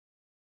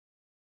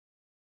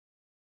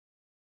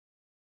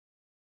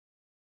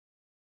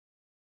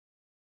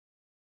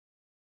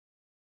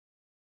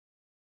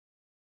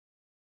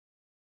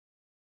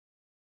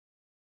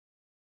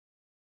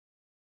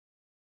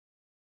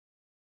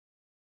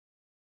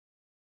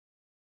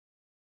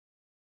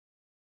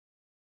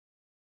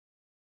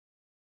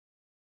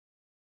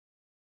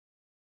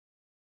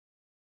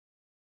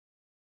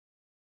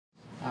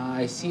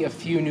I see a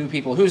few new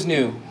people. Who's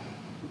new?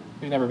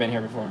 Who's never been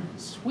here before?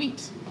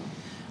 Sweet.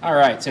 All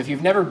right, so if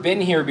you've never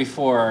been here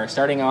before,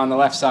 starting on the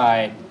left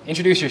side,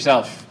 introduce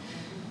yourself.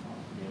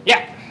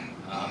 Yeah.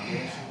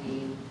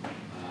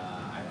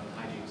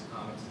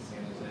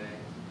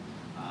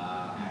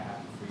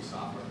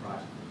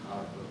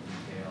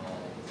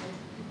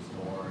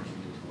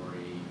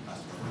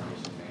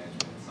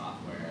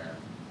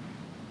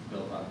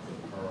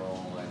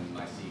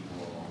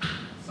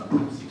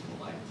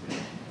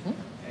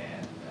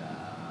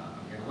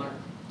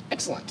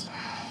 Excellent.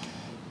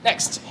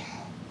 Next.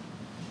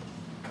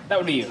 That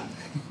would be you.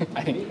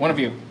 I think one of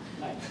you.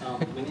 Hi, my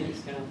name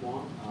is Kenneth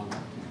Wong. I'm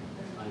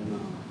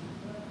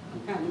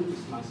kind of new to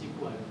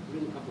MySQL. I've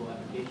written a couple of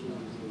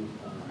applications using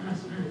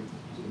MySQL,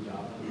 using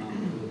Java, and now I'm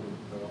doing it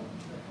with Perl.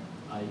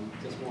 I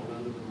just want to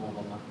learn a little bit more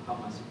about how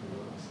MySQL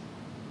works.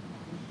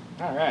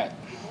 All right.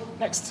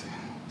 Next.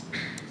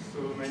 So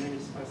my name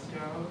is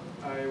Pascal.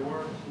 I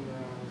work in a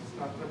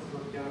startup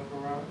called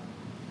Galapora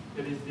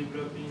that is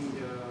developing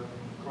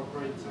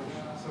corporate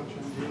search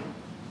engine,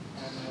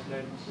 and I'd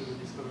like to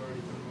discover a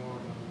little more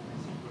about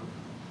MySQL.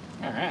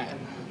 All right.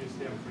 And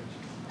obviously I'm French.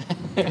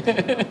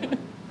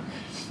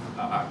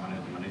 Hi, my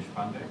name is Manish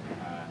Pandey,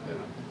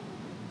 and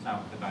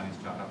I'm with a tiny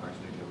startup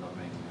actually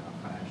developing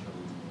financial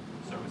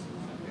services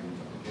and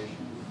payments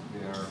applications.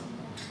 We are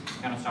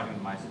kind of starting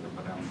with MySQL,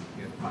 but I'm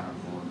here to find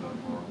out more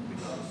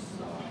because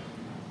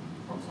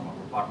from some of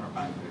our partner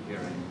banks we're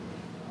hearing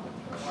that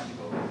they're trying to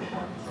go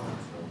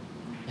so.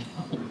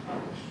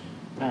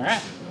 All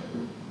right.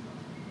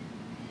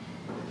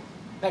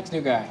 Next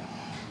new guy.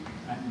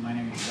 My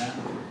name is Dan.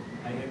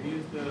 I have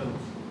used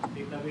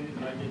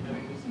databases, large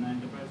databases in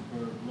enterprise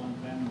for a long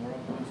time,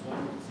 Oracle and so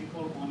on.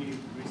 SQL only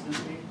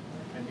recently.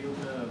 I built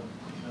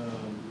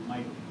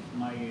my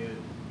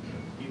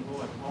Devo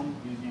at home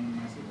using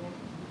MySQL,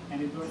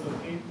 and it worked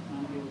okay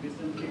until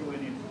recently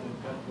when it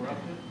got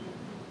corrupted.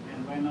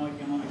 And right now I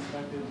can only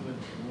start it with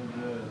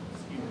the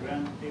skip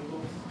grant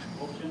tables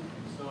option.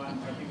 So I'm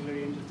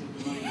particularly interested to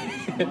know if there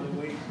is some other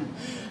way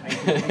I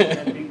can do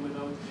that thing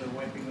without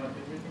wiping out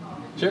everything.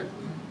 Sure.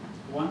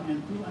 One, and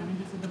two, I'm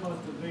interested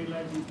about the very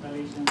large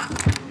installations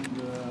using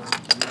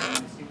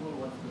MySQL.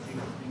 What's the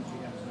biggest things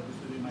we have? So this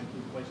will be my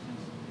two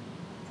questions.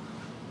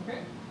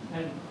 Okay.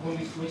 And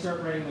when we start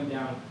writing them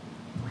down,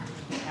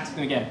 ask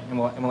them again, and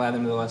we'll add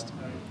them to the list.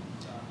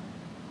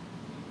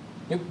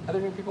 Other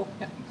new people?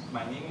 Yeah.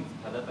 My name is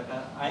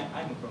Kadataka.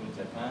 I'm from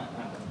Japan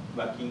and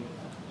working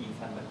in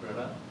Santa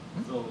Clara.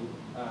 So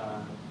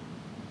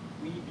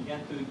we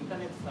began to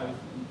internet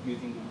service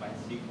using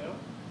MySQL,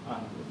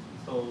 and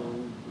so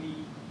we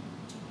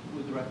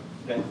would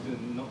like to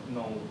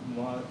know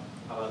more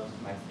about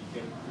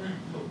MySQL.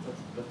 So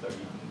that's the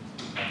reason.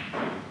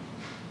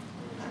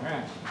 All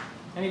right.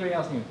 Anybody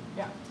else new?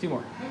 Yeah, two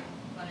more.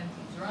 My name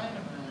is Ryan.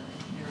 I'm an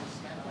engineer at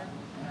Stanford,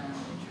 and I'm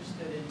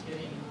interested in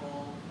getting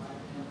involved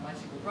in the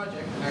MySQL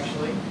project.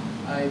 Actually,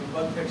 I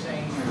bug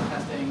fixing or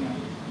testing,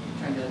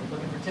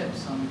 looking for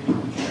tips on getting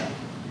bootstrapped.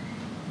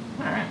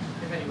 All right.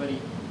 If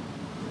anybody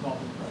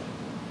involved in the project.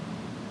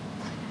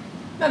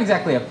 Not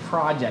exactly a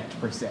project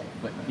per se,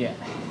 but yeah.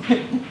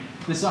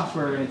 The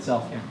software in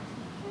itself, yeah.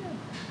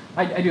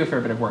 I do a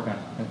fair bit of work on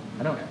it.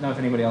 I don't know if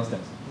anybody else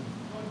does.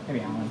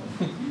 Maybe Alan.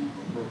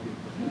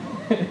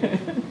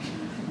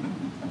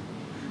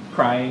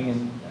 Crying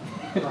and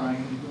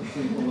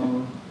sleep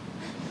alone.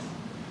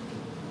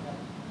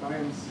 My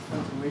name is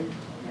Quentin Lee,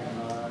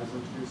 and I was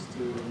introduced to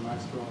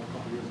MySQL a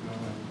couple years ago,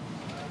 and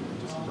I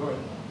just enjoyed it.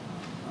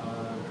 A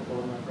couple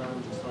of my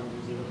friends just started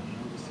using it.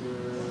 I'm just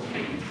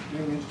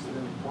mainly interested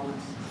in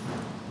performance.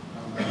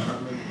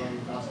 I'm maybe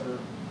running faster.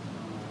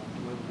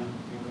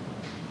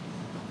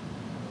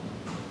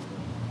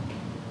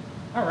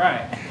 All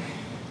right.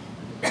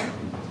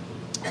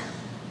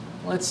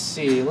 Let's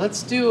see.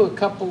 Let's do a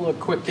couple of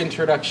quick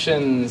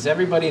introductions.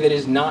 Everybody that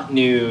is not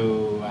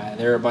new,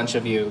 there are a bunch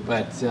of you,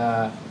 but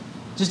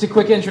just a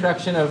quick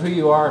introduction of who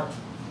you are,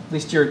 at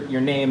least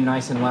your name,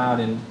 nice and loud,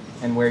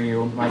 and where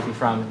you might be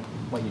from,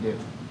 what you do.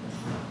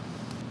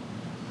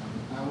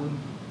 Alan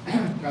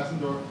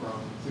Kassendorf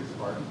from Six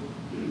Park.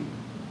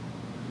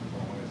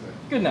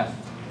 Good enough.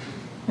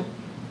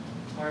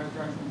 Lars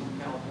Drexel from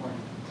California.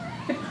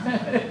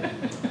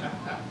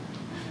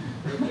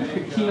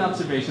 Keen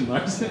observation,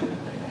 Lars.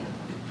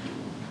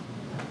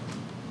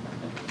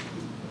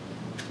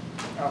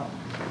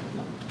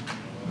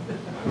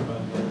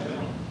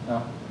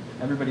 Oh,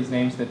 everybody's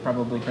names that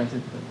probably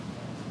printed.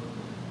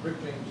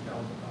 Rick James,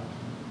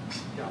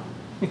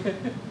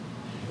 California.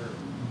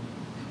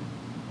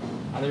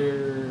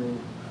 Other.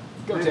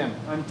 Go, Tim.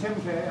 I'm Tim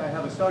K. I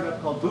have a startup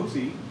called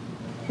Boopsy.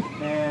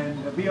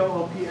 And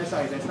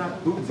B-O-O-P-S-I, that's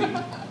not Boopsy.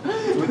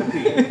 It's with a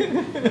P.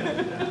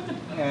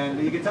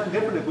 And you get something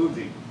different at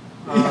Boopsy.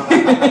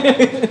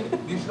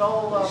 You should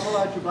all pull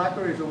out your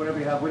Blackberries or whatever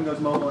you have, Windows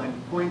Mobile, and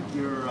point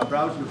your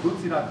browser to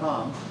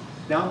boopsy.com.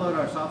 Download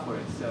our software.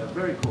 It's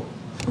very cool.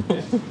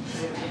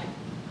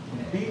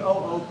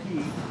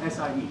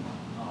 B-O-O-P-S-I-E.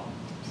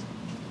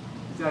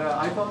 Is that an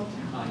iPhone?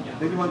 Yeah.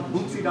 Then you want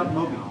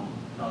boopsy.mobi.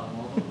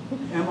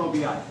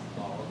 M-O-B-I.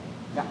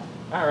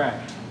 All right.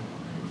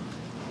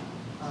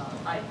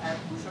 Hi, I'm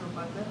Bhushan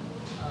Upadhyay.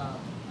 I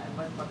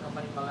work for a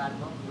company called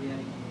Admo. We are in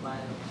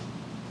mobile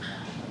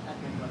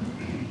admin project.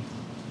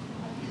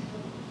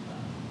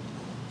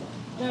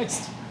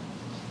 Next.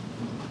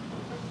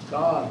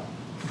 Don.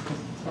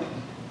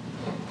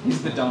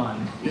 He's the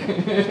Don.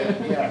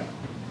 Yeah.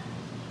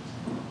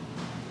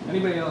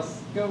 Anybody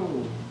else? Go.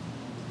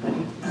 Work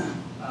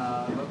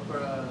for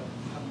a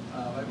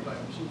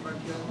machine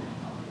frontier.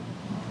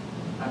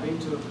 I've been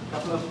to a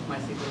couple of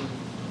MySQL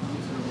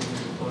user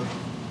meetings before.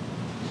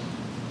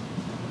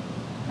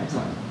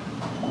 Excellent.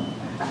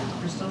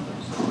 Christopher,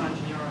 software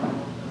engineer.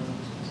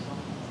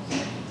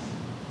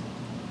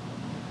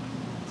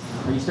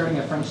 Are you starting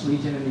a French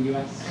Legion in the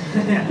U.S.?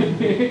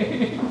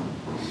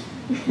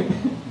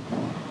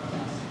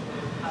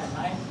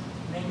 Hi,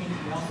 my name is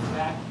Young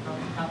Jack from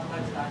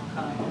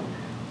Complex.com,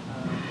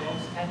 from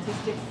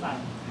statistics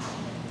side.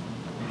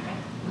 Okay.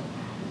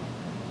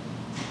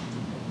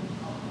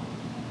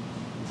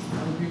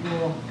 Other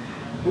people?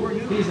 Who are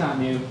you? He's not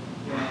new.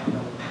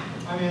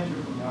 I'm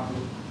Andrew from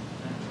Yahoo.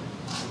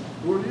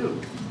 Who are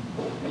you?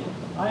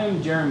 I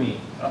am Jeremy.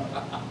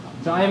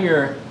 So I am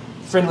your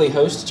friendly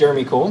host,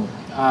 Jeremy Cole.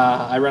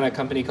 I run a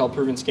company called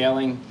Proven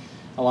Scaling,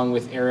 along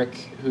with Eric,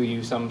 who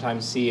you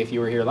sometimes see if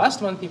you were here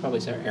last month. You probably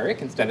saw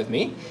Eric instead of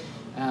me.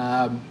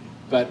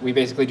 But we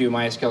basically do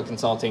MySQL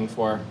consulting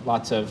for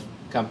lots of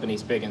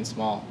companies, big and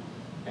small,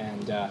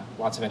 and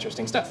lots of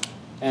interesting stuff,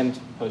 and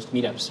host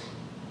meetups,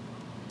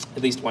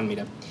 at least one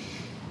meetup.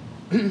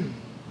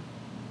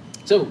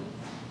 So,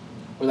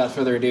 without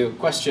further ado,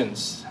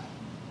 questions.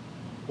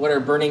 What are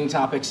burning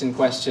topics and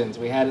questions?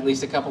 We had at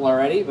least a couple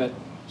already, but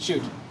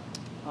shoot.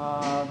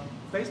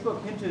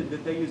 Facebook hinted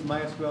that they use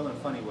MySQL in a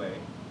funny way,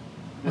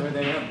 where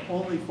they have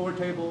only 4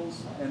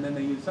 tables, and then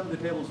they use some of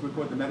the tables to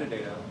record the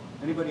metadata.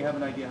 Anybody have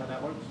an idea how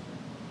that works?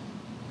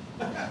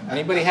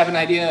 Anybody have an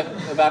idea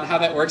about how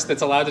that works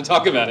that's allowed to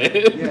talk about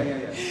it?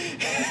 Yeah.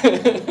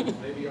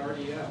 Maybe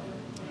RDF.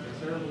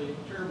 Terribly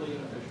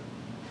inefficient.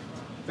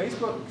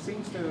 Facebook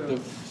seems to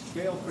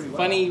scale pretty well.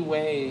 Funny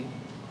way.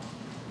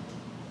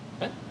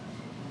 What?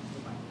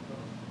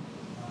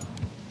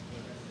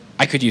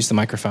 I could use the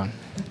microphone.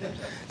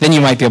 Then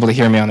you might be able to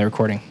hear me on the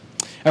recording.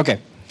 Okay.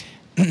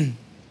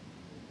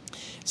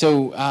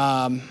 So,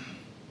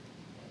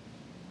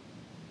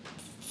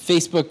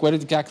 Facebook, what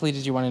exactly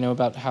did you want to know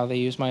about how they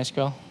use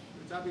MySQL?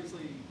 It's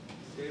obviously,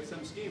 they have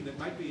some scheme that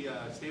might be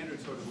a standard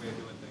sort of way of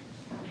doing things.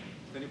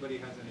 If anybody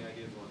has any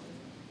ideas on it.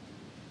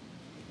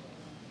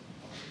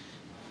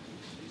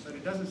 But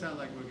it doesn't sound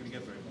like we're going to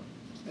get very far.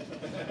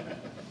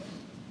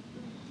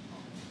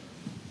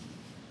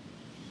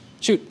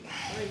 Shoot.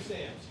 Time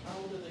stamps, how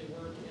do they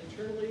work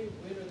internally?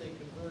 When are they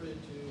converted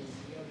to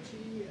DMT,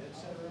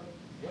 etc.?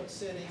 What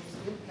settings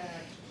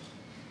impact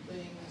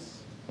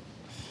things?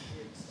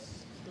 It's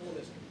still a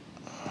mystery.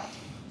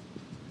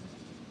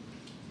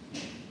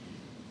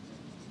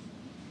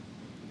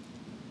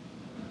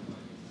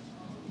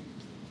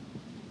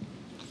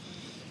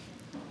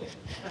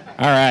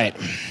 All right.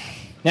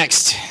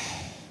 Next.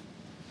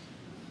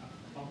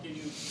 How can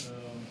you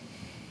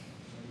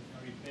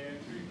repair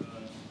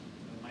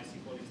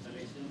MySQL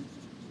installation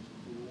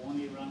who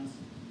only runs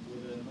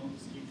with a no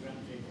skip run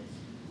tables?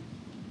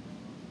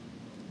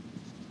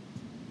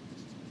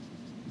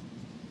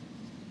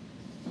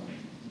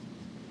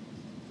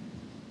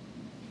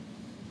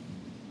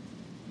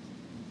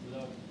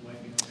 Without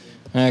wiping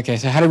out Okay,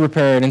 so how to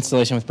repair an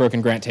installation with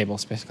broken grant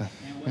tables, basically.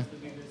 and what's the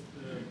biggest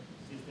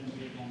system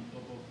built on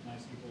top of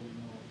MySQL you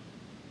know?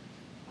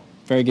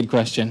 Very good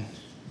question.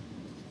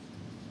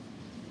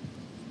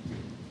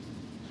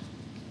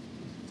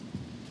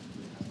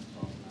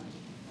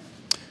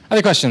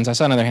 Other questions? I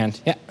saw another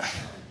hand. Yeah.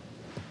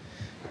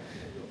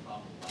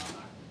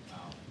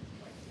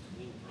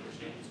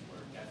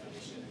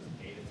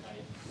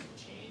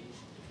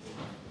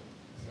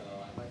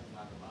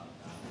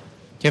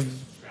 Do you have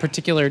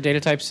particular data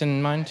types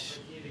in mind?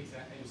 It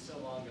was so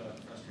long ago,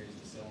 it frustrated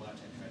me so much,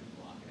 I tried to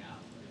block it out.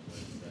 But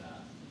it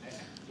was,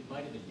 it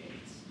might have been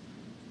dates.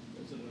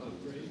 Is it another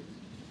grade?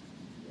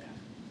 Yeah.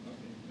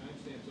 Okay,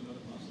 timestamp's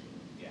another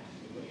possibility. Yeah,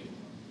 it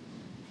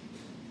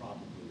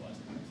probably was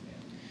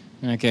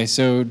timestamp. Okay,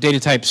 so data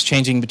types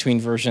changing between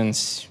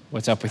versions.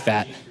 What's up with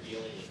that? For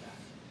dealing with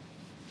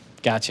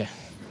that. Gotcha.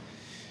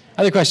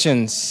 Other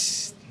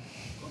questions?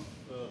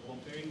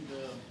 Comparing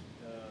the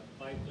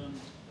Python,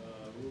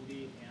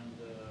 Ruby, and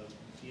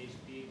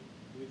PHP,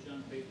 which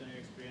one, based on your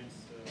experience,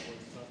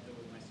 works faster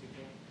with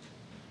MySQL?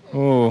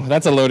 Oh,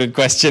 that's a loaded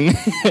question.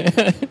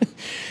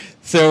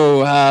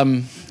 So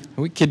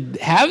we could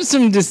have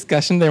some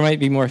discussion. There might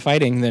be more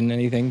fighting than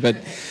anything, but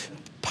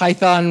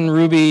Python,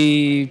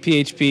 Ruby,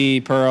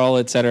 PHP, Perl,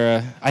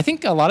 etc. I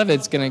think a lot of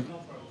it's going to...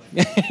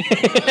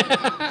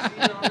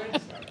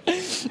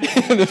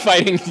 The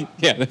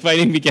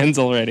fighting begins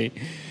already.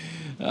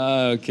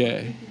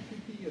 Okay.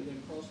 And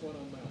then cross one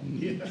on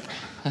that.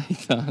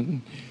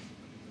 Python,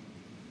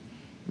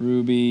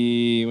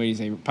 Ruby, what do you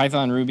say?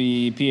 Python,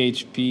 Ruby,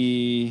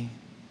 PHP,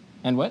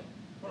 and what?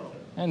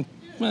 And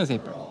what did I say?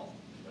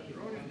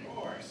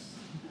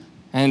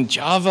 and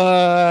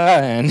Java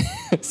and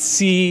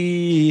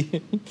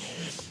C.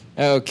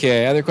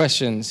 Okay, other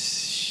questions?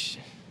 So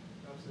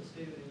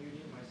State of the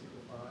Union,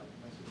 MySQL 5,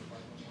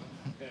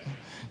 MySQL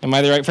 5.1. Am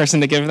I the right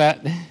person to give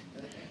that?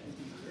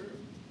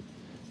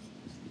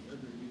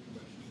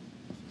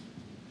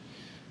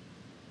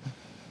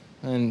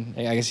 And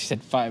I guess you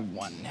said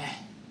 5.1.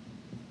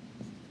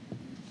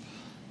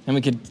 And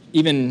we could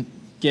even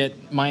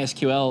get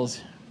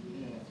MySQL's.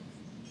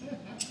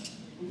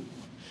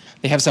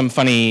 They have some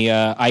funny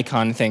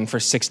icon thing for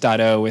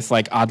 6.0 with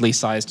like oddly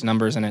sized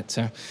numbers in it.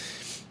 So,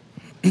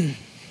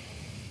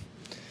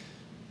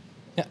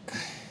 yeah.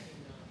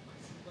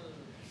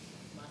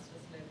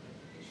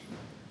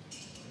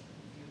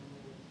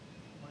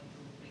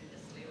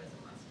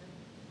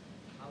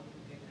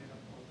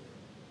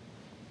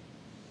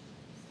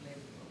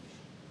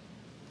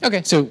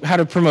 Okay, so how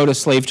to promote a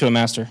slave to a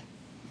master?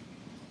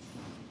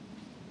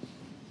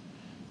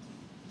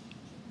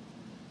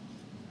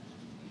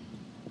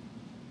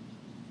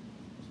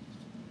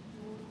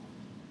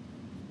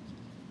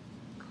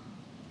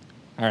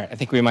 All right, I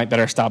think we might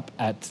better stop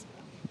at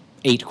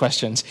 8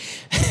 questions.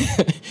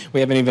 We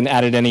haven't even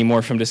added any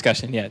more from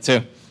discussion yet.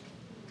 So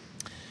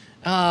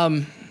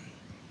I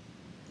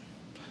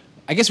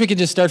guess we could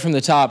just start from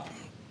the top.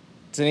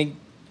 Does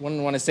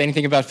anyone want to say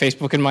anything about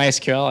Facebook and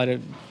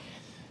MySQL?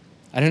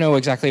 I don't know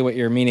exactly what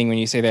you're meaning when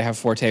you say they have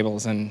 4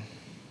 tables and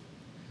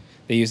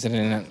they use it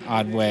in an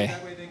odd way.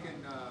 That way they can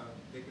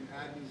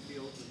add new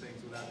fields and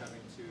things without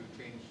having to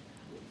change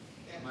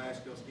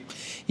MySQL schema.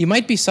 You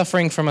might be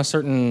suffering from a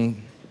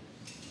certain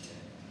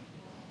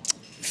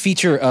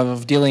feature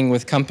of dealing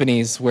with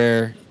companies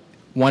where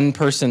one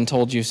person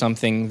told you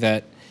something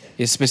that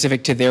is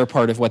specific to their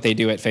part of what they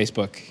do at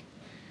Facebook. Okay,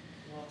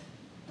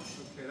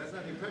 that's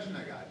not the impression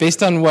I got.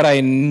 Based on what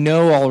I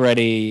know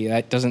already,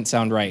 that doesn't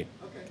sound right.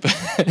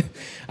 Okay.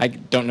 I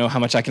don't know how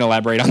much I can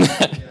elaborate on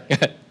that. I don't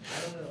know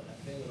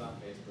a thing about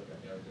Facebook.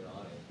 I've never been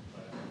on it,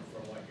 but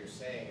from what you're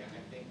saying, I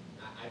think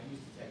I've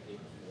used a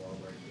technique before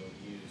where you'll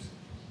use,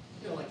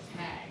 like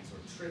tags or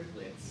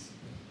triplets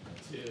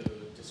to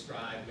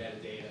describe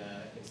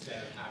metadata instead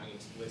of having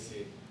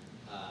explicit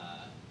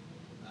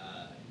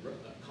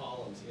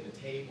columns in a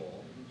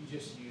table. You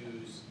just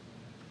use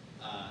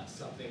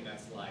something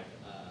that's like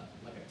a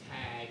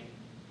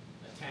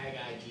tag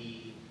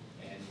ID,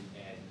 and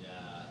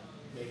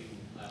maybe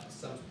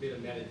some bit of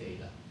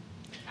metadata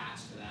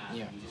attached to that.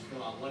 Yeah. You just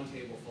fill out one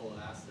table full of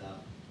that stuff.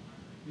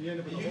 You end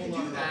up with You a whole can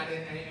lot do of that,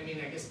 and I mean,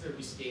 I guess there'd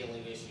be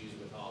scaling issues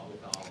with all of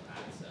that.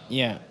 So.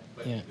 Yeah,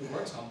 But yeah. it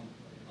works on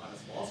a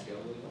small scale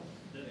really well.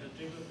 The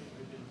trade-off is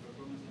between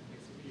performance and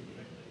flexibility,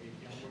 right? Like it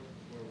can work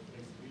for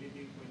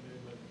flexibility,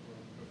 but for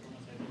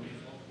performance, I think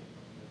it's awful.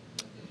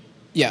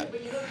 Yeah.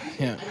 But you know,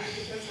 Yeah. I mean,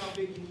 it depends how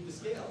big you need to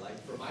scale.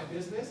 Like for my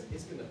business,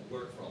 it's going to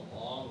work for a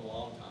long,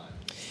 long time.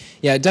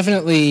 Yeah,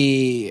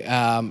 definitely.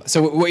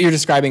 So what you're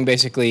describing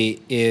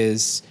basically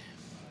is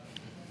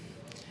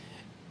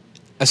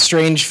a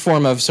strange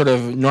form of sort of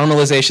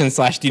normalization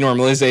 /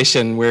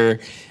 denormalization where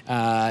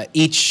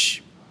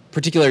each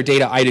particular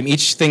data item,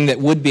 each thing that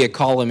would be a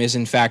column is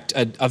in fact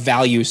a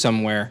value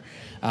somewhere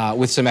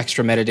with some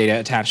extra metadata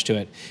attached to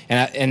it.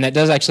 And that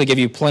does actually give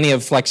you plenty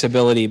of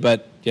flexibility,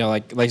 but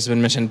like has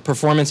been mentioned,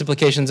 performance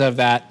implications of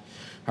that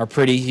are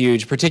pretty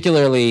huge.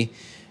 Particularly,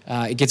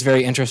 it gets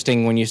very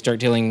interesting when you start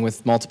dealing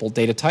with multiple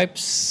data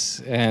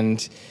types,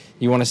 and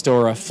you want to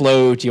store a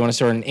float, you want to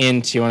store an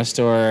int, you want to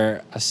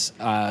store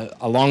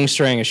a long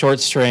string, a short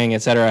string,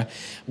 etc.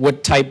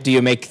 What type do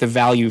you make the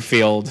value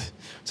field?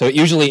 So it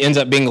usually ends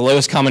up being the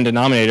lowest common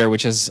denominator,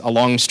 which is a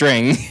long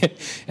string,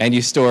 and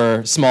you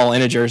store small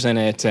integers in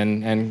it,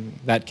 and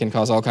that can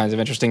cause all kinds of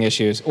interesting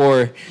issues.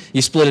 Or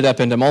you split it up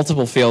into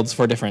multiple fields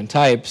for different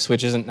types,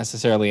 which isn't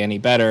necessarily any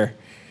better.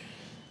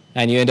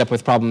 And you end up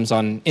with problems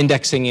on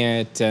indexing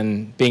it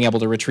and being able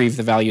to retrieve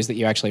the values that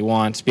you actually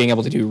want, being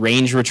able to do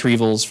range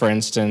retrievals, for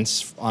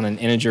instance, on an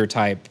integer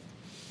type,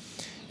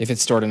 if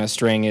it's stored in a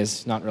string,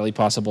 is not really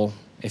possible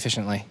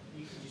efficiently.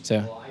 So.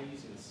 Well, I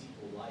use it in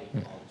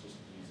SQLite. I'll just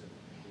use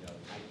it,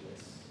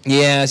 typeless.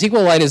 Yeah,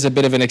 SQLite is a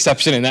bit of an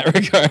exception in that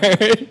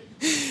regard.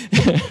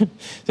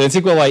 So in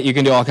SQLite, you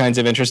can do all kinds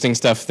of interesting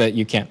stuff that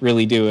you can't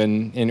really do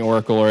in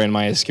Oracle or in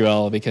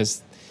MySQL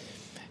because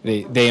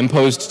they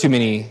imposed too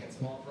many.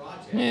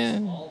 Yeah.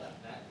 Or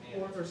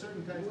for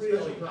certain kinds of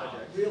special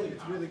projects,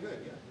 it's really good,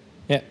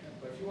 yeah. Yeah.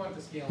 But if you want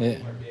to scale Yeah.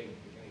 anywhere big, you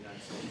can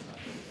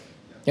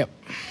use Yep.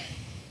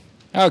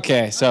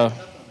 Okay, so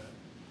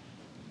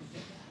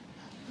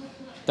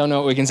don't know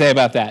what we can say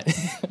about that.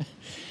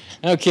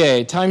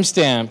 Okay,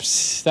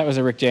 timestamps. That was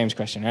a Rick James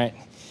question, right?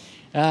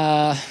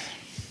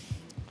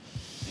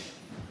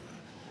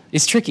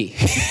 It's tricky.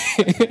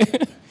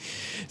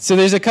 So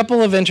there's a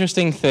couple of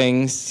interesting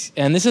things,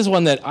 and this is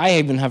one that I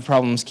even have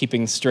problems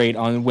keeping straight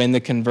on when the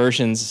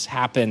conversions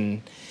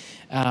happen.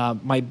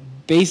 My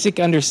basic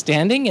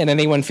understanding, and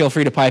anyone feel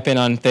free to pipe in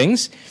on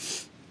things,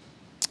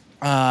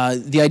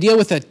 the idea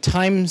with a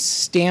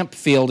timestamp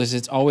field is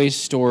it's always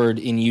stored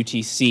in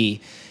UTC.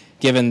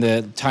 given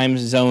the time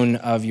zone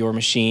of your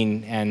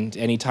machine and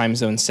any time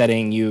zone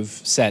setting you've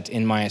set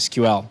in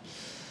MySQL.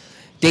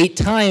 Date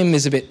time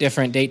is a bit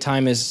different. Date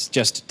time is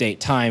just date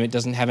time. It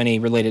doesn't have any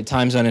related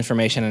time zone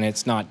information, and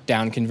it's not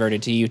down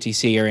converted to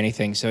UTC or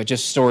anything, so it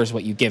just stores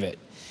what you give it.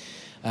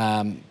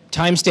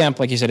 Timestamp,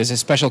 like you said, is a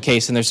special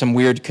case, and there's some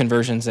weird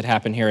conversions that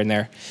happen here and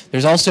there.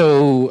 There's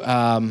also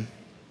a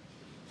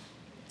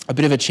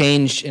bit of a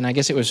change, and I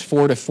guess it was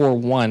 4 to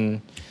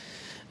 4.1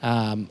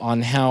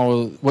 on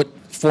what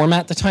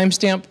format the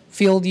timestamp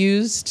field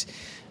used,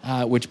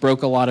 which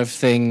broke a lot of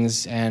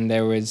things. And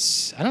there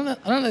was I don't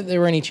know if there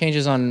were any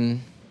changes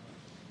on.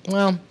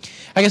 Well,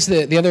 I guess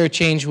the other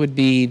change would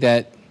be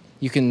that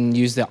you can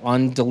use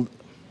the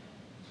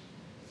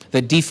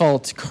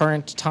default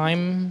current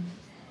time,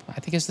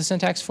 I think is the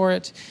syntax for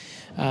it,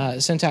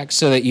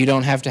 so that you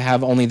don't have to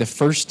have only the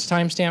first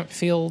timestamp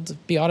field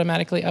be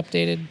automatically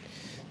updated.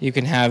 You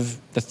can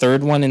have the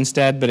third one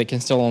instead, but it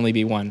can still only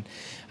be one.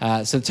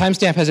 So the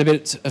timestamp has a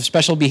bit of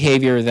special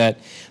behavior that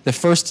the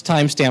first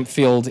timestamp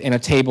field in a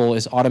table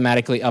is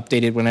automatically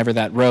updated whenever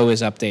that row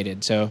is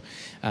updated. So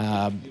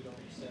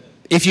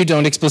if you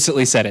don't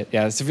explicitly set it,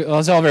 yeah,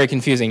 it's all very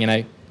confusing, and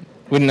I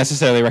wouldn't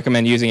necessarily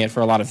recommend using it for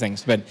a lot of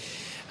things. But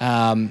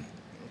the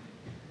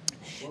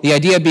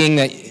idea being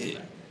that,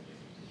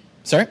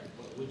 sorry?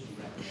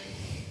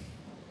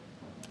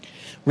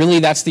 Really,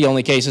 that's the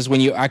only case is when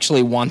you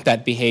actually want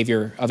that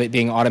behavior of it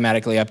being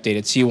automatically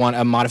updated. So you want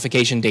a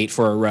modification date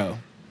for a row.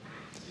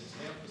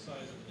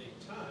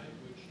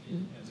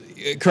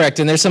 Correct,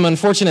 and there's some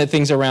unfortunate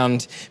things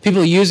around.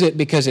 People use it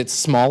because it's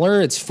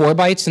smaller. It's 4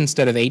 bytes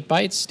instead of 8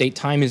 bytes. Date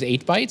time is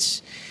 8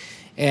 bytes.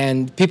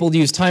 And people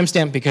use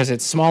timestamp because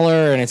it's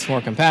smaller and it's more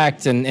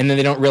compact, and then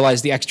they don't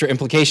realize the extra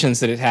implications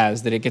that it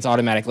has, that it gets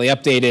automatically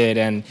updated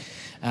and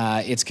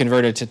it's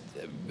converted to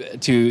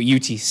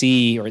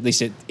UTC, or at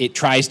least it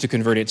tries to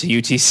convert it to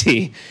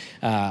UTC.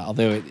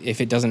 Although if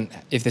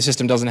the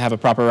system doesn't have a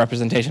proper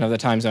representation of the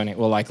time zone, it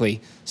will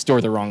likely store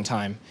the wrong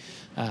time.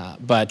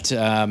 But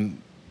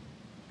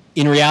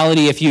in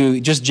reality, if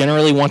you just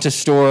generally want to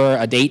store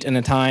a date and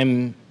a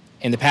time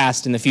in the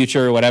past, in the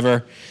future, or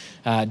whatever,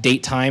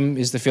 date time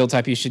is the field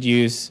type you should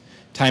use.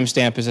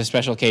 Timestamp is a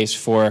special case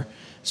for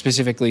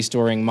specifically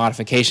storing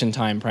modification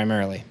time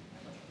primarily.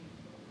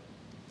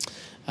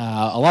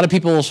 A lot of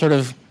people sort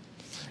of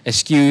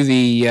eschew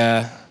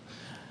the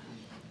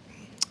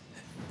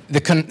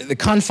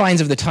confines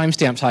of the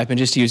timestamp type and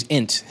just use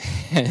int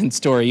and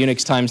store a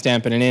Unix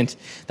timestamp in an int.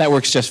 That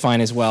works just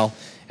fine as well.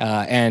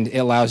 And it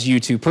allows you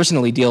to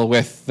personally deal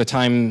with the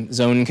time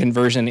zone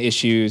conversion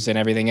issues and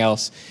everything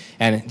else,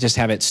 and just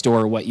have it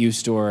store what you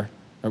store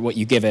or what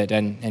you give it,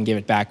 and give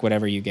it back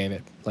whatever you gave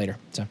it later.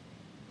 So,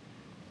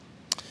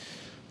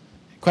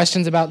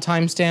 questions about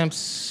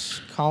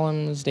timestamps,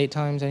 columns, date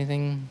times,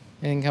 anything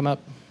come up?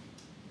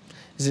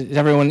 Is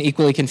everyone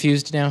equally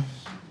confused now?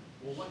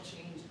 Well, what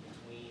changed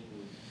between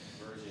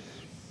versions?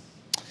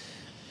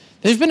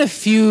 There's been a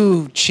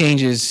few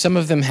changes, some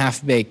of them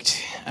half-baked.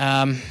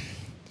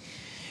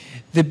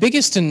 The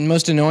biggest and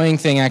most annoying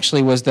thing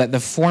actually was that the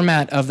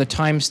format of the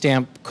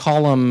timestamp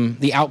column,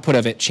 the output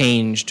of it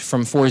changed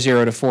from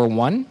 4.0 to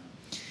 4.1.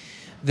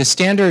 The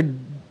standard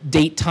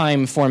date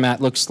time format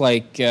looks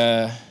like,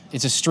 it's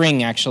a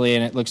string actually,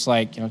 and it looks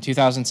like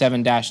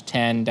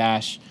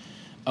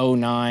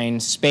 2007-10-09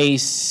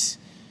 space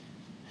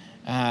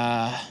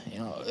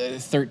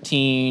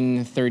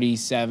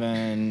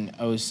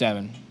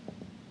 133707.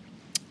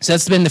 So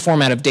that's been the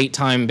format of date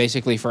time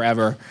basically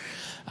forever.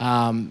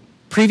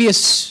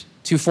 Previous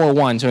to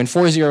 4.1, so in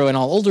 4.0 and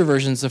all older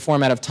versions, the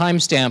format of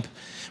timestamp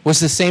was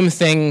the same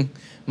thing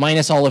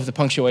minus all of the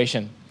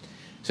punctuation.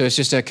 So it's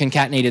just a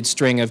concatenated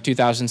string of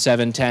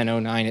 2007,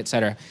 10, 09,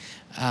 etc.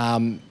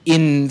 In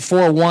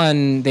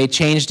 4.1, they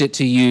changed it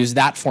to use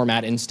that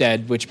format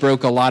instead, which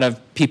broke a lot of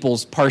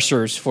people's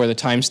parsers for the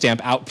timestamp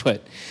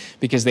output,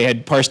 because they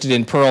had parsed it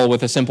in Perl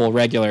with a simple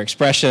regular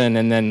expression,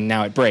 and then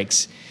now it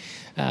breaks.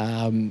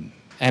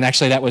 And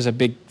actually, that was a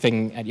big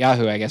thing at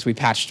Yahoo, I guess. We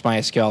patched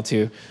MySQL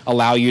to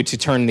allow you to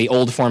turn the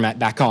old format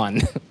back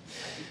on.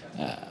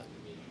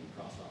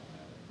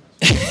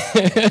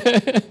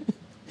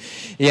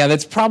 Yeah,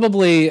 that's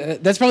probably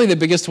the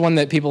biggest one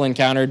that people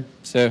encountered.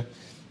 So,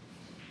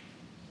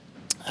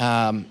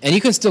 and you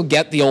can still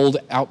get the old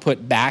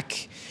output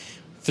back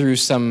through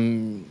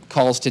some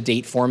calls to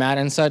date format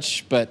and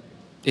such, but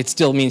it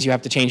still means you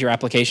have to change your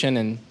application,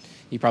 and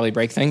you probably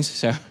break things.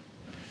 So.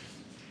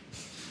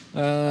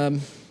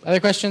 Other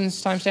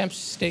questions?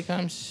 Timestamps, date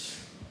times?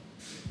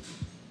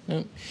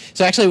 No.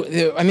 So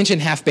actually, I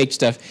mentioned half-baked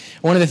stuff.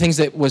 One of the things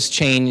that was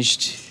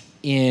changed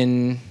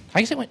in, I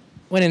guess it went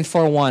in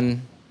 4.1.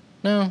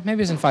 No, maybe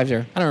it was in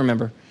 5.0. I don't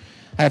remember.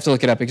 I have to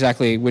look it up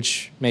exactly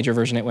which major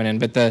version it went in,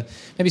 but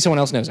maybe someone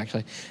else knows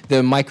actually.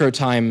 The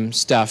micro-time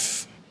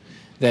stuff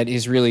that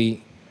is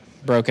really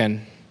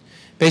broken.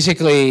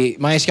 Basically,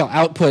 MySQL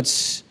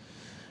outputs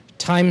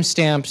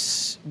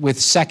timestamps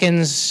with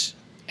seconds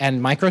and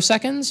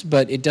microseconds,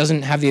 but it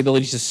doesn't have the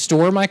ability to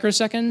store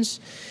microseconds,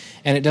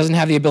 and it doesn't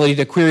have the ability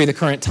to query the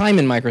current time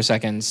in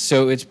microseconds.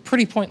 So it's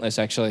pretty pointless,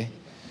 actually.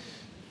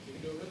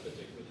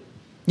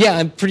 Yeah,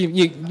 I'm pretty.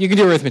 You can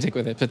do arithmetic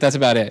with it, but that's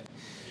about it.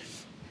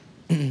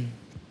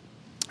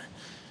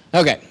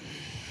 Okay.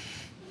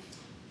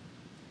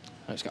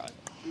 I just got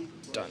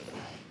it. Done.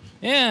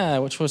 Yeah,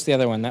 which was the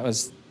other one? That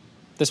was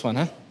this one,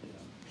 huh?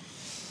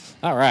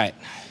 All right.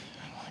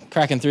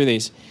 Cracking through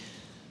these.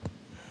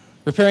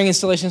 Repairing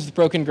installations with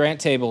broken grant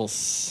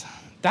tables.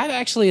 That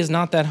actually is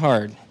not that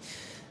hard.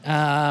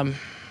 Let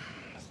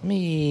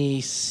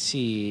me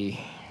see.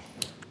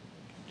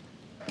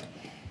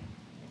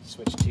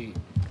 Switch to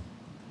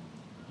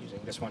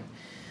using this one.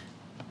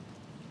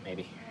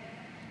 Maybe.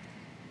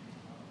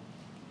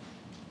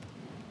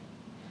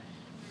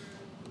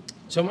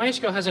 So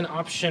MySQL has an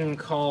option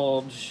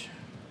called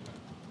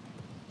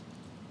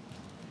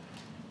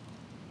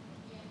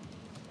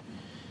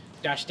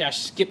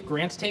 --skip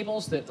grant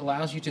tables that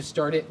allows you to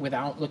start it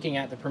without looking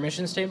at the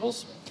permissions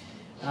tables.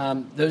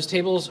 Those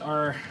tables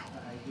are.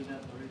 I do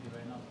that already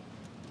right now.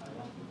 I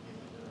want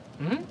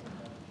to Mm-hmm.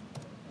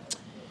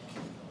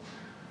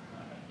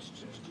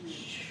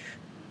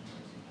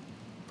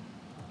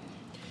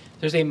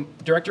 There's a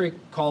directory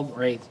called,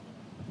 or a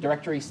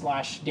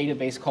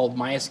directory/database called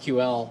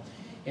MySQL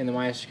in the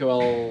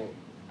MySQL,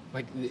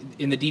 like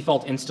in the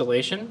default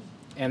installation,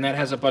 and that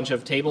has a bunch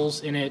of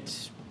tables in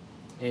it.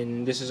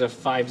 And this is a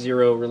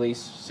 5.0 release,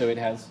 so it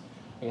has,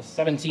 I guess,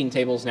 17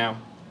 tables now.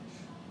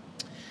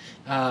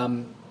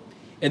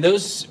 And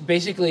those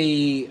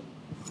basically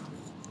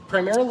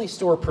primarily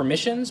store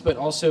permissions, but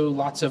also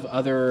lots of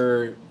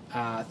other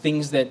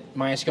things that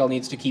MySQL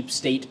needs to keep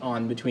state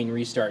on between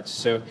restarts.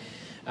 So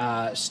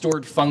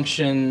stored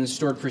functions,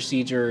 stored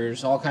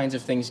procedures, all kinds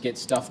of things get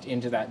stuffed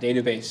into that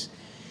database.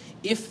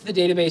 If the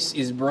database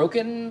is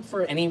broken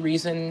for any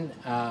reason,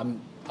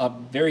 a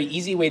very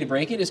easy way to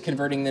break it is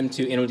converting them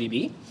to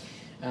InnoDB.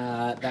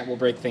 That will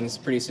break things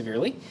pretty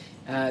severely.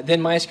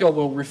 Then MySQL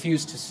will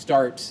refuse to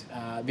start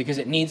because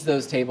it needs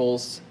those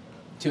tables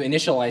to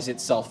initialize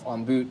itself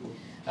on boot.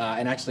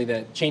 And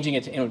actually, changing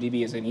it to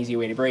InnoDB is an easy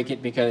way to break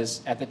it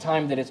because at the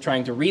time that it's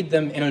trying to read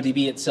them,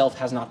 InnoDB itself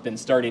has not been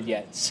started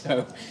yet.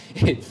 So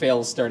it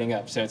fails starting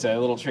up. So it's a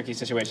little tricky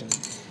situation.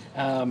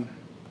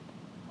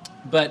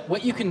 But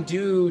what you can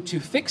do to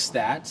fix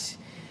that,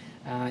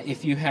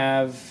 if you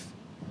have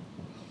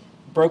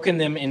broken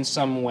them in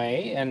some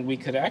way, and we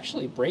could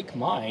actually break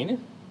mine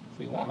if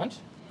we want.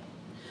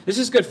 This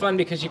is good fun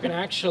because you can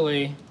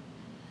actually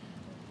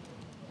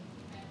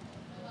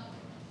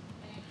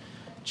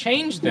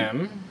change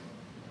them.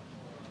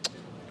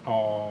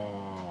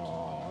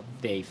 Oh,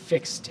 they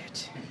fixed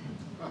it.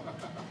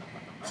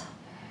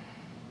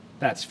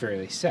 That's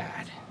fairly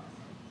sad.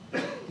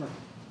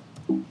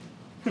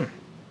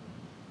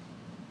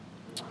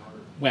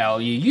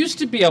 Well, you used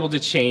to be able to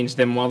change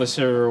them while the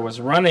server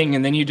was running,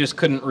 and then you just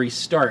couldn't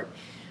restart.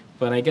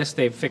 But I guess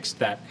they've fixed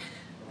that.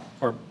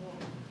 Or,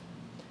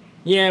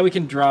 yeah, we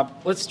can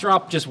drop. Let's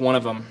drop just one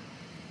of them.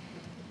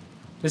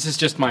 This is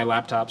just my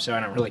laptop, so I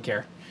don't really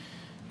care.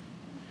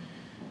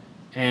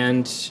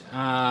 And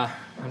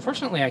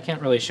unfortunately, I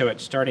can't really show it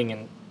starting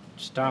and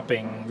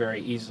stopping very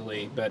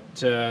easily. But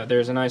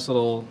there's a nice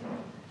little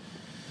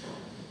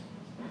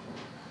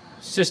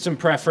system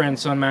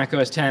preference on Mac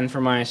OS X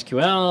for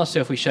MySQL. So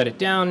if we shut it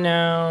down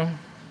now,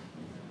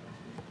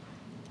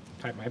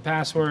 type my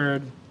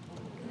password.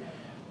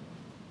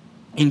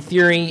 In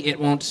theory, it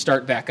won't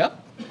start back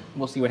up.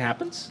 We'll see what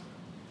happens.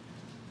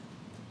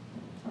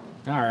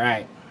 All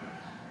right.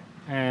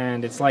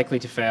 And it's likely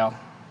to fail.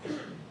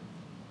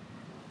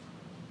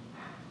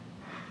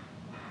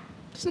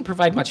 Doesn't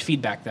provide much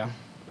feedback, though.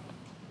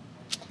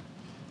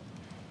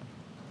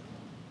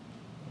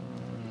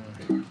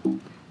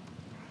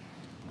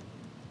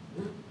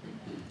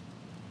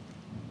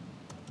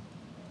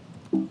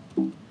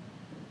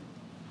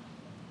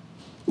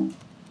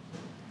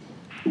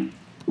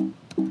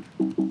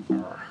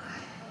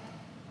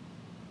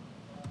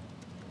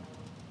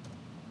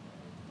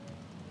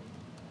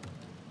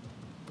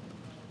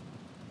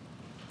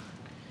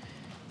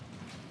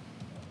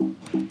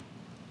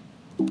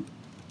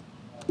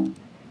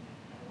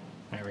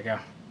 There we go.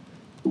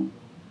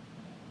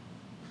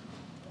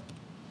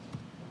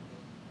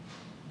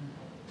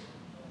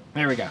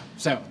 There we go.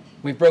 So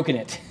we've broken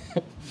it.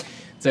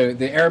 So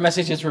the error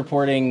message is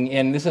reporting,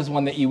 and this is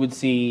one that you would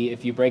see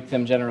if you break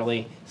them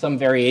generally, some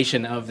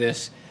variation of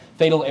this.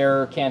 Fatal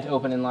error, can't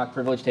open and lock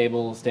privilege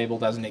tables, table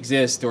doesn't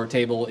exist, or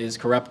table is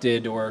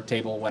corrupted, or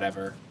table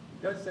whatever.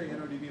 It does say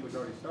InnoDB was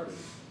already started.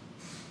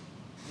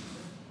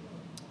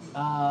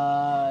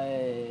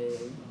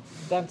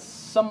 That's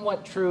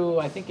somewhat true.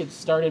 I think it's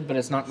started, but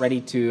it's not ready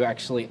to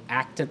actually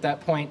act at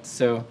that point.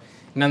 So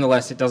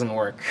nonetheless, it doesn't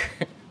work.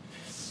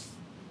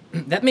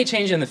 That may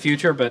change in the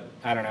future, but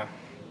I don't know.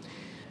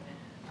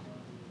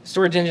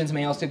 Storage engines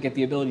may also get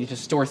the ability to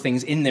store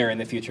things in there in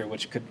the future,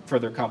 which could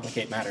further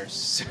complicate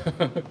matters.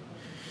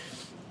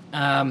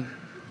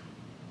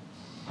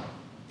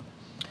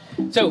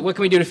 So what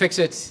can we do to fix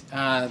it?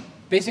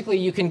 Basically,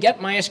 you can get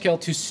MySQL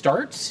to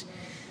start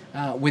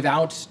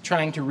without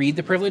trying to read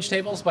the privilege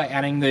tables by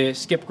adding the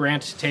skip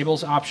grant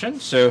tables option.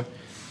 So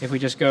if we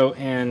just go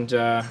and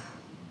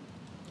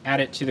add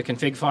it to the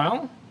config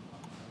file.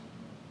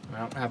 I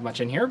don't have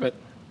much in here, but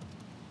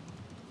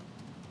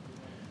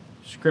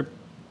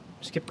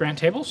skip grant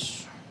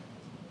tables.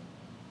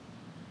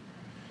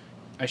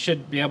 I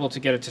should be able to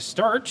get it to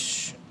start.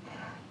 So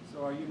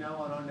are you now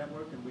on our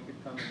network and we could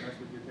come and mess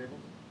with your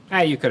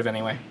tables? You could have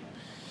anyway.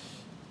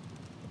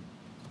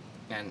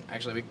 And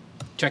actually, we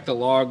check the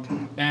log,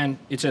 and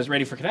it says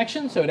ready for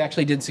connection, so it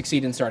actually did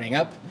succeed in starting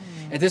up.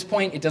 At this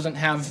point, it doesn't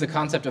have the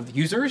concept of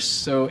users,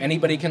 so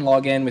anybody can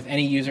log in with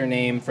any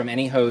username from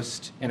any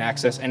host and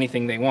access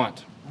anything they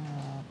want.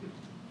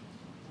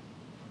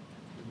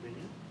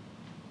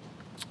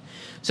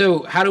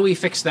 So how do we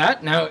fix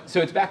that? Now, so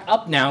it's back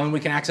up now, and we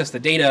can access the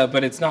data,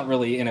 but it's not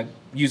really in a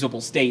usable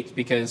state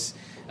because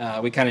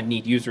we kind of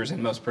need users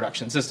in most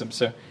production systems.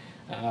 So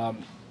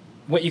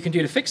what you can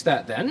do to fix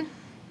that then,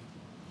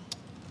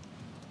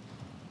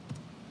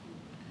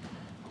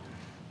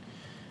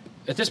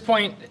 at this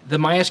point, the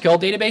MySQL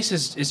database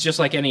is just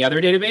like any other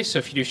database. So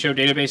if you do show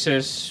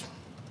databases,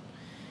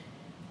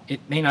 it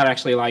may not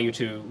actually allow you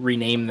to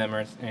rename them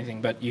or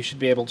anything, but you should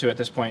be able to, at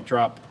this point,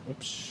 drop,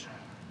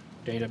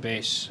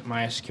 database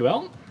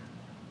MySQL.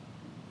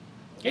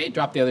 Okay,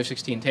 drop the other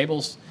 16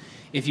 tables.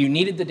 If you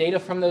needed the data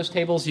from those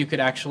tables, you could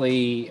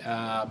actually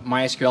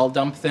MySQL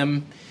dump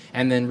them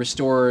and then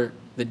restore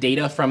the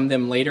data from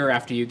them later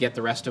after you get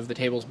the rest of the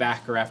tables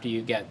back or after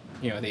you get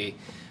the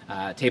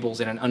tables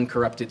in an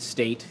uncorrupted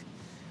state.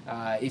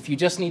 If you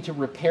just need to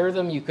repair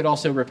them, you could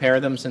also repair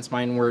them since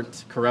mine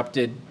weren't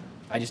corrupted.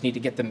 I just need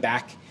to get them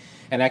back.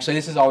 And actually,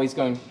 this is always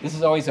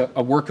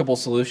a workable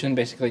solution.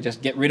 Basically,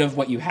 just get rid of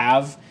what you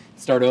have,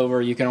 start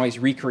over. You can always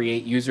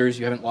recreate users.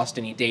 You haven't lost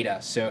any data.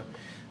 So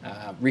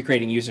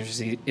recreating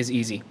users is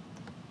easy.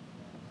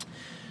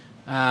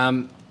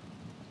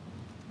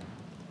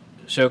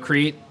 So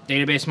create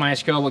database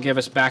MySQL will give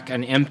us back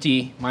an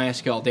empty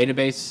MySQL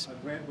database.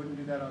 Grant wouldn't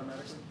do that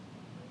automatically?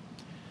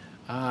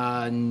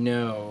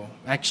 No.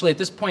 Actually, at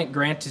this point,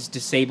 Grant is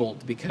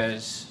disabled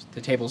because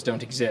the tables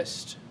don't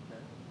exist.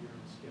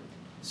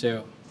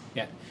 So,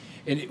 yeah.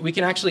 We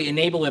can actually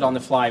enable it on the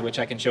fly, which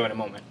I can show in a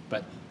moment.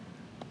 But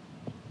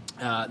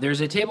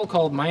there's a table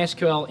called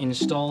MySQL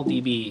install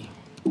DB.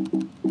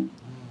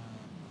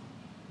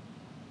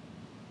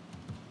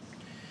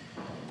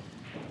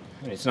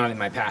 It's not in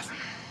my path.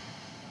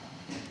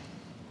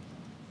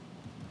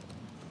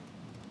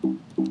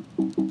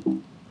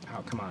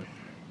 Oh, come on.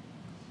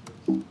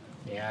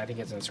 Yeah, I think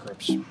it's in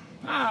scripts.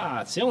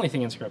 It's the only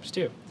thing in scripts,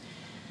 too.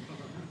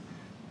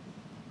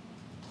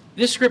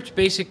 This script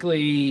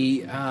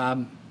basically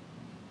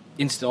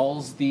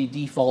installs the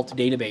default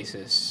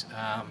databases.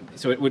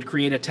 So it would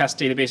create a test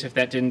database if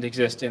that didn't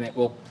exist, and it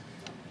will.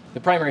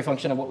 The primary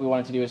function of what we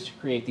wanted to do is to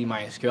create the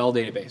MySQL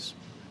database.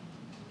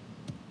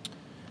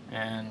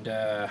 And,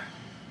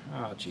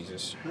 oh,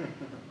 Jesus.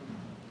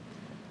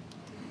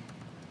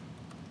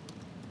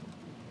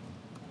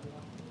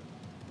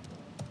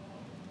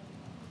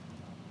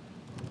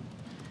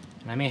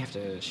 And I may have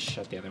to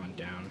shut the other one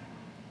down.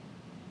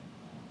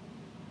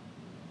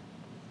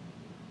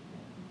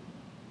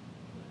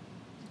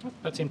 Oh,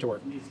 that seemed to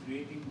work. Is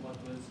creating what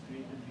was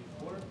created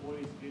before, or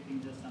is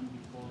creating just some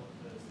default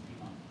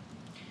schema?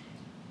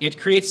 It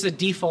creates the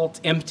default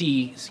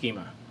empty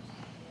schema.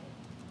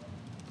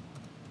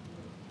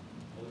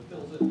 Well, it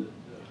fills in the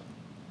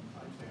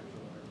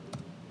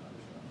timestamps.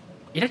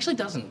 It actually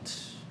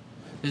doesn't.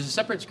 There's a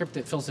separate script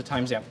that fills the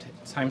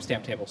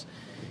timestamp tables.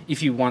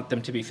 If you want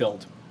them to be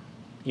filled,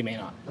 you may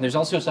not. And there's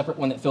also a separate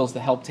one that fills the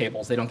help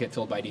tables. They don't get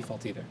filled by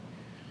default either.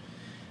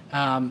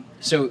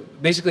 So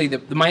basically, the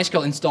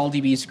MySQL install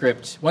DB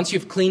script, once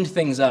you've cleaned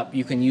things up,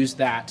 you can use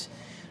that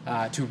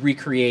to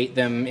recreate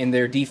them in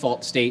their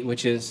default state,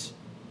 which is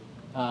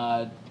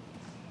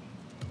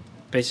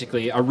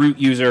basically a root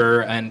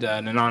user and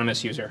an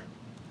anonymous user.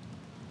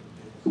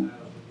 And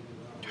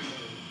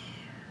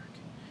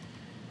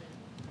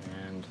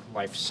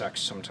life sucks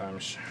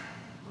sometimes.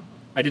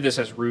 I did this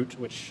as root,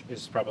 which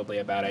is probably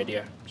a bad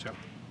idea, so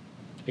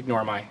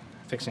ignore my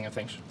fixing of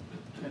things.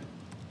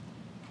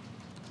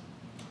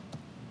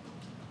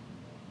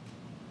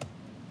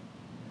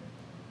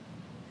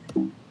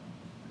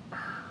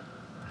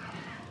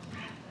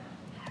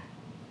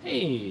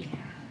 Hey,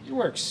 it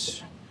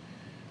works.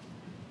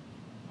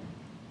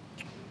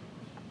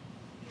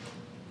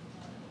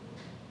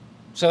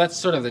 So that's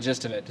sort of the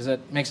gist of it. Does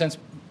that make sense?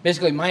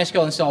 Basically,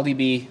 MySQL install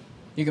DB,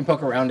 you can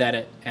poke around at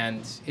it,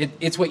 and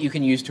it's what you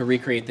can use to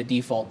recreate the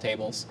default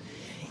tables.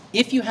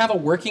 If you have a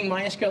working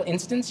MySQL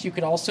instance, you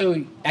could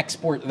also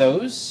export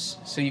those.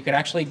 So you could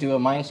actually do a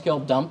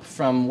MySQL dump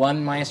from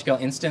one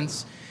MySQL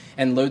instance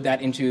and load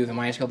that into the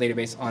MySQL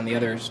database on the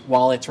others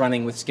while it's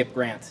running with skip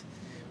grant.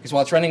 Because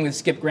while it's running with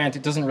skip grant,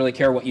 it doesn't really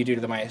care what you do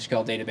to the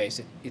MySQL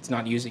database. It's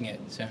not using it.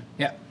 So,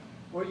 yeah.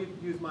 Or you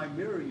could use my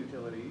mirror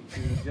utility to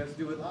just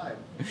do it live.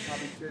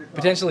 Copy straight across.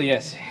 Potentially,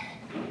 yes.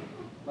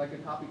 Like a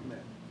copy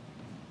command.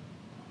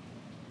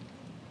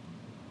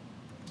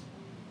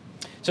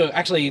 So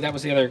actually, that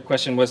was the other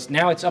question, was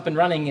now it's up and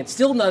running. It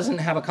still doesn't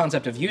have a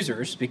concept of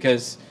users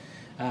because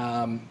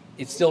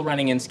it's still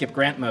running in skip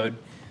grant mode.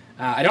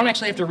 I don't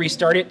actually have to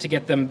restart it to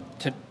get them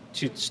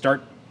to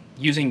start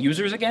using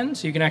users again,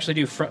 so you can actually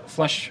do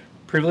flush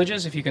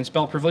privileges if you can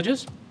spell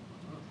privileges.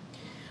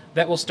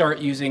 That will start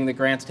using the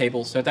grants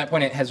tables. So at that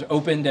point, it has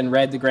opened and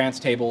read the grants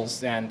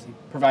tables, and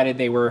provided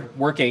they were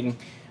working,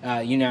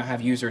 you now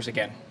have users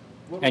again,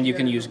 and you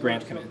can use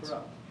grant commands.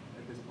 At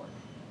this point?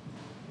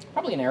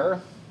 Probably an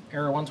error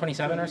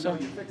 127 or so. You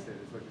fixed it,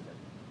 is what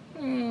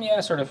you're saying. Yeah,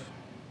 sort of.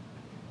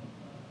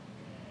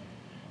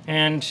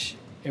 And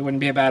it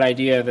wouldn't be a bad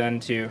idea then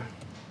to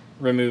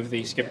remove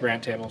the skip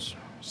grant tables.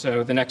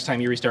 So the next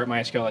time you restart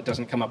MySQL, it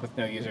doesn't come up with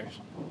no users.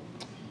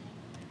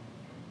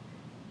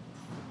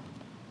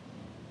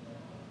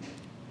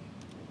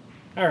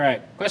 All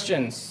right,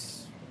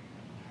 questions?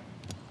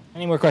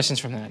 Any more questions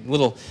from that?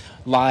 Little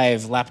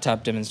live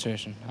laptop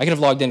demonstration. I could have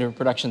logged into a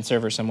production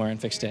server somewhere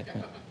and fixed it.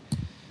 But.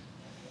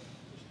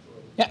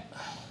 Yeah.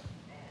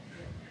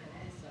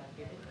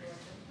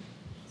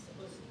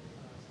 Suppose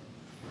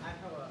I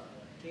have a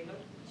table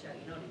which are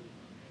inaudible.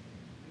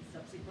 The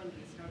subsequent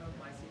restart of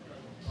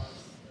MySQL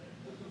cause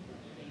the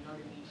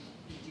inaudible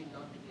engine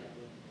not to be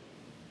available.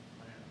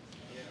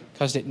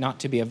 Caused it not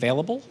to be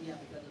available? Yeah,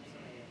 because of some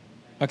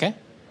error. Okay.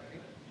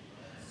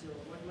 So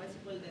what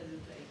MySQL does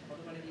is it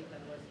automatically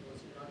converts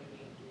those inaudible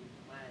into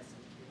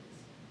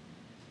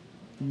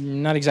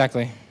MySQL. Not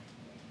exactly.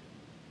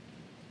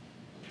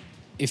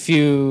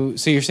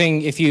 So you're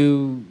saying if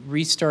you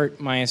restart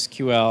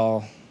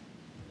MySQL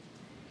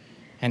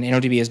and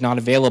InnoDB is not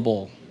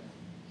available,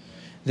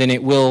 then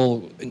it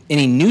will,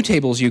 any new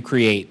tables you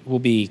create will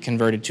be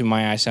converted to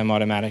MyISM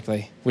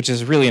automatically, which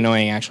is really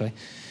annoying actually.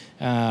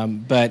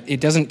 But it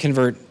doesn't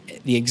convert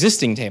the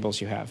existing tables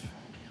you have.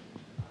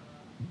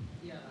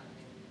 Yeah,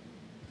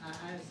 I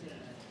see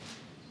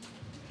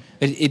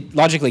that. It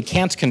logically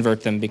can't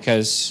convert them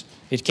because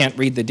it can't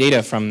read the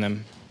data from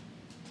them.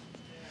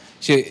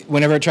 So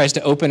whenever it tries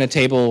to open a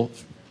table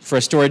for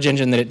a storage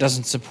engine that it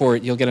doesn't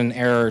support, you'll get an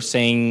error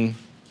saying,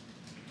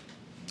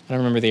 I don't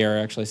remember the error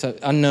actually, so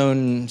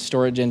unknown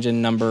storage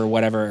engine number,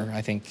 whatever,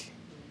 I think.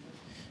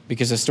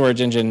 Because a storage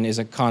engine is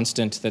a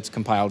constant that's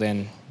compiled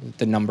in,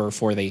 the number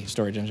for the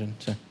storage engine.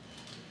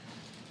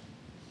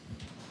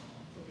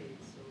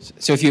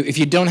 So if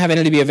you don't have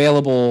InnoDB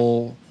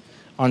available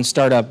on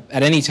startup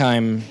at any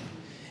time,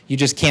 you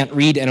just can't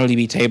read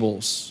InnoDB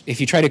tables. If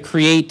you try to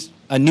create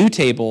a new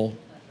table,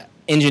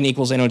 engine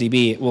equals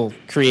InnoDB, it will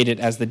create it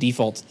as the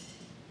default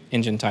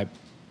engine type.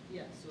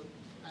 Yeah, so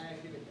I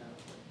agree with that.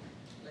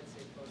 Let's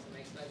say for some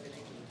XYZ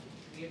engine,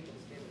 create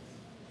those tables.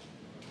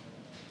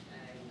 And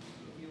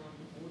if you want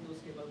to move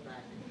those tables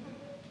back,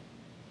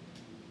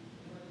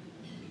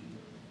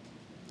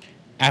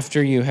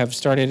 After you have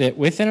started it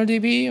with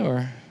InnoDB,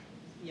 or?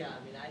 yeah, I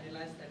mean, I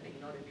realized that the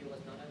InnoDB was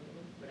not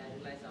available, but I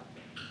realized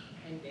after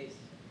 10 days,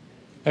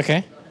 Okay.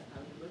 it's not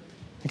available.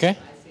 Okay. So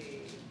I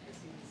see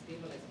this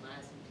table as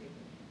MySQL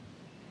table,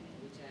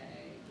 which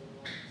I don't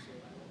want. So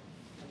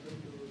I'm going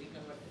to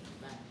reconvert it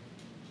back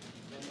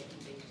by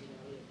making the engine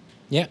available.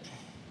 Yeah.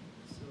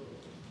 So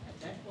at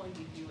that point,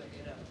 we give an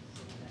error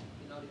so that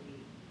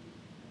InnoDB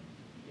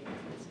takes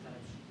this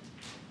correction.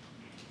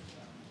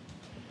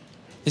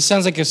 This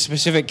sounds like a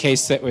specific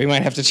case that we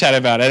might have to chat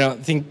about. I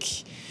don't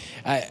think,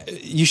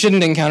 you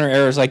shouldn't encounter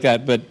errors like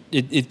that, but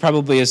it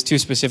probably is too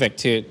specific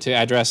to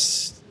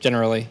address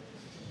generally.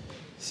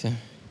 So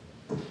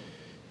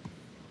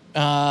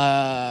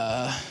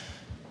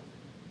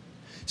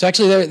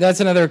actually,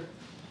 that's another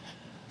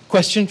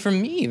question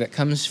from me that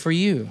comes for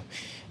you.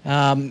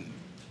 Anyone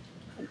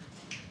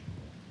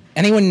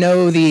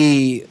know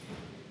the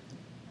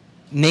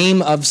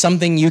name of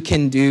something you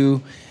can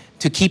do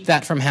to keep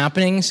that from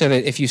happening, so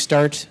that if you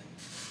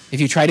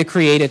try to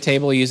create a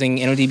table using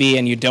InnoDB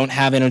and you don't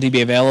have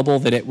InnoDB available,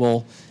 that it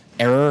will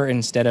error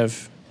instead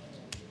of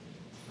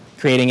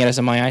creating it as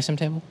a MyISM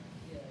table?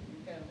 Yeah, you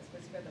can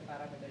specify the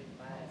parameter in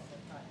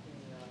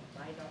my.cnf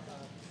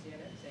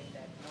saying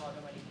that no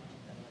automatic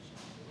conversion.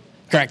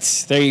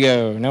 Correct. There you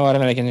go. No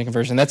automatic engine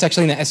conversion. That's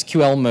actually in the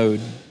SQL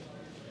mode.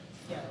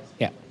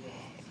 Yeah.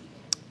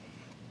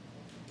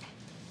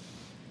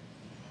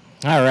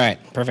 All right.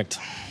 Perfect.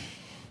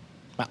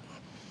 Wow.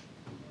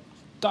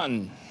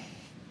 Done.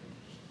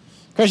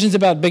 Questions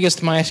about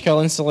biggest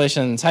MySQL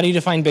installations. How do you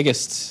define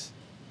biggest?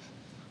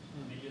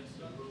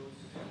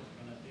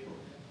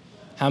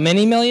 How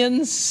many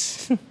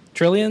millions?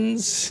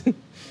 Trillions?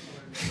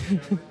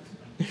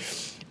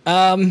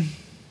 I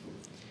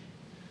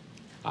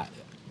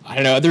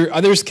don't know.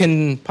 Others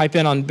can pipe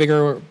in on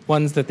bigger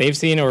ones that they've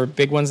seen or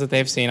big ones that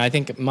they've seen. I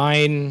think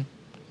mine,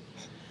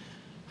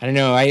 I don't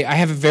know. I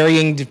have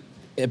varying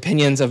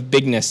opinions of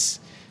bigness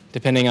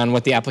depending on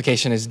what the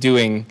application is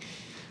doing.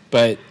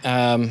 But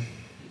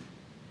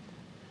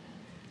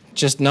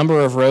just number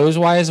of rows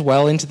wise,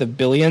 well into the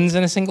billions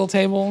in a single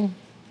table,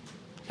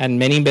 and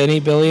many,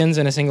 many billions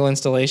in a single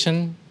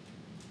installation.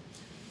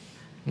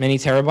 Many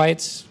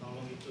terabytes. How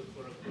long it took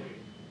for a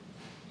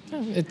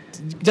query?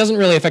 It doesn't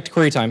really affect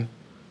query time.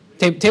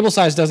 Table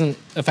size doesn't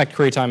affect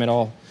query time at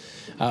all.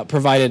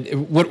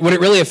 Provided what it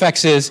really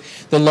affects is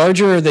the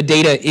larger the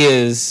data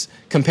is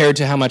compared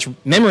to how much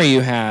memory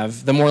you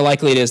have, the more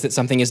likely it is that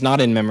something is not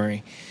in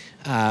memory.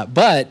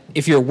 But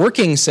if your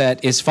working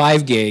set is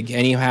 5 gig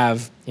and you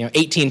have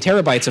 18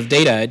 terabytes of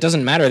data, it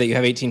doesn't matter that you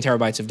have 18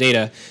 terabytes of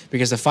data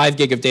because the 5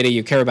 gig of data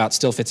you care about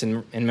still fits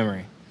in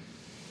memory.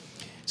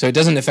 So it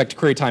doesn't affect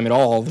query time at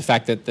all, the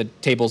fact that the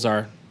tables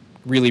are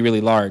really, really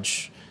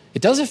large.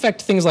 It does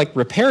affect things like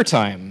repair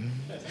time.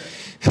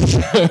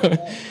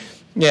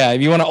 Yeah,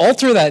 if you want to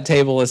alter that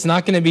table, it's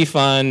not going to be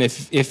fun.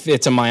 If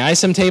it's a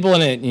MyISOM table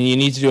and you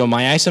need to do a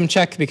MyISOM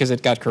check because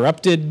it got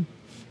corrupted,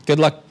 good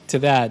luck to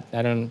that.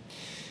 I don't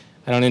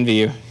envy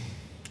you.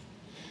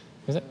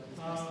 Is it?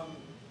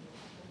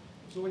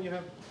 So when you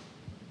have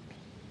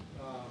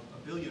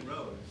a billion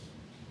rows,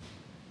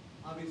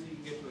 obviously you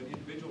can get to an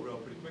individual row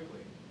pretty quickly.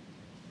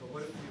 But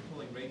what if you're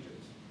pulling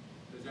ranges?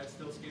 Does that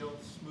still scale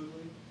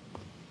smoothly?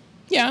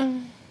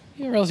 Yeah,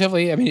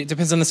 relatively. I mean, it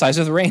depends on the size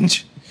of the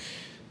range.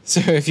 So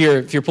if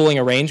you're pulling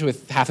a range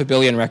with 500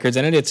 million records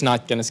in it, it's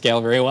not going to scale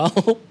very well.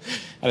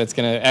 And it's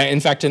going to, in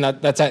fact,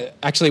 that's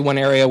actually one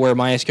area where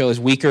MySQL is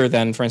weaker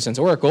than, for instance,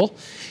 Oracle.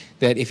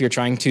 That if you're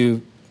trying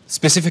to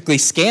specifically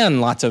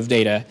scan lots of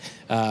data,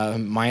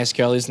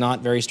 MySQL is not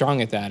very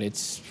strong at that.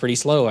 It's pretty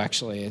slow,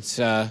 actually. It's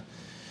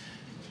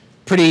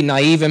pretty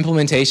naive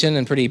implementation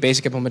and pretty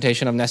basic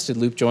implementation of nested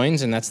loop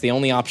joins, and that's the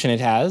only option it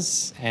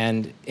has.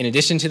 And in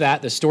addition to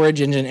that, the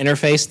storage engine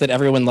interface that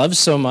everyone loves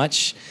so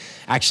much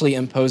actually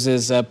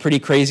imposes a pretty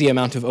crazy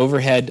amount of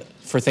overhead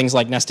for things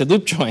like nested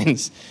loop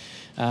joins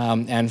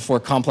and for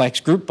complex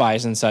group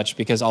bys and such,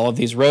 because all of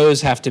these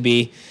rows have to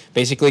be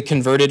basically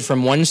converted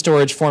from one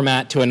storage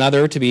format to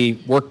another to be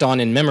worked on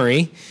in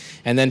memory,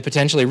 and then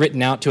potentially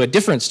written out to a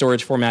different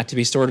storage format to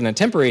be stored in a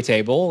temporary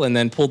table, and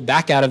then pulled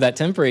back out of that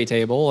temporary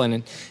table,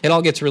 and it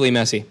all gets really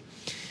messy.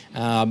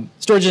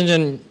 Storage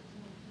engine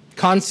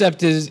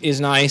concept is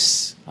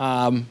nice.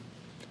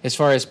 As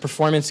far as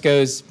performance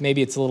goes,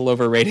 maybe it's a little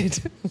overrated.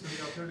 So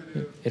the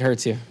alternative It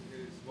hurts you. is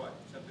what?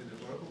 Something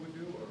that Oracle would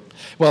do? Or?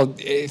 Well,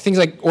 things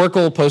like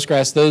Oracle,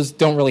 Postgres, those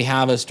don't really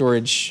have a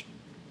storage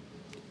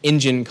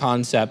engine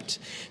concept.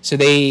 So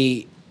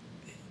they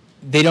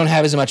don't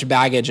have as much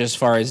baggage as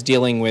far as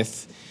dealing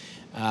with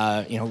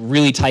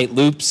really tight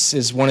loops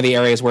is one of the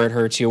areas where it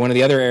hurts you. One of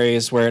the other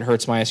areas where it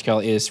hurts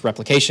MySQL is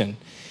replication.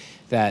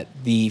 That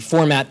the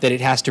format that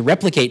it has to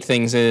replicate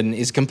things in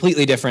is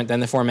completely different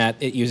than the format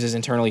it uses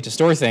internally to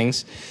store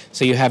things.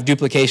 So you have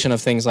duplication of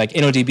things like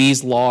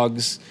InnoDB's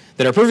logs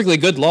that are perfectly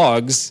good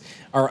logs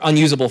are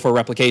unusable for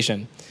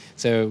replication.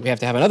 So we have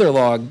to have another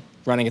log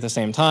running at the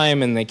same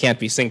time, and they can't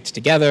be synced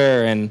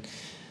together, and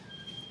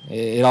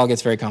it all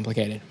gets very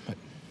complicated.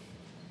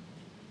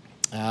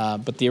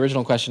 But the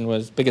original question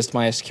was biggest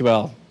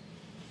MySQL.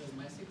 Does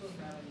MySQL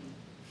have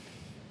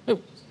any, Oh.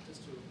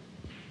 just to,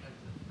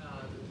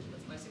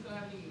 does MySQL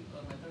have any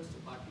methods to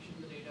partition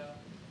the data?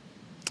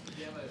 If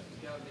you have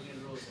a million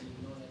rows and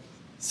you know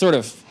that. Sort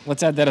of.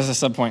 Let's add that as a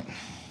subpoint.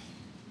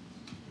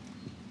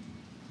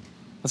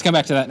 Let's come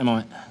back to that in a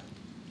moment.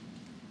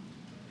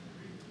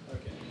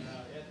 Okay,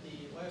 at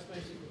the last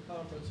MySQL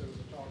conference, there was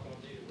a talk on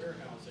data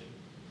warehousing.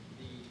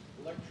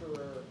 The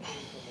lecturer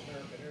came from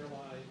American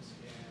Airlines,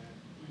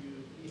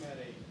 and he had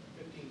a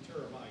 15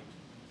 terabyte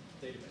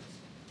database.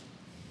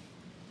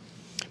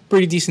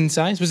 Pretty decent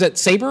size. Was that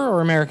Sabre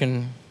or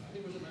American? I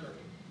think it was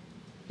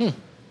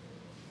American.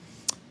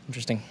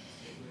 Interesting.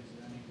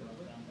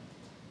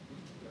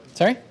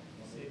 Sorry?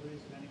 Sabre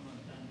is running on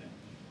Tandem.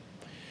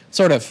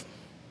 Sort of.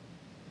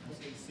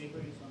 Sabre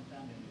is on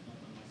Tandem, it's not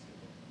on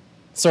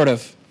MySQL. Sort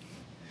of.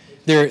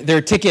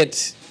 Their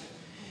ticket,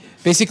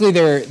 basically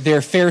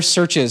their fare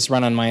searches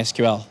run on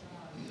MySQL.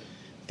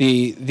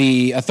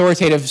 The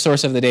authoritative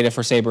source of the data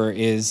for Sabre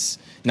is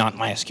not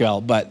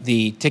MySQL, but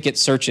the ticket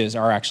searches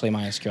are actually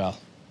MySQL.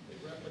 They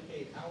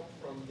replicate out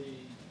from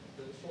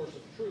the source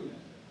of truth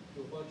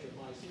to a bunch of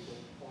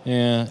MySQL clients.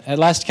 Yeah. At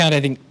last count,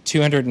 I think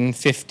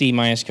 250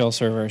 MySQL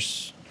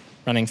servers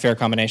running fare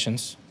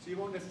combinations. So you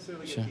won't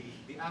necessarily get Sure.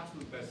 the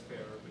absolute best fare,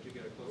 but you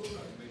get a close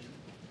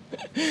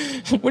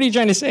approximation. What are you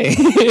trying to say?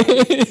 Just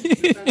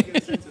trying to get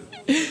a sense of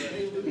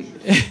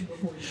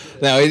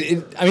No,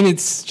 I mean,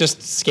 it's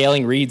just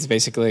scaling reads,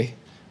 basically.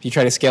 If you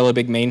try to scale a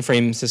big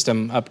mainframe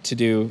system up to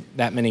do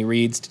that many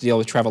reads to deal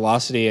with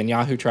Travelocity and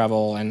Yahoo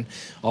Travel and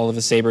all of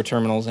the Sabre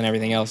terminals and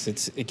everything else,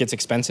 it gets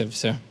expensive.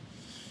 So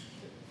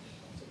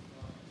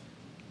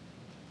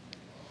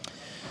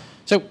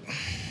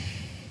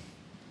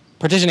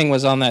partitioning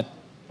was on that.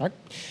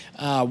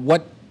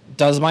 What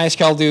does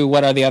MySQL do?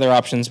 What are the other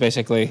options,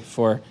 basically,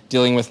 for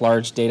dealing with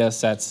large data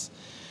sets?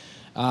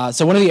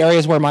 So one of the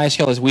areas where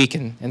MySQL is weak,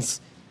 and it's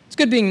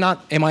good being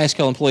not a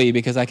MySQL employee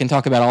because I can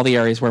talk about all the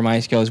areas where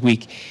MySQL is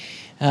weak.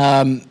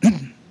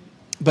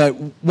 But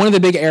one of the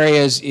big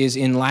areas is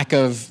in lack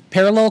of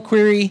parallel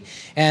query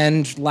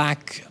and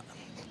lack,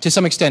 to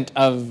some extent,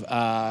 of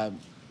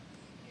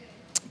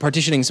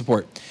partitioning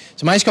support.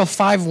 So MySQL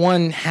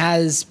 5.1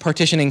 has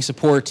partitioning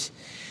support.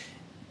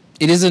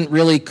 It isn't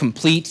really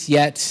complete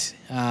yet.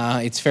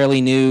 It's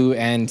fairly new,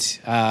 and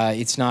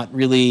it's not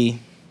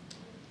really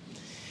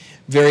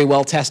very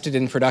well tested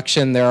in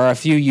production. There are a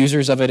few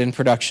users of it in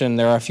production.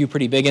 There are a few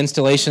pretty big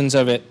installations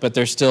of it, but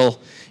there's still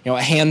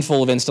a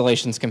handful of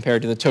installations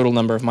compared to the total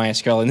number of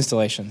MySQL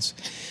installations.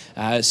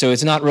 So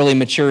it's not really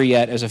mature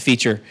yet as a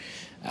feature.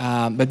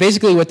 But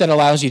basically what that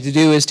allows you to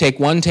do is take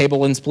one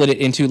table and split it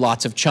into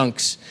lots of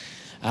chunks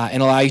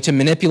and allow you to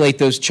manipulate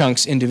those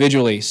chunks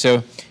individually.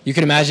 So you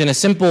can imagine a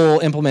simple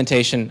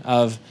implementation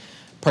of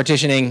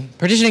partitioning.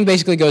 Partitioning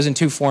basically goes in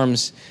two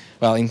forms,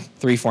 well, in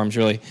three forms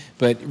really,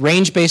 but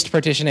range-based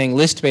partitioning,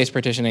 list-based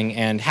partitioning,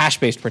 and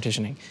hash-based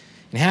partitioning.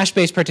 In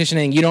hash-based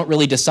partitioning, you don't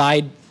really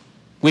decide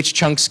which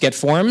chunks get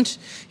formed.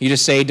 You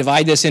just say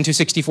divide this into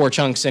 64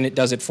 chunks and it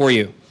does it for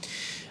you.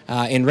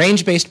 In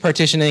range-based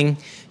partitioning,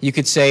 you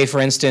could say, for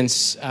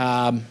instance,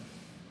 well,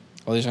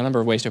 there's a number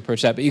of ways to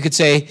approach that, but you could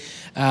say,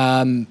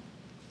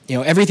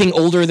 everything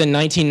older than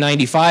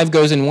 1995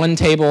 goes in one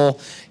table,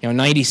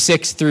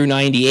 96 through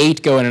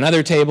 98 go in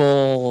another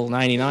table,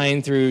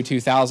 99 through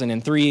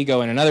 2003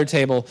 go in another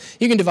table.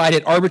 You can divide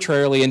it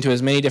arbitrarily into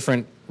as many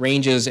different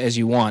ranges as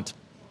you want.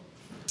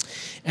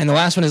 And the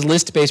last one is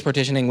list-based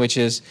partitioning, which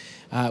is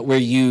where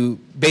you,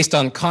 based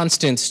on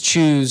constants,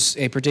 choose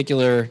a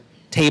particular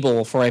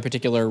table for a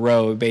particular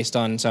row based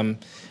on some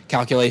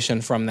calculation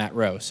from that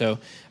row. So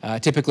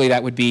typically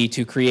that would be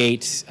to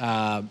create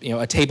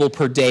a table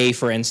per day,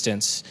 for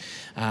instance,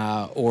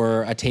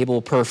 or a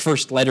table per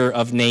first letter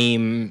of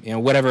name,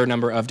 whatever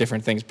number of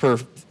different things, per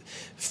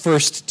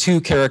first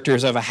two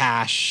characters of a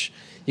hash.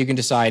 You can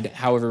decide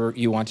however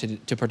you want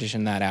to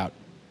partition that out.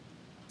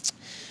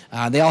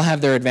 They all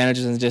have their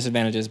advantages and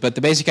disadvantages, but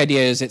the basic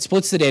idea is it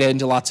splits the data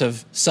into lots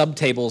of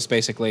subtables,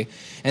 basically,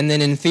 and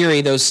then in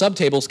theory, those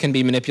subtables can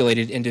be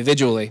manipulated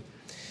individually.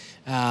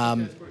 For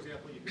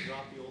example, you can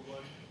drop the old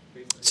one.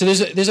 So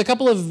there's a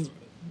couple of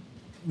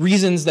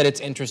reasons that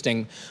it's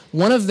interesting.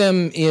 One of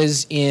them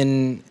is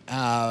in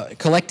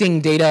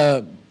collecting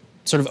data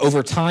sort of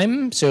over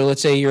time. So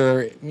let's say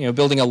you're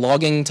building a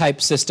logging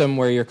type system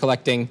where you're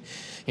collecting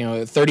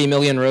 30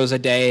 million rows a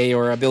day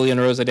or a billion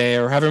rows a day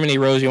or however many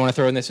rows you want to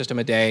throw in the system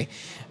a day,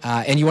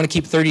 and you want to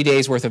keep 30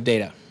 days worth of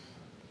data.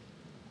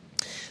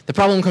 The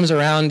problem comes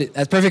around,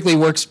 that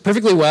works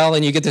perfectly well,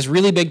 and you get this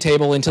really big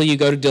table until you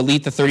go to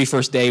delete the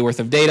 31st day worth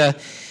of data,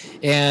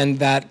 and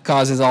that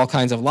causes all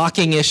kinds of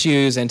locking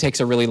issues and takes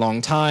a really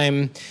long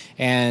time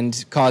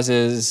and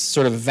causes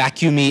sort of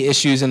vacuumy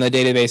issues in the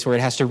database where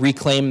it has to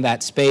reclaim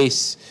that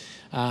space.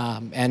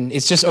 And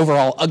it's just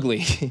overall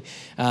ugly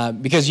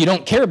because you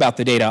don't care about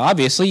the data,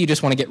 obviously. You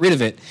just want to get rid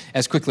of it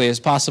as quickly as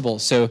possible.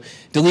 So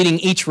deleting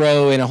each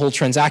row in a whole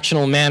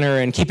transactional manner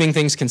and keeping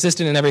things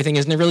consistent and everything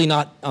is really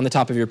not on the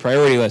top of your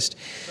priority list.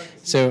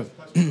 So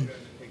it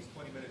takes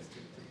 20 minutes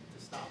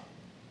to stop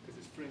because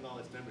it's freeing all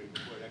its memory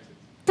before it exits.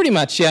 Pretty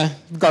much, yeah,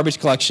 garbage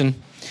collection.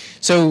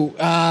 So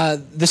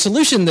the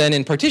solution then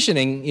in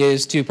partitioning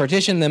is to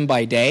partition them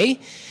by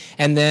day,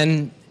 and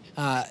then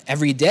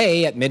every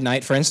day at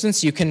midnight, for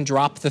instance, you can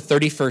drop the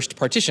 31st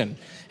partition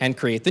and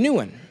create the new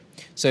one.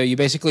 So you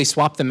basically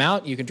swap them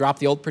out. You can drop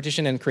the old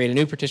partition and create a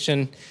new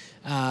partition,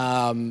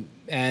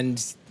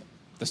 and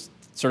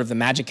sort of the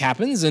magic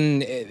happens.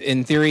 And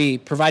in theory,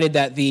 provided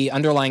that the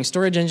underlying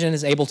storage engine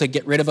is able to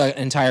get rid of an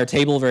entire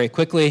table very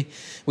quickly,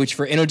 which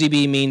for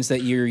InnoDB means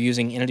that you're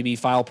using InnoDB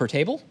file per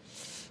table.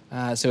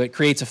 So it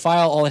creates a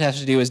file. All it has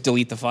to do is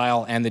delete the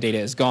file, and the data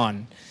is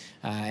gone.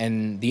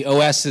 And the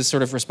OS is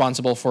sort of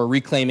responsible for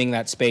reclaiming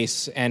that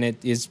space, and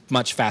it is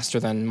much faster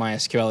than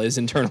MySQL is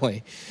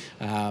internally.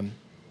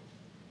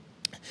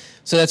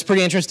 So that's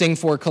pretty interesting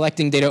for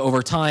collecting data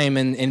over time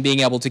and being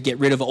able to get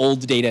rid of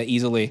old data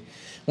easily.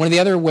 One of the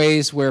other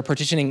ways where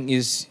partitioning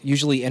is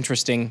usually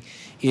interesting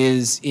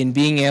is in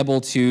being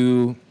able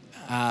to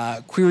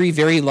query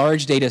very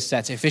large data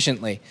sets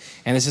efficiently.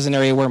 And this is an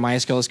area where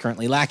MySQL is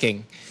currently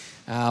lacking.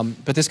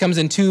 But this comes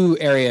in two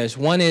areas.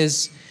 One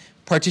is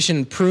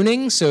partition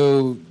pruning,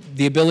 so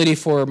the ability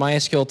for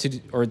MySQL to,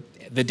 or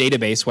the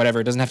database, whatever,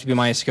 it doesn't have to be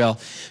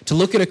MySQL, to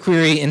look at a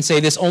query and say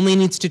this only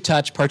needs to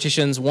touch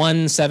partitions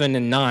 1, 7,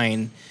 and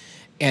 9,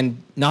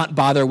 and not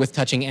bother with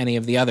touching any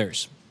of the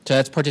others. So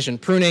that's partition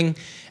pruning,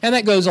 and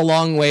that goes a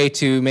long way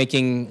to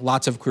making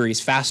lots of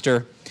queries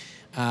faster.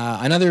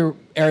 Another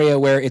area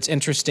where it's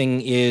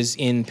interesting is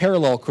in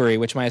parallel query,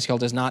 which MySQL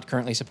does not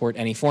currently support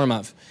any form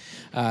of.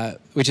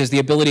 Which is the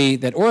ability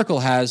that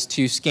Oracle has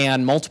to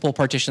scan multiple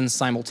partitions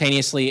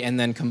simultaneously and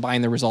then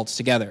combine the results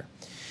together.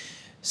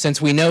 Since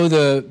we know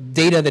the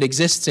data that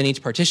exists in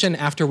each partition,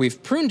 after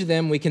we've pruned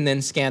them, we can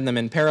then scan them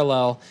in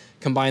parallel,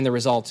 combine the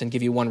results, and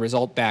give you one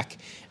result back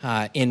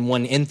in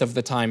 1/nth of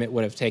the time it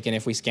would have taken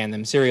if we scanned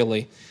them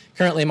serially.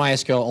 Currently,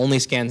 MySQL only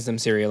scans them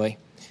serially.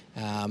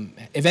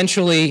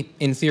 Eventually,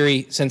 in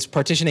theory, since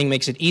partitioning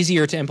makes it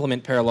easier to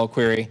implement parallel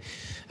query,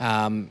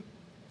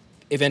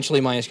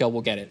 eventually MySQL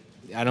will get it.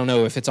 I don't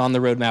know if it's on the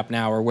roadmap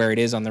now or where it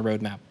is on the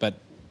roadmap, but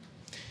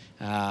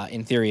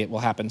in theory it will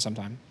happen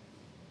sometime.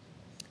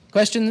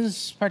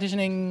 Questions,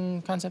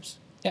 partitioning concepts?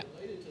 Yeah.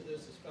 Related to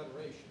this is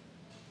federation,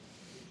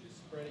 which is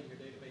spreading your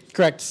database.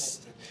 Correct.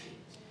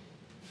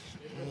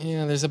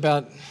 Yeah, there's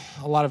about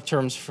a lot of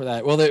terms for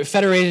that. Well, the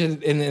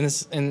federated in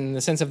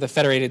the sense of the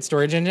federated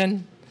storage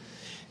engine.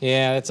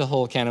 Yeah, that's a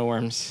whole can of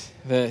worms.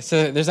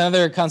 So there's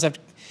another concept,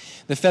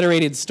 the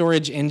federated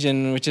storage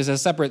engine, which is a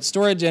separate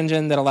storage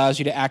engine that allows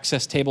you to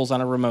access tables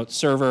on a remote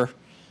server.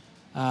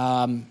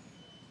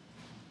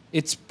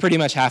 It's pretty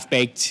much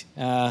half-baked,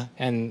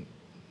 and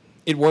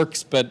it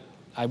works, but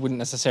I wouldn't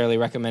necessarily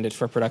recommend it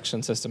for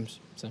production systems.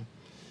 So,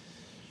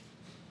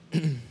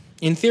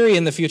 in theory,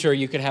 in the future,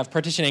 you could have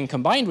partitioning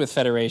combined with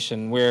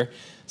federation, where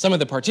some of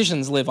the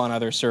partitions live on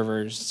other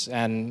servers,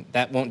 and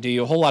that won't do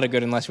you a whole lot of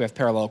good unless we have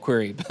parallel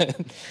query. But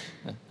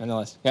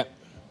nonetheless, yeah.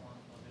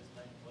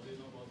 What do you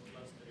know about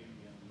clustering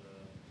and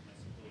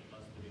MySQL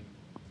clustering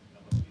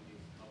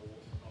capabilities? How well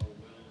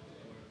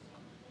it works?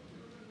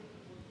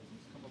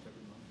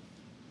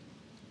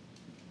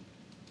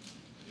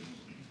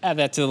 Add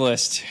that to the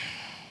list.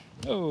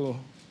 Oh,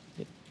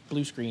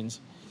 blue screens.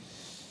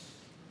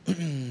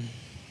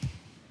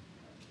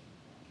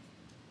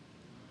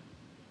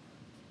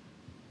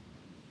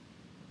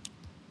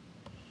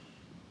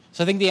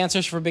 So I think the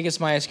answers for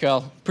biggest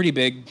MySQL, pretty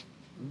big,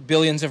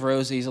 billions of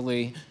rows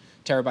easily,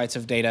 terabytes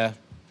of data.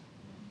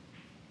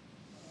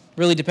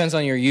 Really depends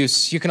on your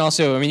use. You can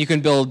also, you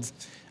can build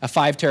a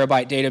 5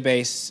 terabyte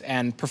database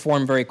and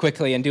perform very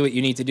quickly and do what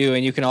you need to do,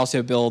 and you can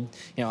also build,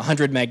 a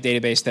 100 meg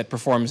database that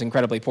performs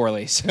incredibly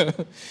poorly. So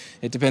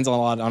it depends a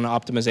lot on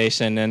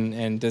optimization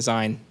and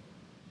design.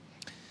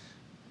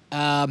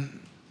 The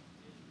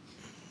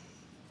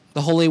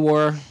Holy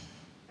War.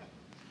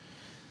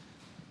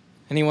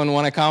 Anyone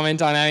want to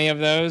comment on any of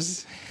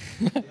those?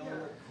 They all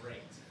work great.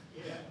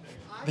 Yeah.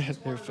 I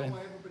just want to know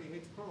why everybody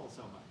hates Perl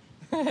so much.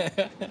 They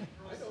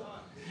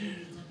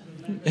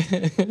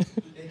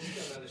just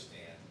don't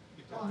understand.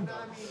 Oh, no,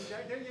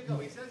 there you go.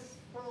 He says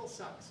Perl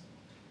sucks.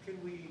 Can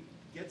we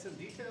get some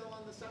detail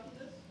on the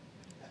suckiness?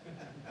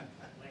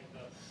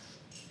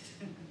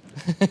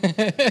 Personally,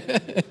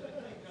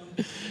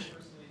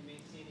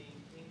 maintaining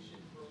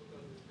ancient Perl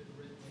code has been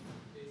written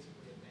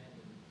basically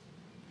abandoned.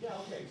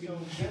 Yeah, okay. So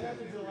that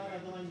happens a lot of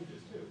other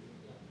languages too.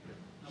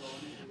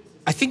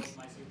 I think.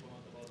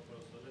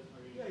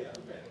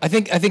 I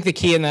think the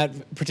key in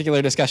that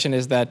particular discussion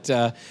is that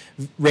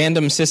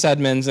random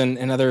sysadmins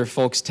and other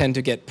folks tend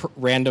to get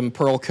random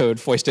Perl code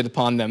foisted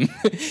upon them.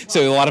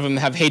 So a lot of them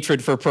have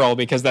hatred for Perl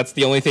because that's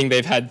the only thing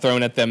they've had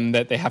thrown at them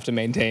that they have to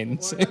maintain.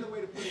 Well, another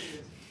way to put it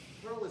is,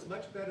 Perl is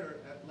much better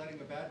at letting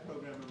a bad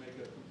programmer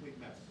make a complete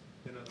mess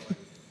than other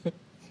languages.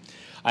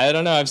 I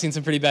don't know. I've seen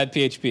some pretty bad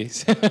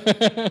PHPs.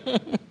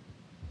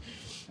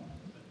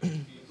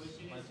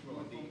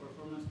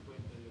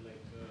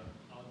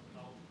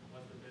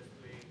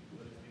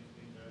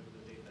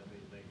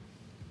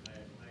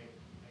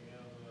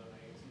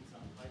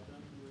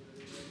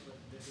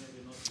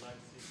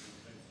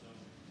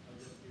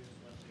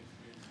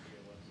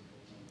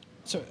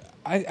 So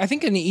I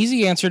think an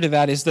easy answer to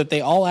that is that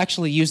they all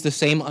actually use the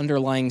same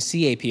underlying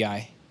C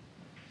API.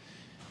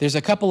 There's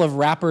a couple of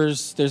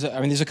wrappers. There's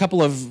a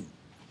couple of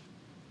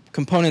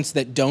components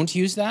that don't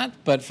use that,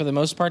 but for the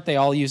most part, they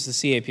all use the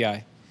C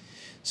API.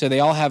 So they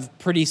all have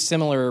pretty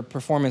similar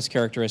performance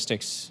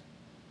characteristics.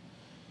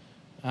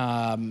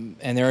 And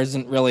there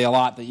isn't really a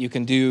lot that you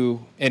can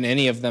do in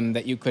any of them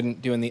that you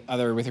couldn't do in the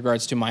other with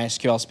regards to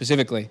MySQL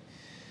specifically.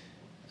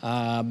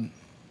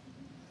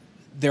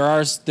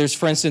 There's,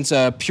 for instance,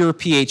 a pure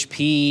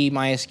PHP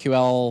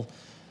MySQL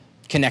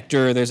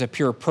connector. There's a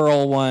pure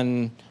Perl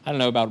one. I don't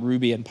know about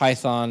Ruby and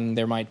Python.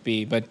 There might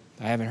be, but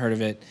I haven't heard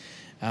of it.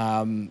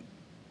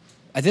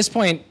 At this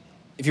point,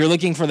 if you're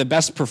looking for the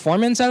best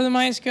performance out of the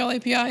MySQL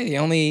API, the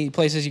only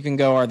places you can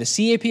go are the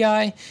C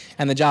API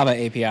and the Java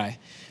API.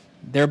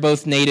 They're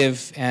both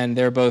native, and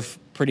they're both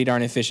pretty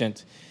darn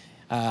efficient.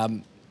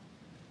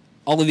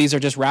 All of these are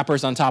just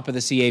wrappers on top of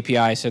the C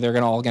API, so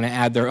they're all going to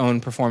add their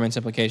own performance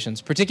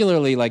implications.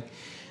 Particularly, like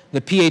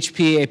the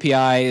PHP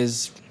API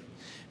is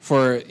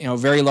for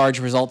very large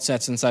result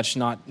sets and such,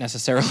 not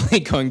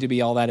necessarily going to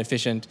be all that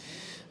efficient.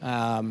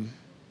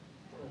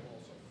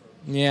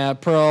 Yeah,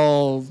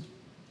 Perl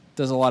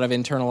does a lot of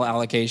internal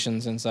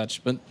allocations and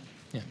such, but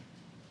yeah.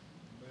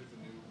 What is the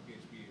new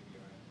PHP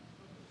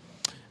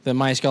API? The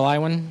MySQL I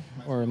one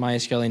or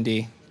MySQL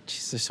ND?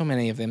 Jeez, there's so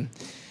many of them.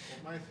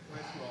 Well,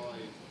 MySQL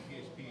is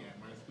PHP and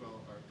MySQL,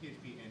 or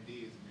PHP ND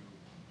is new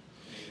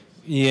native.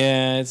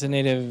 Yeah, it's a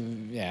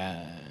native,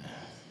 yeah.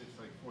 It's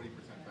like 40%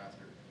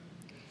 faster.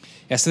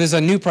 Yeah, so there's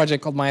a new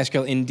project called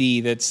MySQL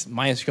ND that's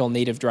MySQL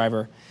native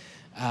driver.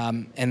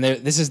 And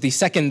this is the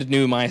second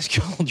new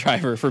MySQL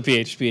driver for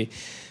PHP.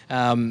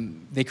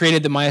 They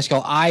created the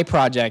MySQL I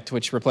project,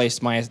 which replaced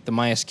the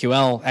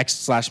MySQL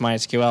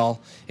x/MySQL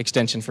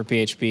extension for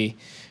PHP,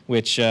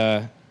 which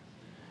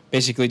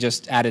basically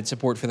just added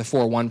support for the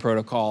 4.1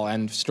 protocol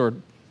and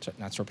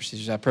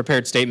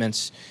prepared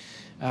statements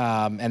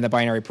and the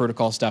binary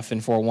protocol stuff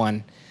in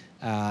 4.1.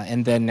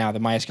 And then now the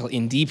MySQL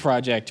ND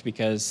project,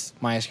 because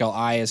MySQL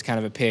I is kind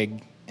of a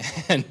pig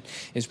and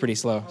is pretty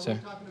slow. Are So. we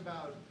talking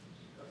about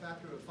a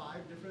factor of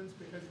 5 difference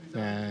because of these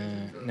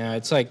applications? No,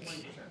 it's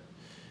like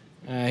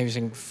he was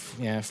saying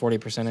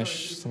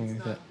 40%ish, something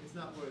like that. It's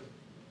not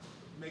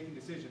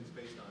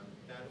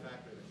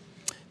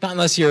Not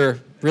unless you're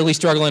really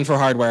struggling for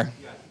hardware.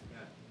 Yes,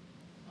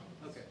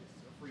 yeah. Okay.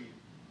 Free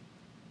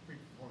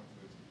performance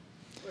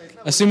boost.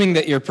 Assuming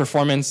that your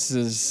performance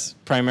is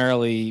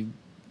primarily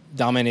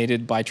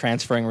dominated by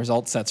transferring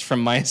result sets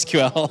from MySQL.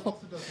 It also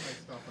does nice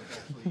stuff like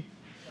actually,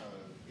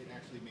 it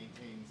actually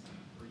maintains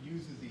or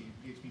uses the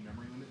PHP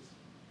memory limits.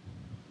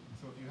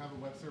 So if you have a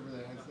web server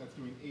that's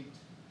doing eight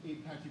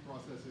patchy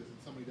processes and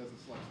somebody doesn't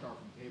select star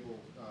from table,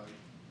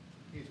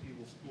 PHP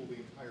will spool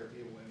the entire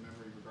table in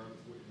memory regardless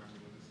of what your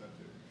memory limit is set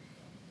to.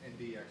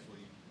 ND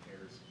actually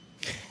cares.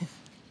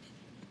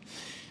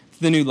 It's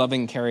the new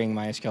loving carrying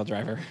MySQL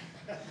driver.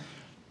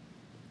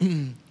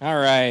 All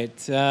right.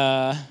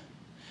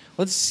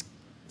 Let's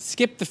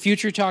skip the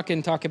future talk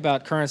and talk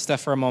about current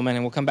stuff for a moment,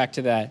 and we'll come back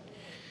to that.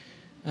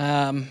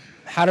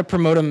 How to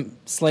promote a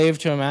slave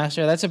to a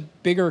master? That's a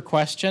bigger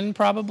question,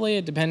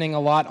 probably, depending a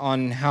lot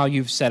on how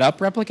you've set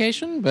up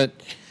replication, but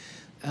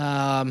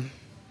how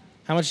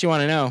much do you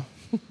want to know?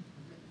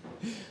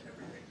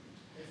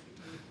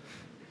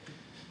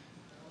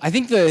 I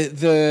think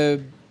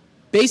the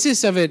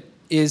basis of it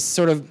is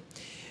sort of,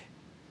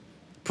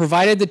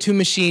 provided the two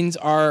machines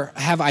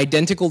have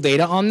identical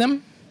data on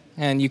them,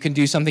 and you can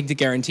do something to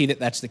guarantee that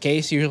that's the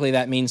case. Usually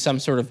that means some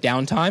sort of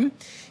downtime,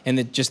 and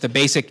that just the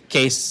basic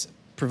case,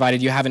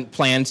 provided you haven't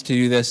planned to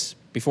do this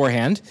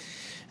beforehand.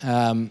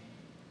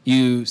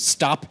 You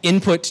stop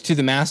input to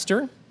the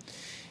master,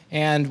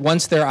 and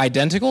once they're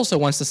identical, so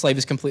once the slave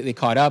is completely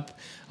caught up,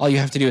 all you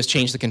have to do is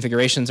change the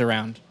configurations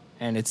around,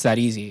 and it's that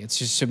easy. It's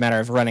just a matter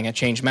of running a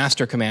change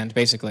master command,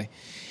 basically.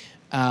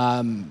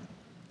 In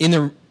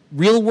the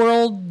real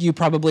world, you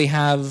probably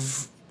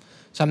have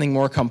something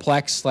more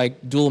complex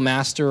like dual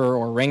master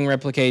or ring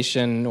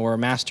replication or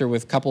master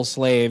with couple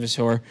slaves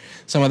or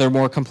some other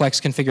more complex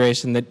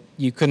configuration that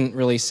you couldn't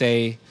really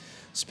say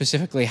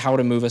specifically how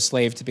to move a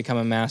slave to become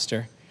a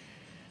master.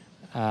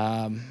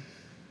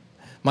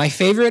 My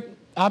favorite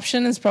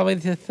option is probably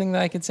the thing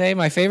that I could say.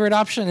 My favorite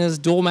option is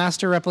dual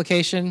master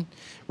replication,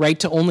 write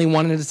to only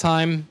one at a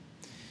time.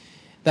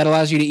 That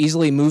allows you to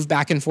easily move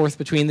back and forth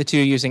between the two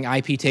using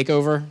IP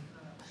takeover.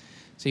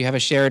 So you have a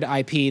shared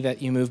IP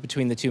that you move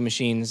between the two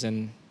machines,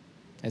 and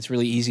it's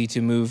really easy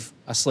to move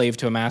a slave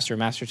to a master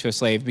to a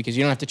slave, because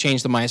you don't have to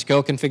change the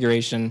MySQL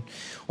configuration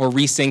or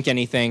resync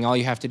anything. All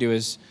you have to do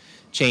is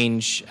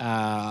change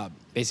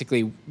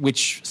basically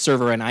which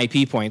server an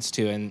IP points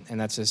to, and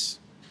that's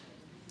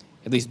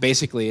at least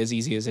basically as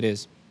easy as it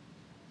is.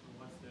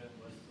 What's the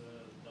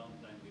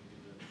downtime between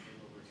the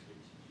failover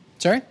switch?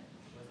 Sorry? What's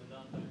the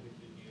downtime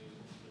between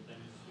the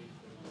time you switch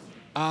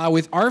from one?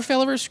 With our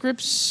failover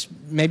scripts,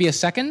 maybe a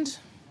second.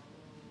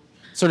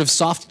 Sort of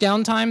soft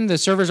downtime. The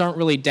servers aren't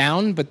really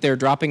down, but they're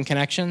dropping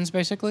connections,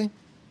 basically.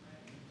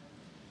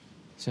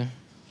 So. And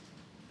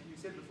you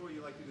said before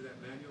you like to do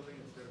that manually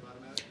instead of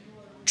automatically?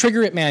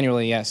 Trigger it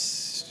manually,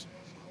 yes.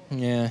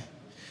 Yeah.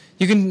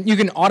 You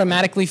can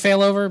automatically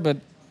fail over, but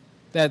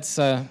that's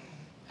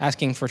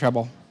asking for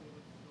trouble.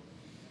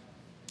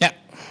 Yeah.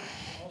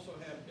 Also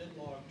have bin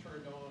log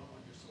turned on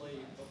your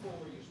slave before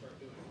you start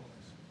doing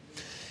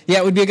this. Yeah,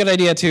 it would be a good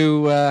idea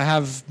to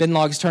have bin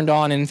logs turned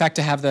on, and in fact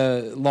to have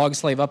the log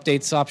slave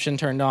updates option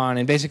turned on,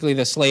 and basically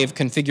the slave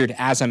configured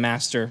as a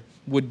master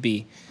would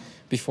be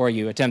before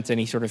you attempt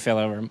any sort of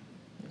failover.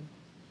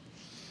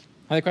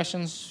 Other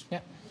questions? Yeah.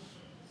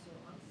 So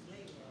on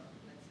slave,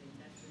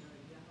 let's say that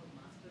you have a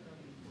master or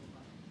info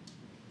file.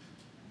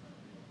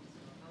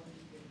 So how do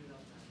you get rid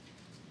of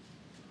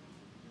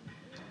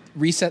that?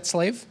 Reset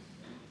slave?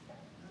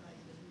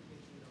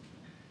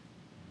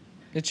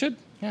 It should,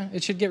 yeah.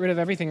 It should get rid of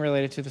everything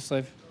related to the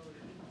slave. So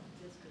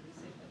you just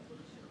reset the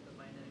position of the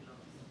binary logs.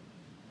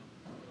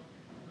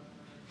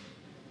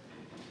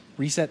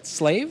 Reset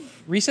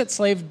slave? Reset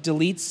slave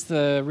deletes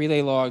the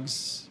relay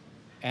logs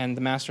and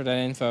the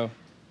master.info.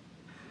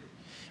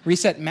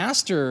 Reset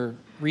master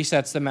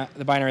resets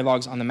the binary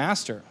logs on the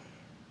master.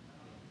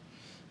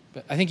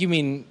 But I think you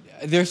mean,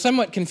 they're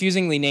somewhat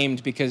confusingly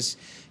named because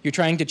you're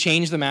trying to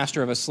change the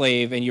master of a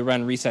slave and you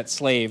run reset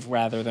slave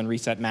rather than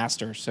reset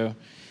master. So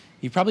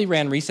you probably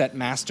ran reset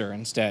master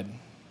instead.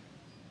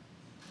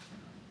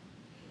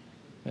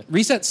 But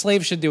reset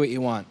slave should do what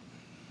you want.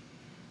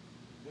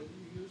 When do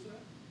you use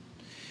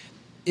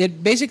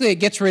that? It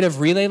gets rid of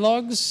relay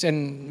logs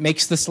and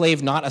makes the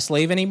slave not a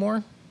slave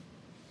anymore.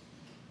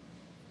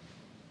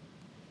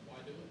 Why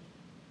do it?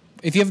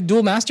 If you have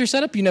dual master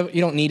setup, you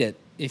don't need it.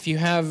 If you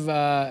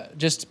have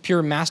just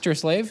pure master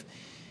slave,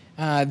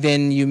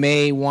 then you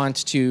may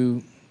want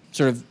to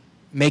sort of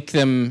make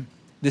them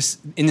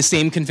in the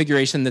same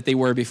configuration that they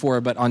were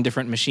before, but on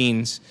different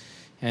machines,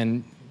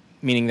 and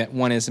meaning that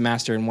one is a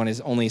master and one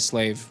is only a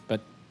slave. But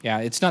yeah,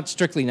 it's not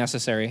strictly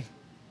necessary.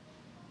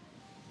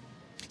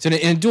 So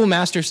in a dual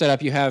master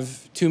setup, you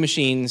have two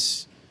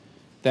machines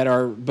that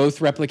are both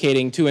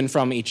replicating to and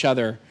from each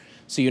other.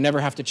 So you never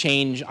have to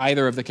change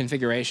either of the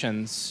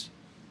configurations.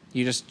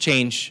 You just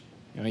change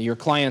your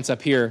clients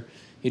up here.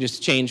 You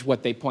just change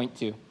what they point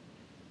to.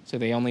 So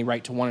they only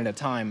write to one at a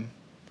time.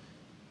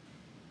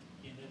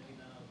 Can that be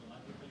done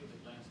automatically?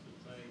 The clients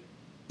could try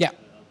Yeah. the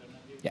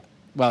alternative? Yeah.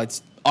 Well,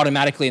 it's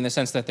automatically in the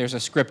sense that there's a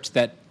script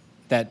that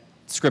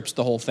scripts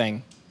the whole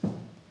thing. But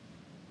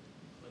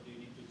do you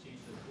need to change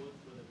the code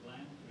for the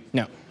client?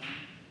 No.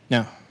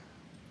 No.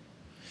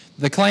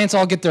 The clients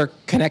all get their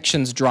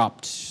connections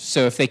dropped.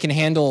 So if they can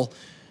handle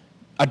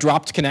a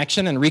dropped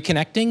connection and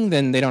reconnecting,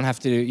 then you don't have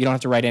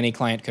to write any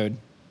client code.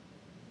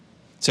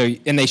 So,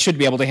 and they should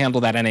be able to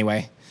handle that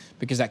anyway,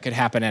 because that could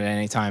happen at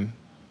any time.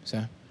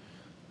 So,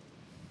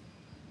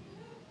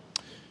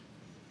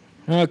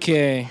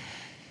 okay.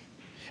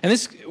 And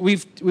this,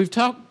 we've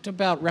talked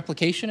about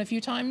replication a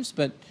few times,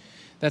 but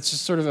that's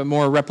just sort of a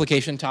more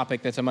replication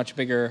topic that's a much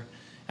bigger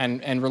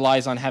and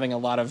relies on having a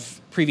lot of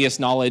previous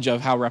knowledge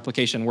of how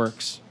replication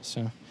works.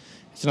 So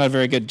it's not a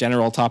very good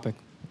general topic.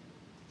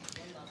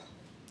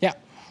 Yeah.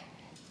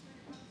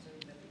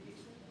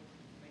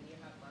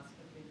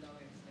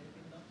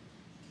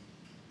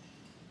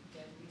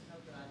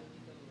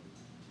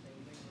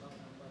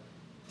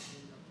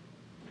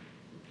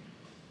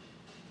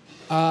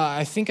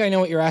 I think I know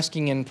what you're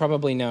asking, and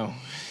probably no.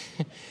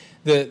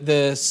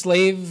 The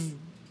slave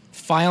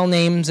file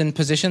names and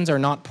positions are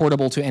not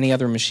portable to any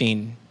other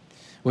machine,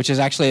 which is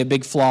actually a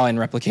big flaw in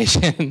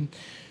replication.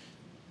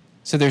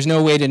 So there's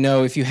no way to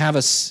know if you have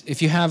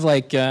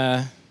like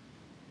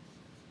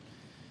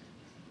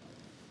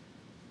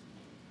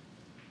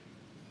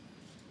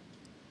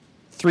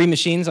three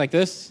machines like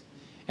this,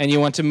 and you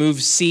want to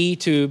move C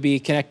to be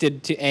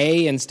connected to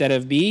A instead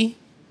of B.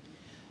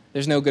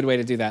 There's no good way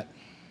to do that.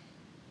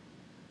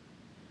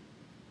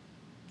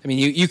 I mean,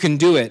 you can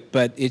do it,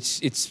 but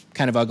it's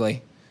kind of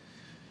ugly.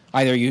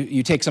 Either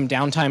you take some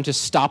downtime to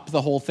stop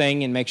the whole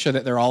thing and make sure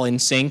that they're all in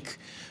sync,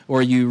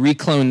 or you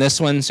reclone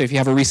this one. So if you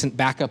have a recent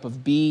backup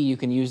of B, you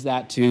can use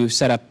that to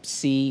set up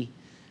C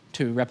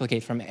to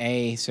replicate from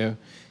A. So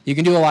you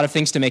can do a lot of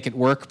things to make it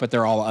work, but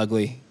they're all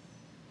ugly.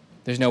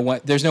 There's no way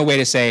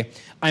to say,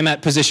 I'm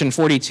at position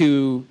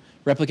 42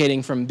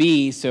 replicating from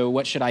B, so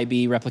what should I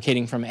be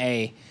replicating from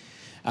A?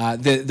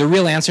 The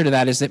real answer to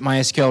that is that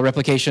MySQL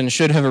replication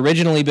should have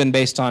originally been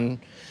based on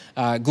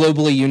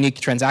globally unique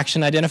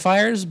transaction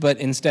identifiers, but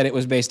instead it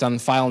was based on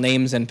file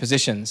names and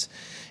positions.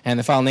 And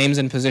the file names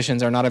and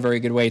positions are not a very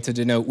good way to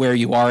denote where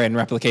you are in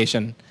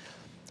replication.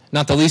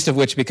 Not the least of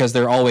which because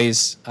they're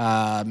always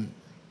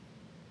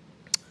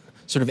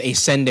sort of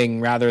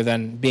ascending rather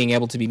than being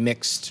able to be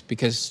mixed,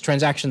 because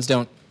transactions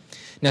don't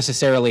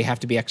necessarily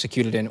have to be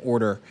executed in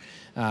order,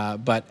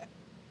 but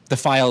the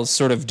files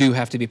sort of do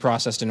have to be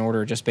processed in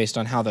order just based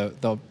on how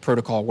the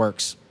protocol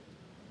works.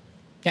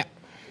 Yeah?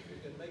 If you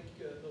can make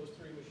those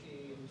three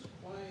machines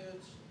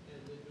clients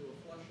and then do a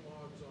flush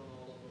logs on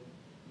all of them,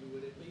 you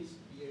would at least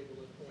be able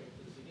to point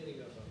to the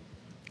beginning of them.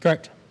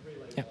 Correct.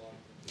 Relay Yeah. log,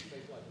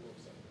 make life a little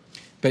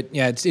simpler. But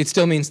yeah, it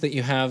still means that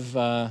you have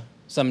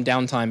some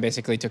downtime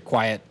basically to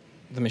quiet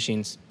the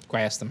machines,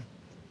 quiesce them.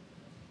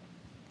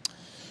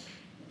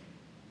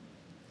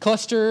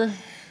 Cluster.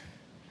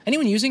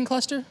 Anyone using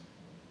cluster?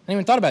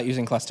 Anyone thought about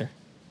using cluster?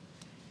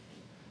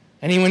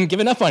 Anyone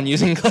given up on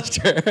using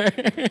cluster?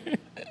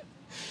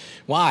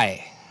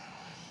 Why?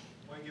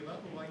 Why give up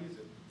or why use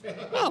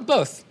it? Well,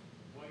 both.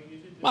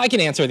 Well, I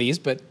can answer these,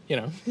 but, you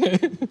know.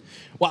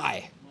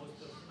 Why?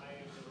 Most of high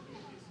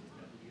availability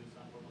systems use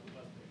some form of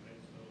clustering, right?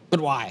 So But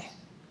why?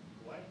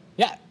 why?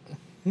 Yeah.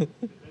 Because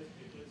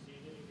usually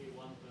they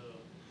want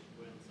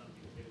when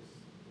something fails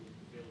to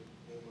fail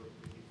over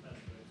pretty fast,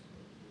 right? So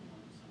they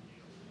want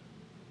something else.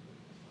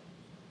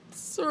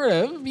 Sort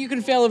of. You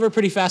can fail over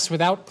pretty fast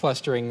without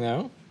clustering,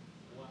 though.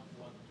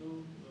 Want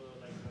to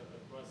like a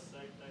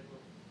cross-site type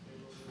of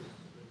failovers,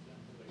 for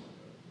example, like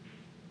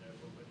there are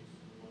companies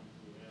who want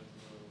to have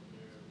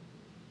their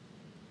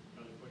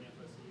California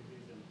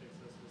facilities and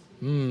Texas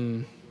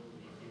facilities.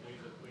 If there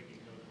is a quake in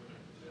California,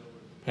 to fail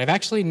over. I've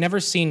actually never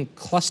seen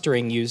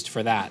clustering used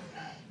for that,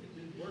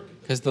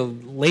 because the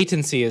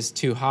latency is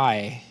too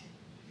high.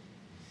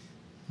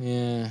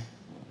 Yeah.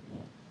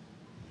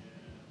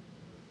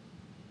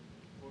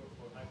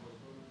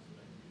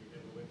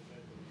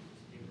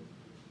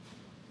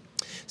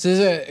 So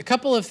there's a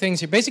couple of things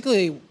here.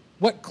 Basically,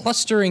 what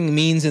clustering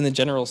means in the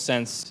general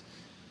sense,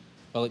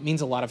 well, it means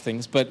a lot of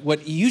things, but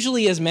what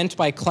usually is meant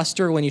by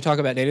cluster when you talk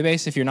about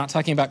database, if you're not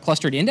talking about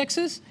clustered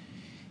indexes,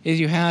 is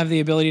you have the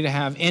ability to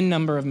have n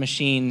number of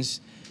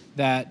machines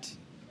that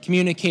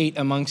communicate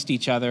amongst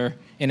each other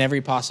in every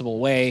possible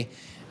way.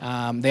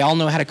 They all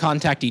know how to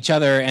contact each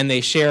other, and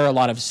they share a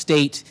lot of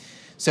state.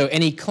 So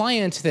any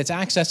client that's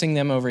accessing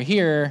them over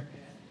here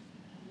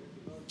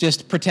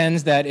just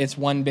pretends that it's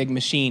one big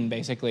machine,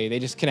 basically. They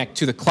just connect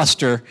to the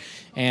cluster,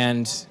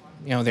 and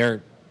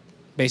they're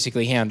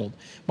basically handled.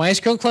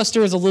 MySQL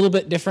cluster is a little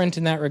bit different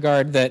in that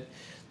regard, that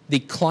the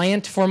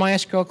client for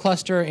MySQL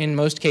cluster in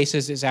most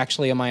cases is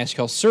actually a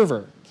MySQL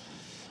server.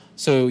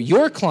 So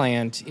your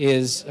client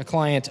is a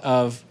client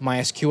of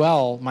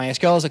MySQL.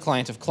 MySQL is a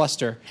client of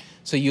cluster.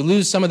 So you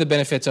lose some of the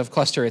benefits of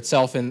cluster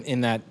itself in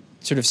that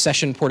sort of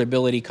session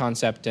portability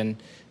concept and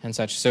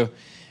such. So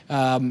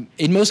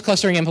In most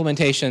clustering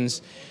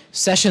implementations,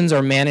 sessions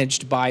are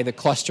managed by the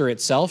cluster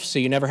itself, so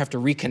you never have to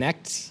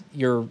reconnect.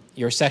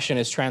 Your session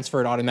is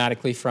transferred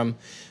automatically from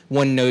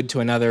one node to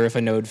another if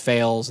a node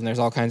fails, and there's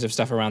all kinds of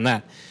stuff around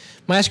that.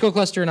 MySQL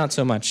cluster, not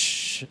so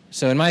much.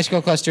 So in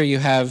MySQL cluster, you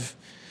have,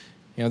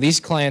 these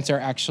clients are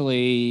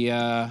actually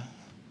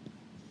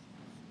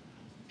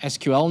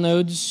SQL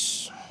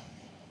nodes,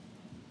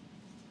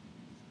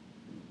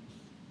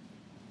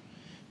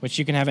 which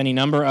you can have any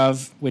number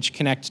of, which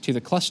connect to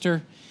the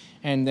cluster.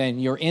 And then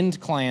your end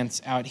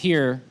clients out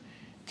here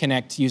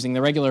connect using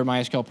the regular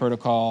MySQL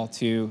protocol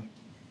to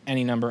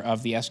any number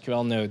of the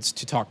SQL nodes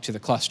to talk to the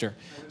cluster.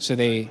 So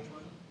they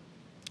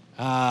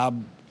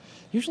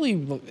usually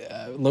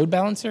load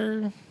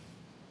balancer,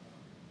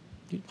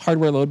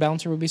 hardware load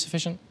balancer would be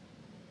sufficient.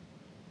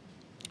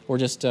 Or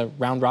just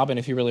round robin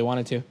if you really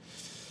wanted to.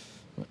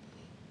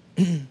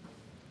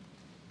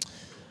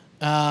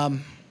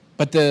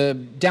 But the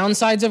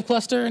downsides of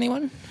cluster,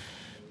 anyone?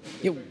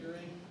 Yeah.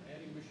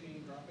 Adding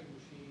machine, dropping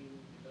machine,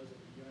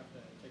 you have to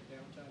take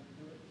downtime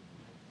to do it?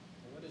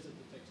 Or what is it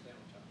that takes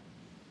downtime?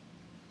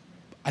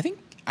 I think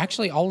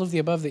actually all of the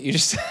above that you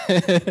just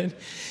said.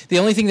 The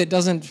only thing that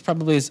doesn't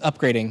probably is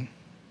upgrading.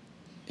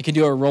 It can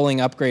do a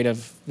rolling upgrade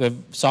of the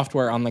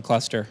software on the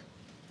cluster.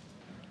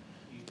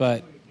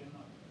 But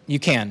you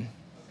can.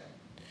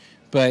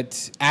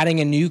 But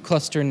adding a new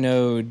cluster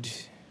node,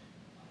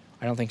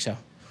 I don't think so.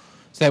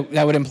 So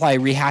that would imply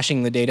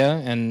rehashing the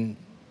data, and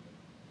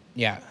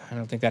yeah, I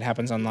don't think that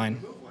happens online.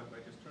 You remove one by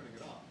just turning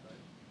it off, right?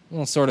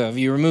 Well, sort of.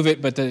 You remove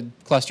it, but the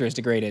cluster is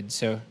degraded,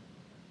 so. It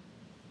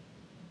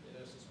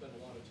has to spend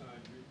a lot of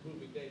time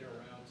moving data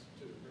around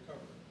to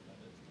recover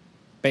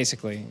it.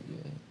 Basically.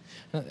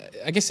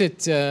 I guess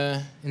it,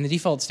 in the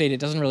default state, it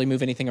doesn't really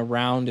move anything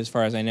around as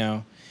far as I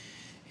know.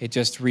 It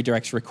just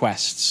redirects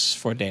requests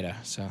for data,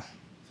 so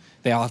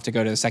they all have to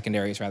go to the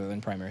secondaries rather than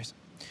primaries.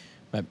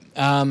 But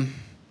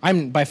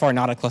I'm by far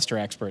not a cluster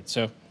expert,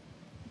 so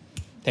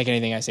take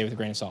anything I say with a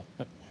grain of salt.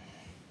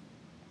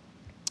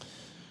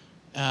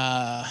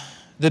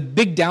 The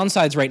big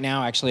downsides right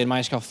now, actually, in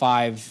MySQL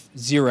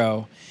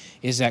 5.0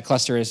 is that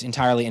cluster is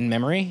entirely in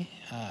memory.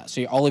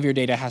 So all of your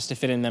data has to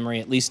fit in memory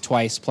at least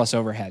twice plus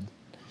overhead.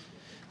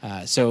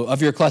 So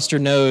of your cluster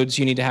nodes,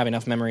 you need to have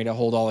enough memory to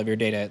hold all of your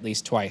data at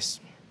least twice.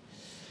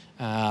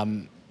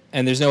 And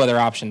there's no other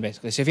option,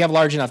 basically. So if you have a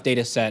large enough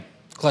data set,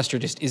 cluster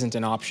just isn't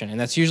an option. And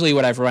that's usually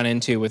what I've run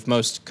into with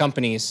most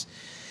companies,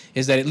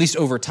 is that at least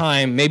over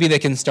time, maybe they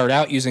can start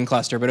out using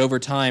cluster, but over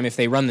time, if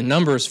they run the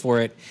numbers for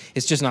it,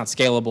 it's just not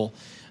scalable.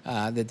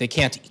 That they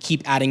can't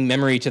keep adding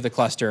memory to the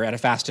cluster at a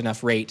fast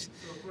enough rate.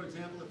 So for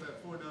example, if I have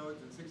 4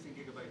 nodes and 16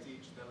 gigabytes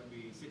each, that would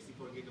be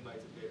 64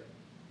 gigabytes of data.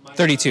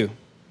 32.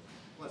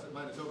 Plus or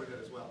minus overhead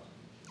as well.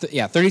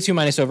 Yeah, 32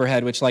 minus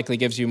overhead, which likely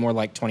gives you more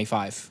like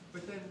 25.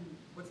 But then,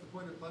 what's the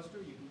point of cluster?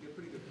 You can get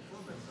pretty good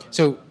performance on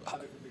So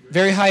other configurations.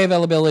 very high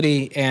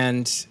availability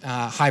and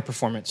high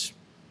performance.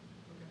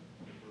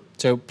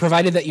 So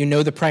provided that you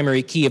know the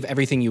primary key of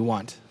everything you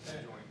want.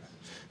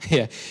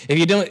 Yeah,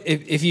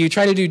 if you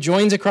try to do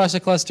joins across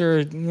a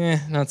cluster,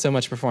 not so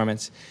much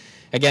performance.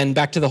 Again,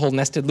 back to the whole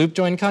nested loop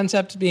join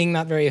concept being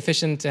not very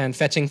efficient and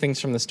fetching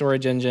things from the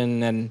storage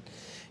engine, and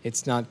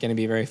it's not going to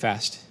be very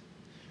fast.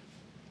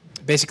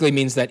 Basically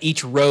means that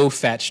each row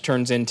fetch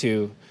turns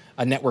into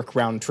a network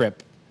round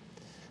trip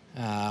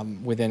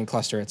within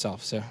cluster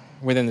itself, so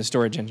within the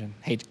storage engine,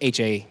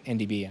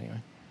 HANDB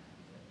anyway.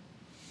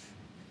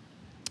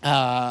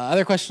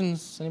 Other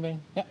questions, anybody?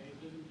 Yeah. It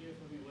wasn't clear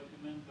for me what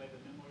you meant by the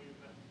memory.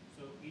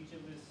 So each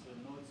of these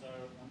nodes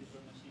are only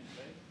per machine,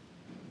 right?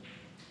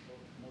 So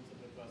nodes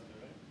of the cluster,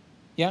 right?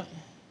 Yeah. So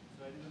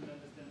I didn't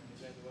understand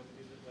exactly what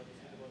you said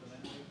about the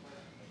memory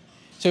part.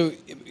 So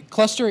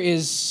cluster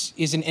is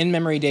an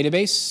in-memory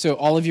database, so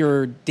all of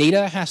your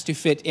data has to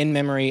fit in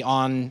memory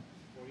on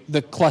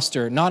the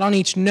cluster, not on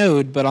each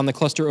node, but on the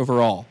cluster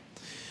overall.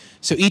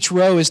 So each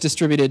row is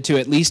distributed to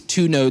at least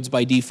 2 nodes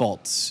by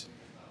default.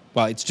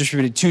 Well, it's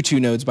distributed to 2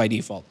 nodes by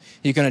default.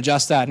 You can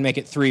adjust that and make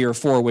it 3 or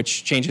 4,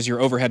 which changes your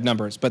overhead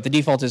numbers. But the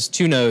default is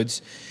 2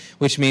 nodes,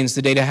 which means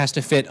the data has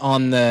to fit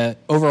on the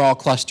overall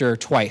cluster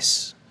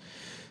twice.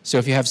 So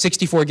if you have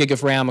 64 gig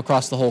of RAM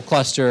across the whole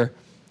cluster,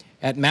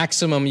 at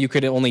maximum you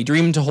could only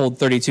dream to hold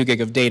 32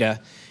 gig of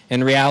data.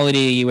 In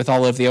reality, with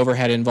all of the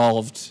overhead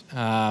involved,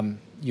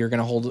 you're going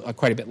to hold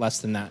quite a bit less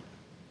than that.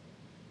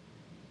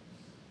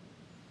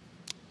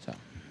 So,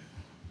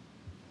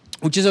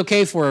 which is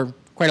okay for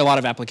quite a lot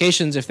of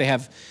applications if they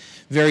have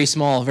very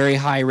small, very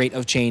high rate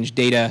of change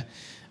data,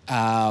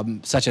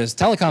 such as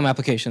telecom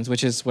applications,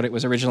 which is what it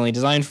was originally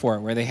designed for,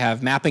 where they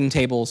have mapping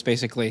tables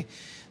basically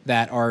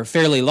that are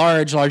fairly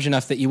large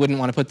enough that you wouldn't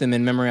want to put them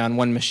in memory on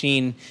one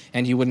machine,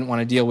 and you wouldn't want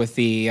to deal with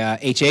the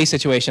HA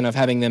situation of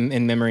having them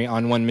in memory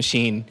on one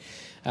machine,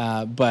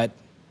 but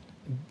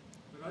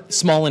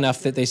small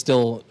enough that they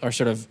still are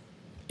sort of,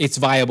 it's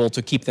viable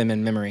to keep them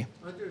in memory.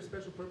 Aren't there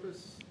special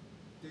purpose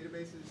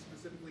databases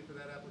specifically for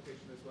that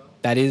application as well?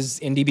 That is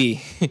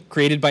NDB,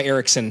 created by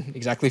Ericsson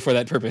exactly for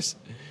that purpose.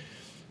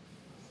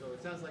 So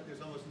it sounds like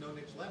there's almost no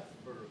niche left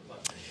for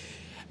clusters.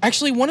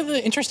 Actually, one of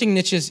the interesting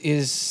niches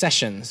is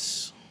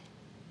sessions.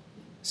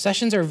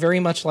 Sessions are very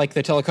much like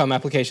the telecom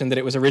application that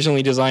it was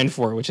originally designed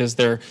for, which is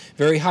their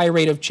very high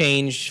rate of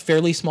change,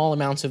 fairly small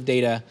amounts of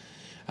data,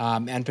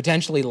 and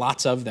potentially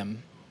lots of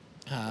them.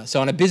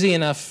 So on a busy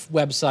enough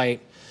website,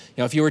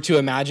 if you were to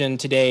imagine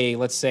today,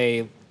 let's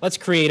say, let's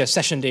create a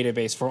session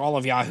database for all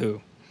of Yahoo.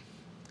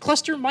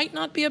 Cluster might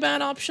not be a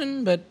bad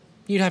option, but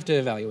you'd have to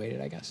evaluate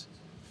it, I guess.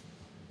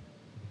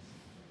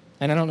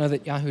 And I don't know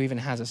that Yahoo even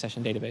has a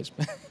session database.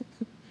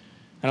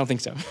 I don't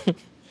think so.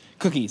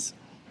 Cookies.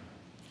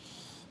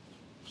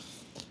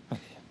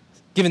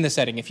 Given the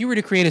setting, if you were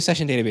to create a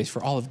session database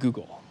for all of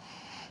Google.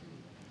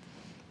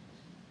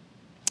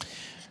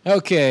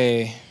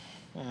 Okay.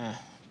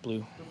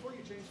 Blue. Before you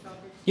change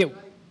topics, Yo. can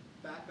I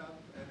back up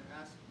and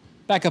ask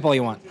Back up all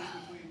you want. the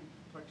difference between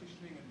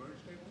partitioning and merge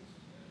tables?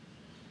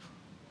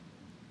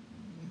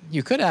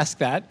 You could ask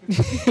that.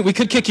 We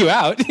could kick you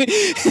out.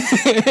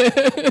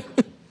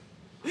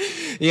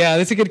 Yeah,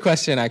 that's a good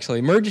question,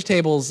 actually. Merge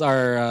tables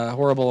are a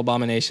horrible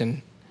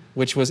abomination,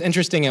 which was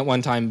interesting at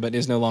one time but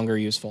is no longer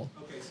useful.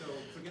 Okay, so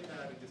forget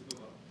that and just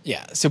move on.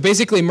 Yeah, so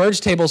basically merge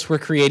tables were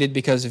created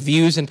because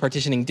views and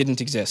partitioning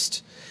didn't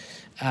exist.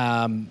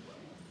 And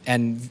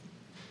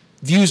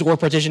views or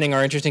partitioning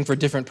are interesting for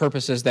different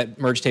purposes that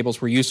merge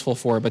tables were useful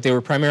for, but they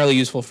were primarily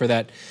useful for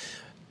that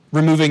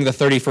removing the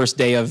 31st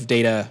day of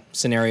data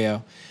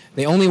scenario.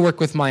 They only work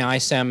with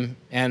MyISEM,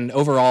 and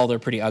overall they're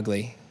pretty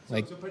ugly.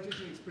 So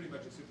partitioning is pretty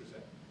much a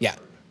superset? Yeah.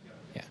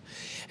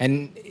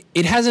 And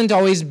it hasn't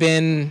always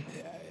been,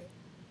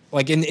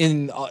 like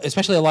in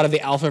especially a lot of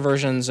the alpha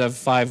versions of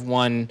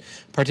 5.1,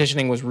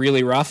 partitioning was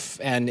really rough,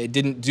 and it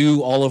didn't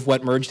do all of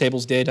what merge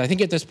tables did. I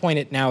think at this point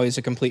it now is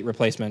a complete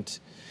replacement,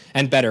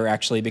 and better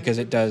actually, because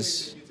it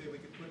does. You'd say we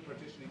could put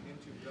partitioning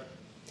into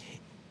production?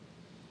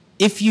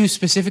 If you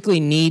specifically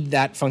need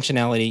that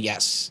functionality,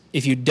 yes.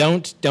 If you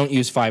don't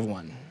use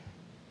 5.1.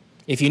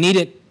 If you need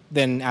it,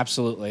 then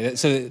absolutely.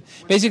 So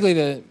basically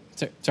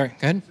sorry, go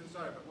ahead. So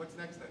sorry, but what's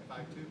next then?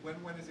 5.2?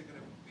 When is it going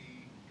to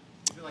be?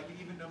 Is it like the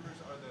even numbers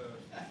are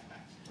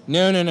the?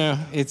 No.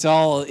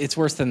 It's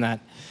worse than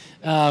that.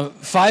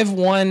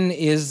 5.1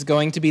 is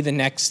going to be the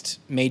next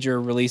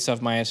major release of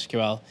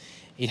MySQL.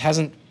 It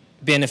hasn't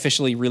been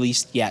officially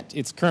released yet.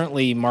 It's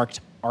currently marked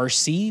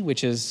RC,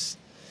 which is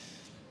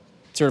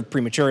sort of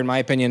premature in my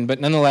opinion, but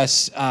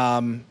nonetheless,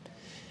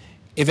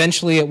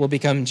 eventually it will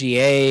become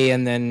GA,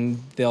 and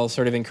then they'll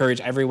sort of encourage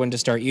everyone to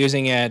start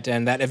using it,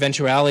 and that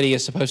eventuality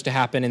is supposed to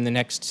happen in the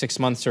next 6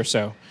 months or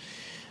so.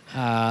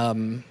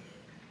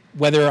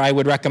 Whether I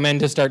would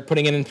recommend to start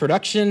putting it in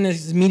production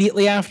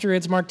immediately after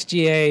it's marked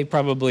GA,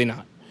 probably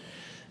not.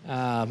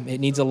 It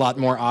needs a lot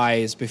more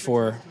eyes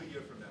before.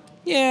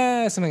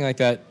 Yeah, something like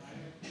that.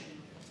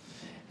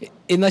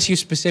 Unless you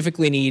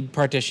specifically need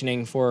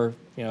partitioning for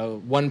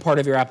one part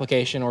of your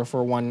application or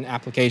for one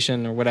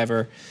application or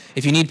whatever.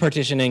 If you need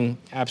partitioning,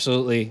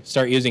 absolutely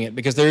start using it,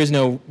 because there is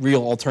no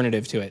real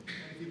alternative to it.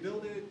 And if you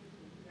build it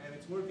and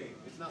it's working,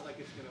 it's not like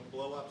it's going to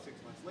blow up 6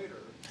 months later.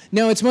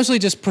 No, it's mostly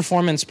just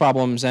performance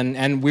problems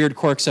and weird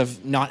quirks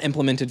of not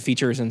implemented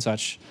features and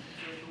such.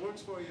 So if it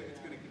works for you, it's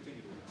going to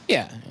continue to work.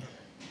 Yeah.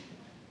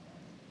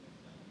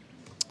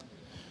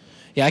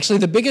 Yeah, actually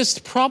the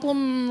biggest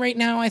problem right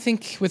now, I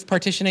think, with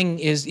partitioning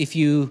is if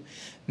you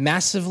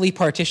massively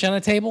partition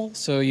a table.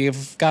 So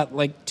you've got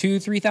like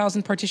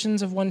 2,000-3,000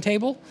 partitions of one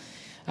table,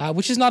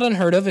 which is not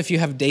unheard of if you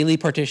have daily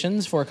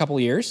partitions for a couple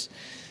of years.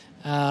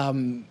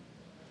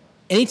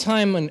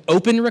 Anytime an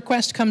open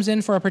request comes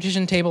in for a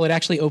partition table, it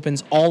actually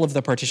opens all of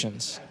the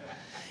partitions.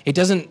 It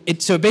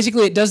doesn't. So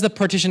basically, it does the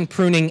partition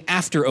pruning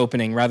after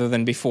opening rather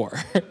than before,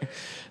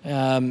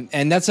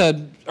 and that's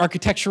an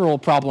architectural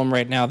problem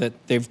right now that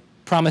they've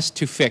promised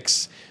to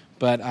fix,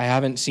 but I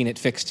haven't seen it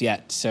fixed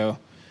yet. So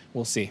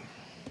we'll see.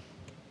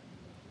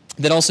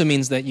 That also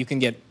means that you can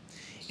get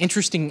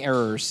interesting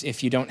errors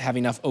if you don't have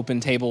enough open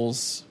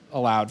tables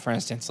allowed. For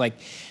instance, like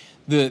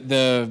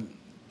the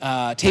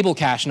table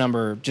cache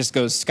number just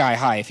goes sky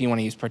high if you want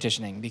to use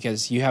partitioning,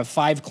 because you have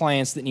 5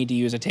 clients that need to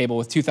use a table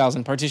with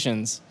 2,000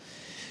 partitions.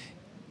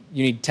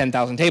 You need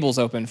 10,000 tables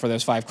open for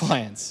those 5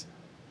 clients.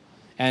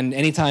 And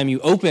anytime you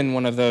open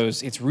one of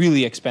those, it's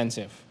really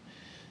expensive.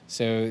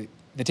 So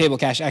the table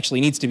cache actually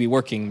needs to be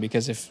working,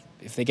 because if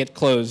they get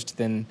closed,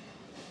 then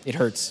it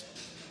hurts.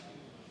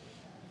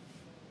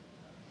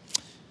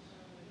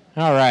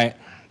 All right.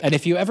 And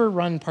if you ever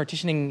run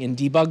partitioning in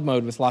debug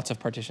mode with lots of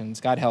partitions,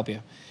 God help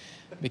you,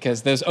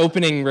 because those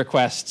opening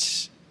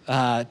requests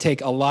take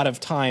a lot of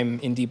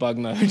time in debug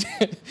mode.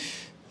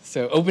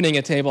 So opening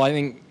a table, I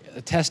think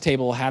a test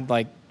table had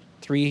like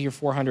 300 or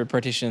 400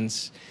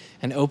 partitions,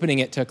 and opening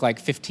it took like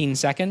 15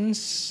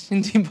 seconds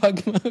in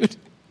debug mode.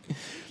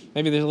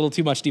 Maybe there's a little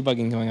too much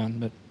debugging going on,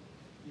 but.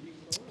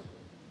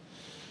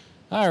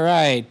 All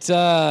right.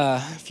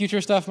 Future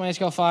stuff,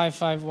 MySQL 5,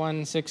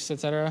 5.1, 6,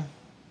 etc.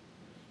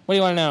 What do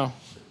you want to know?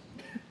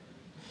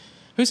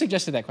 Who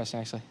suggested that question,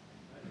 actually?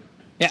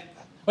 Yeah.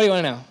 What do you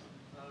want to know?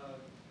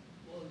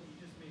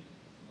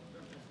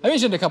 I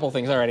mentioned a couple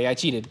things already. I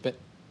cheated, but.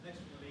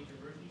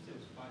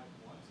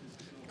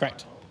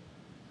 Correct.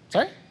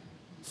 Sorry?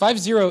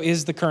 5.0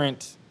 is the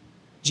current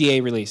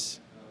GA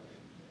release,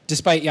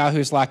 despite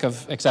Yahoo's lack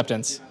of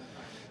acceptance.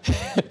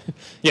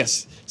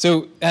 Yes.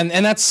 So, and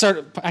that's sort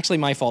of actually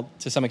my fault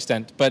to some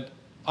extent, but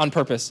on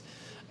purpose.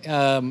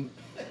 Yahoo's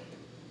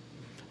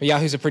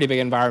a pretty big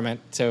environment.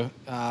 So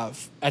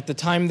at the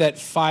time that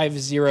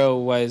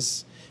 5.0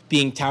 was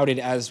being touted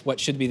as what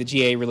should be the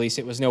GA release,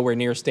 it was nowhere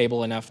near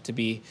stable enough to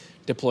be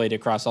deployed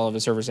across all of the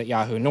servers at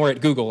Yahoo, nor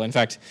at Google. In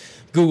fact,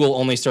 Google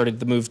only started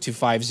the move to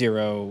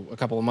 5.0 a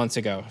couple of months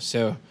ago.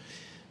 So,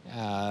 Is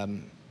there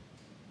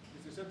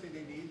something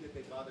they need that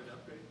they bothered to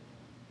upgrade?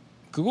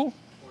 Google?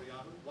 Or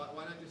Yahoo?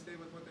 Why not just stay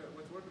with what's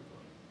working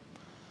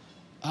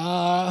for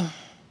them?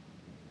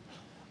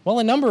 Well,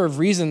 a number of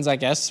reasons, I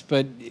guess,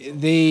 but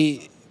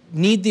they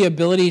need the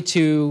ability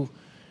to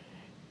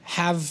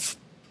have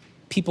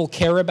people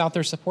care about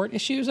their support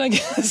issues, I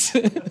guess.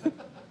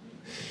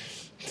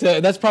 So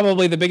that's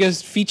probably the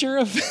biggest feature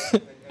of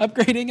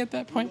upgrading at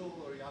that point.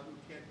 Google or Yahoo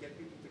can't get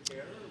people to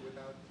care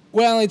without...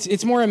 Well,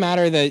 it's more a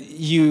matter that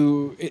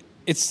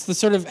it's the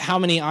sort of how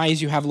many eyes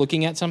you have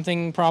looking at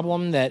something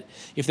problem, that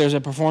if there's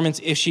a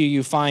performance issue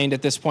you find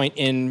at this point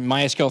in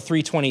MySQL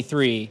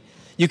 3.23,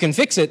 you can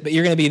fix it, but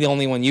you're going to be the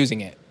only one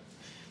using it.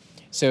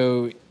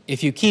 So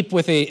if you keep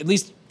with a at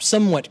least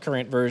somewhat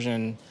current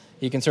version,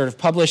 you can sort of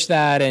publish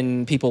that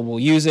and people will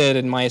use it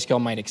and MySQL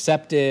might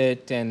accept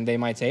it and they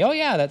might say, oh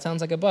yeah, that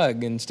sounds like a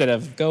bug, instead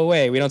of go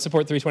away, we don't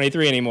support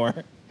 3.23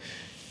 anymore.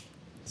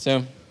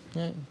 So,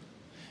 yeah.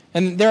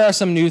 And there are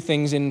some new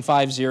things in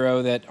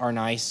 5.0 that are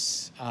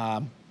nice,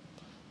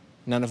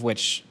 none of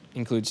which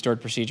include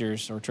stored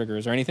procedures or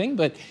triggers or anything,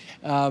 but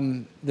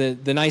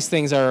the nice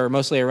things are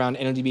mostly around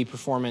NODB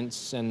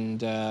performance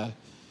and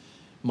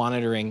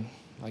monitoring.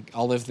 Like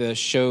all of the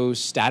show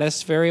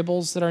status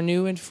variables that are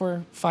new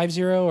for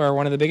 5.0 are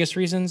one of the biggest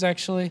reasons,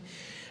 actually.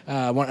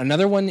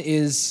 Another one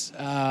is,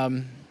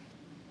 so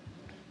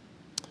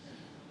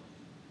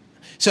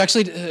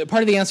actually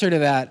part of the answer to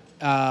that,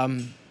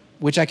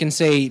 which I can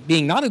say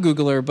being not a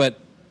Googler,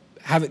 but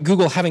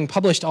Google having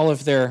published all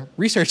of their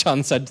research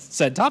on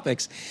said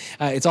topics,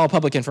 it's all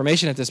public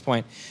information at this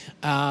point,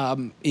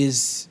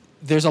 is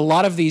there's a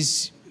lot of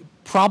these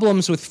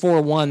problems with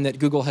 4.1 that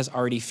Google has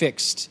already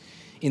fixed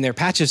in their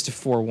patches to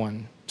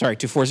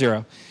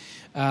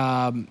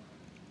 4.0.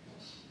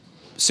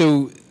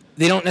 So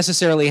they don't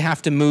necessarily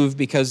have to move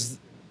because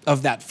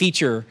of that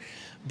feature,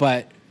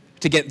 but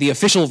to get the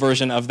official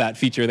version of that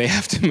feature, they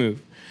have to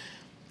move.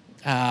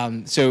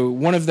 So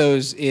one of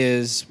those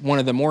is one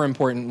of the more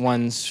important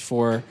ones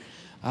for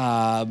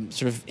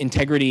sort of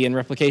integrity and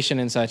replication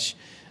and such,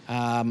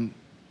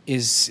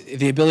 is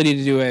the ability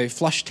to do a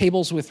flush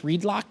tables with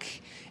read lock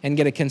and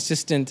get a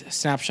consistent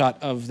snapshot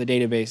of the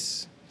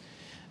database.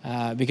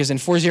 Because in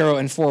 4.0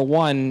 and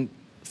 4.1,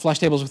 flush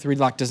tables with read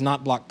lock does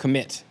not block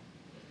commit.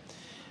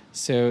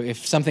 So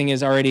if something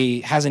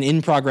has an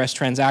in-progress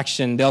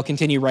transaction, they'll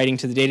continue writing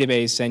to the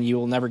database and you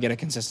will never get a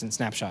consistent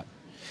snapshot.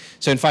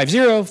 So in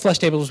 5.0, flush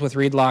tables with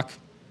read lock,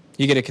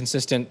 you get a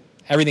consistent,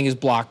 everything is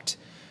blocked.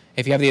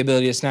 If you have the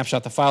ability to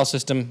snapshot the file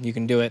system, you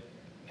can do it.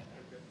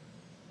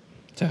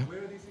 So,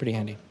 pretty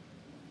handy.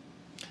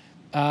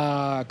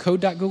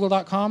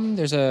 Code.google.com,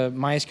 there's a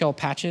MySQL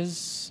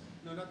patches.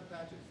 No, not the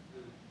patches.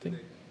 Do they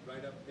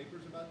write up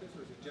papers about this,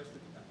 or is it just the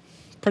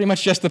patches? Pretty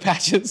much just the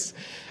patches.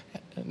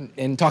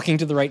 And talking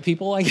to the right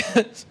people, I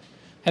guess.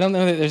 I don't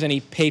know that there's any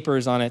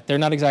papers on it. They're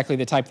not exactly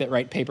the type that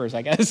write papers,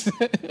 I guess.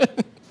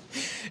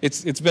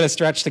 It's been a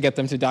stretch to get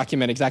them to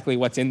document exactly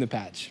what's in the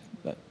patch.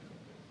 But.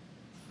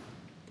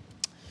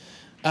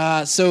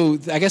 So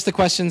I guess the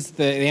questions,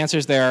 the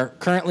answers there.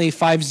 Currently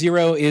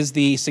 5.0 is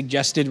the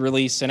suggested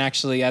release, and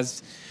actually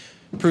as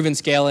proven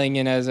scaling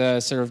and as a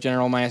sort of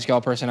general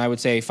MySQL person, I would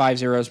say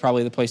 5.0 is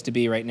probably the place to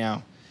be right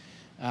now.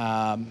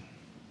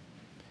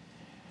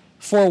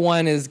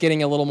 4.1 is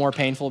getting a little more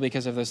painful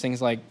because of those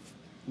things like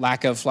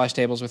lack of flush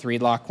tables with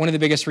read lock. One of the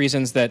biggest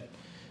reasons that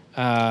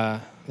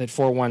that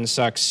 4.1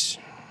 sucks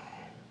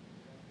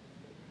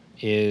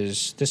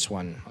is this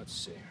one. Let's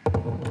see.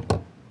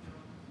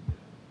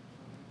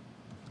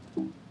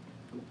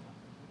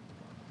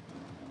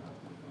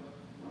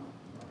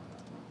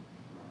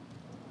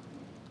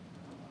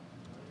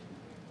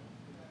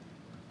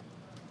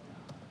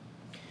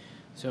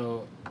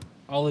 So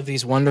all of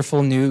these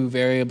wonderful new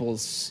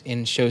variables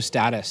in show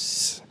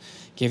status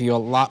give you a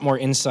lot more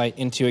insight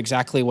into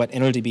exactly what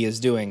NODB is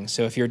doing.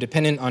 So if you're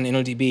dependent on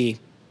NODB,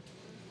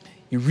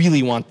 you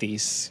really want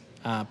these.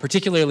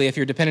 Particularly if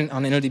you're dependent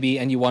on NODB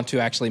and you want to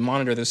actually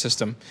monitor the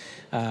system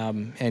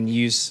and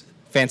use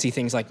fancy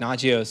things like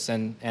Nagios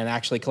and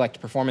actually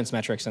collect performance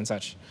metrics and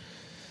such.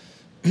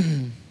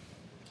 And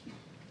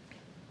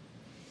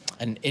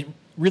it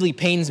really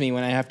pains me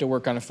when I have to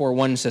work on a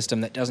 4.1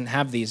 system that doesn't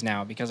have these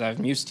now, because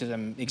I'm used to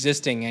them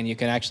existing, and you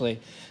can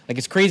actually, like,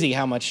 it's crazy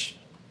how much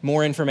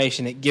more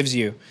information it gives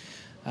you.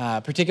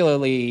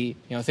 Particularly,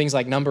 things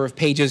like number of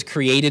pages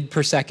created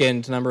per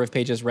second, number of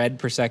pages read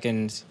per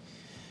second.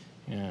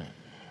 Yeah.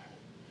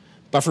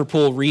 Buffer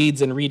pool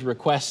reads and read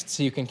requests,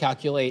 so you can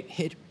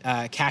calculate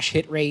cache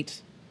hit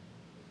rate.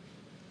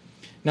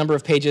 number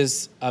of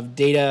pages of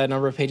data,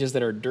 number of pages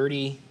that are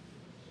dirty,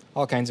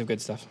 all kinds of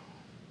good stuff.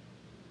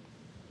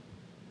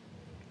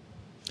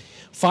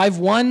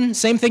 5.1,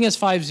 same thing as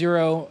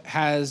 5.0,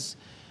 has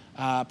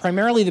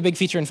primarily the big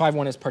feature in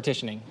 5.1 is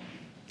partitioning.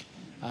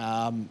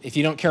 If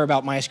you don't care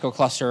about MySQL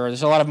cluster,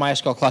 there's a lot of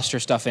MySQL cluster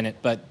stuff in it,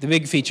 but the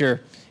big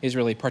feature is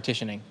really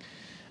partitioning.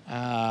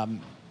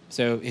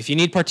 So if you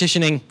need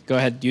partitioning, go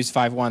ahead, use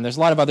 5.1. There's a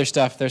lot of other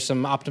stuff. There's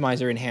some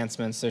optimizer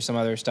enhancements. There's some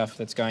other stuff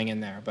that's going in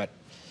there, but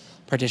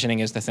partitioning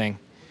is the thing.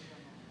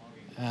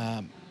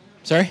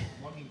 Sorry?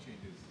 Logging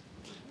changes.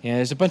 Yeah,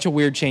 there's a bunch of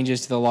weird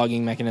changes to the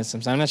logging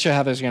mechanisms. I'm not sure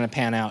how those are going to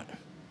pan out.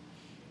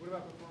 What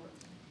about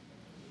performance?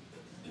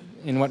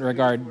 In what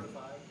regard?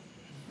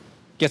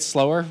 Gets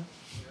slower?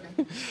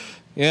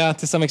 Yeah,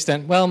 to some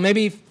extent. Well,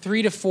 maybe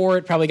 3 to 4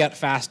 it probably got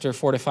faster.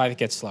 4 to 5 it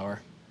gets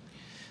slower.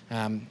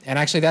 And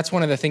actually, that's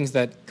one of the things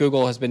that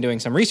Google has been doing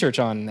some research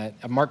on.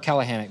 That Mark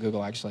Callahan at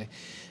Google actually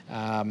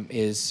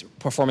is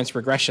performance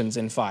regressions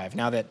in 5.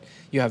 Now that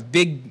you have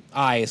big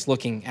eyes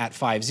looking at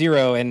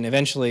 5.0, and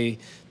eventually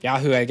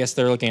Yahoo, I guess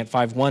they're looking at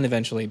 5.1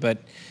 eventually. But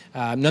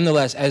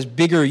nonetheless, as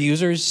bigger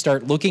users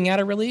start looking at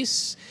a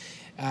release,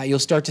 you'll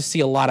start to see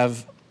a lot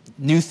of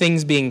new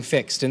things being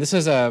fixed. And this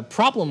is a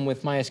problem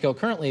with MySQL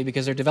currently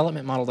because their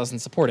development model doesn't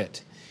support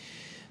it.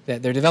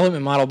 That their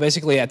development model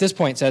basically at this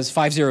point says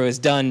 5.0 is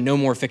done, no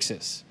more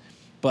fixes.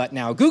 But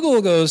now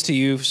Google goes to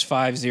use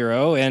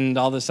 5.0 and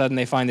all of a sudden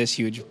they find this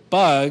huge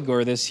bug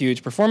or this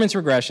huge performance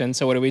regression,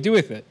 so what do we do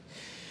with it?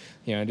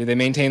 You know, do they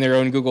maintain their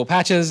own Google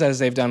patches as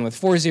they've done with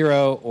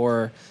 4.0,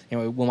 or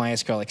will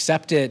MySQL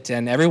accept it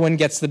and everyone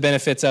gets the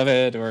benefits of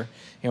it, or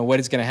what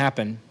is going to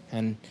happen?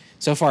 And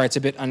so far it's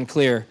a bit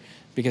unclear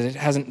because it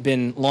hasn't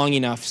been long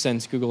enough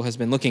since Google has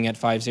been looking at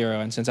 5.0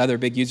 and since other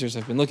big users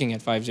have been looking at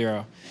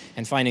 5.0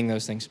 and finding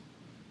those things.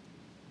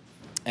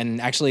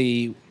 And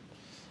actually,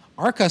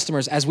 our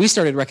customers, as we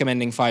started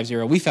recommending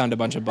 5.0, we found a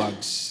bunch of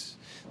bugs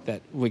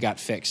that we got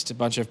fixed, a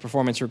bunch of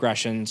performance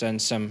regressions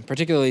and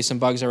particularly some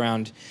bugs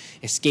around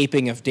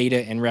escaping of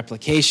data and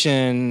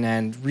replication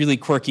and really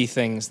quirky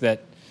things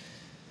that,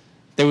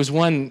 there was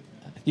one,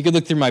 you could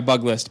look through my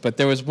bug list, but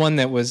there was one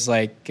that was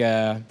like,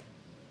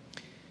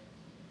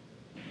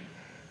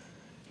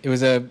 it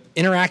was an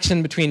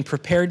interaction between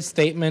prepared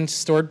statements,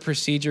 stored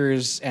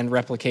procedures, and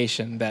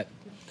replication that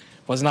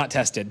was not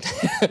tested.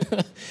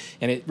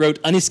 And it wrote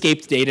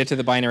unescaped data to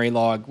the binary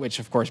log, which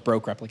of course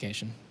broke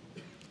replication.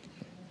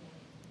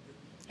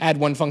 Add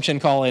one function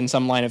call in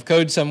some line of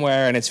code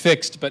somewhere and it's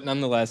fixed, but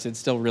nonetheless, it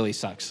still really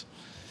sucks.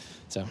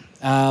 So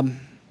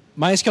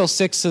MySQL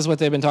 6 is what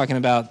they've been talking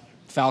about,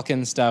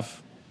 Falcon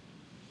stuff.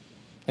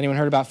 Anyone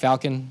heard about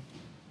Falcon?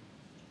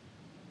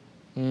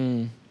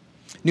 New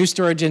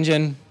storage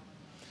engine.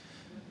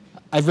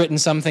 I've written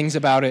some things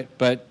about it,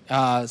 but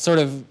sort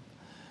of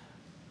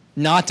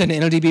not an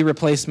InnoDB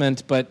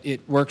replacement, but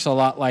it works a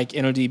lot like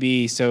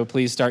InnoDB, so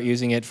please start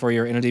using it for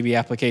your InnoDB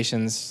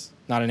applications,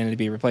 not an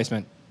InnoDB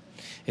replacement,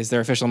 is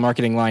their official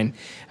marketing line.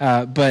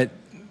 But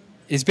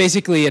it's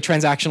basically a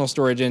transactional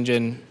storage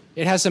engine.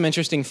 It has some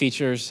interesting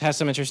features, has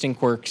some interesting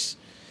quirks.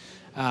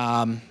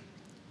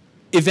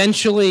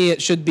 Eventually,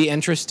 it should be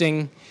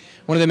interesting.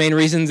 One of the main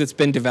reasons it's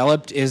been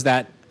developed is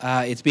that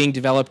it's being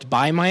developed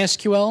by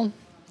MySQL,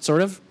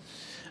 sort of.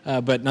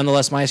 But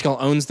nonetheless, MySQL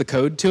owns the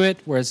code to it,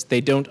 whereas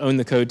they don't own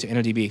the code to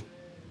InnoDB.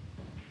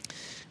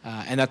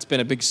 And that's been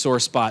a big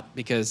sore spot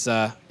because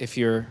if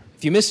you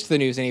missed the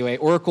news anyway,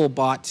 Oracle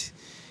bought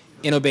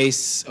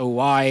InnoBase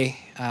OY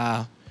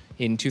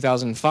in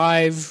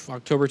 2005,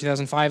 October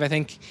 2005, I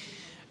think.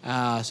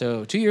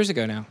 So 2 years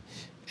ago now.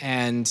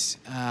 And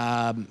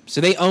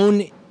so they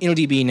own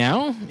InnoDB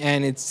now,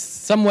 and it's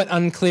somewhat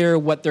unclear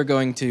what they're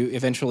going to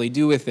eventually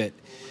do with it.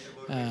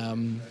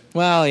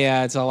 Well,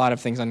 yeah, it's a lot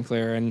of things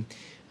unclear. And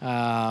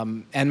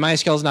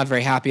MySQL is not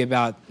very happy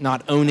about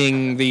not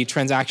owning the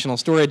transactional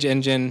storage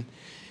engine.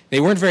 They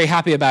weren't very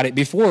happy about it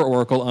before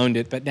Oracle owned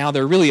it, but now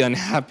they're really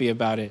unhappy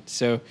about it.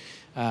 So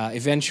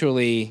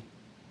eventually,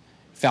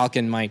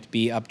 Falcon might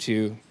be up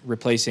to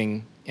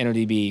replacing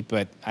InnoDB,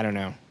 but I don't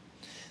know.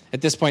 At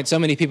this point, so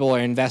many people are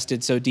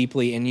invested so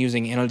deeply in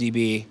using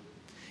InnoDB,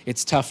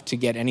 it's tough to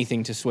get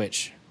anything to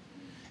switch.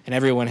 And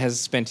everyone has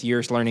spent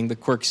years learning the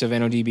quirks of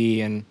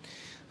InnoDB and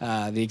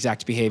the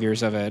exact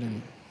behaviors of it.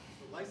 And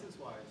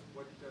license-wise,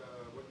 what can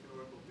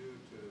Oracle do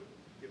to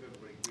give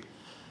everybody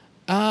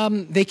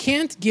grief? They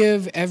can't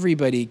give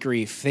everybody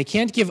grief. They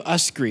can't give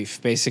us grief,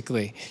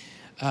 basically.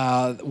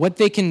 What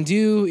they can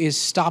do is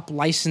stop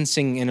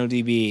licensing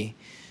InnoDB,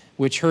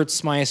 which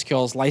hurts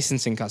MySQL's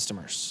licensing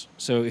customers.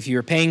 So if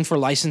you're paying for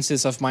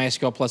licenses of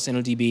MySQL plus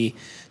InnoDB,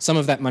 some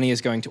of that money is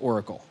going to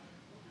Oracle.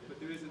 But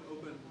there is an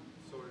open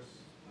source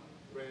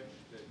branch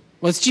that...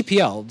 Well, it's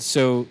GPL,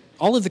 so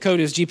all of the code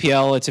is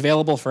GPL. It's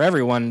available for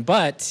everyone,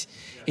 but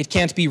it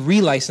can't be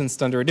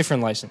relicensed under a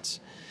different license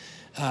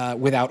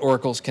without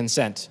Oracle's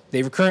consent.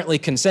 They're currently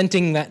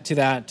consenting to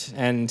that,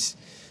 and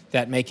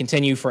that may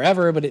continue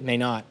forever, but it may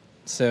not.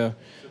 So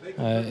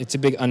it's a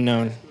big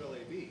unknown.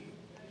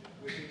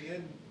 which in the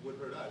end would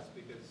hurt us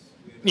because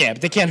we Yeah,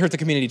 but they can't hurt the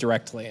community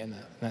directly in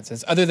that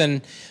sense, other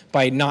than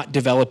by not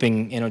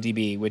developing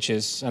InnoDB, which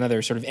is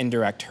another sort of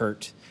indirect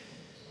hurt.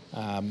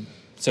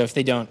 So if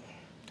they don't,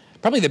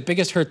 probably the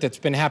biggest hurt that's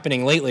been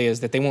happening lately is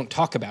that they won't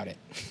talk about it.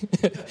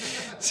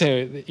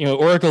 So,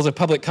 Oracle's a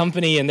public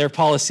company, and their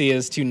policy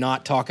is to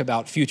not talk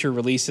about future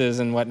releases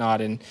and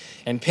whatnot, and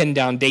pin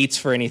down dates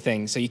for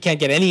anything. So you can't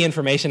get any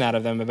information out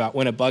of them about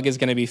when a bug is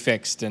going to be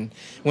fixed and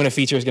when a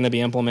feature is going to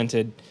be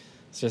implemented.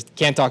 It's just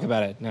can't talk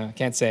about it. No,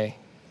 can't say.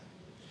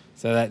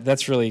 So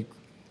that's really,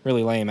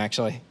 really lame,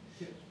 actually.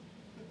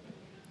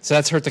 So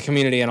that's hurt the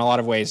community in a lot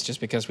of ways,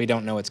 just because we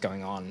don't know what's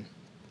going on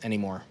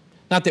anymore.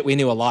 Not that we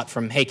knew a lot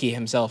from Heikki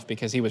himself,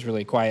 because he was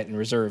really quiet and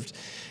reserved,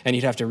 and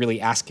you'd have to really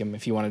ask him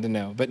if you wanted to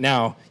know. But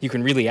now you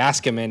can really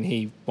ask him, and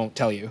he won't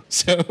tell you.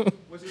 So.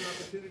 Was there an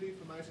opportunity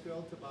for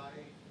MySQL to buy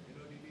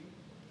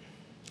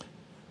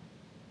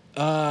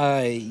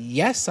InnoDB?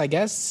 Yes, I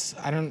guess.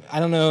 I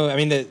don't know. I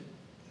mean,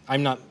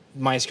 I'm not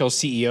MySQL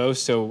CEO,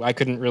 so I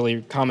couldn't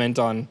really comment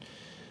on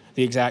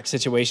the exact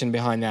situation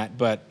behind that.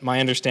 But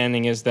my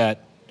understanding is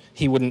that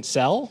he wouldn't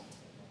sell.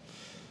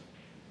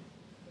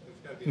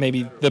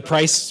 Maybe the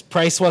price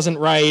wasn't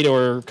right,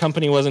 or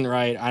company wasn't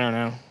right. I don't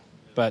know.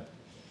 But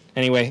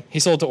anyway, he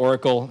sold to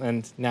Oracle,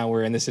 and now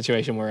we're in the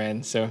situation we're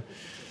in. So,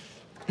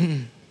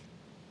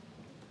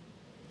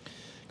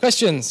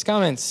 questions,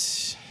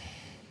 comments,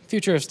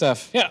 future of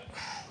stuff? Yeah.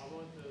 How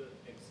about the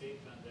XA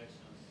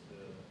transactions?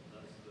 Does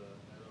MySQL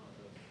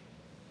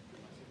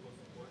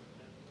support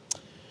them?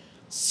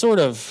 Sort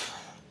of.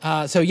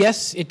 So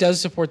yes, it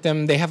does support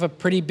them. They have a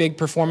pretty big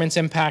performance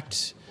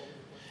impact.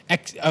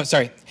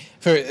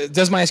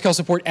 Does MySQL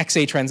support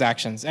XA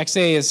transactions?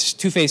 XA is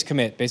two-phase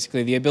commit,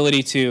 basically the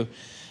ability to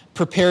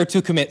prepare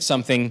to commit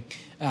something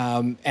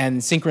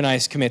and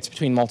synchronize commits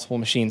between multiple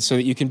machines, so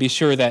that you can be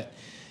sure that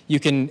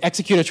you can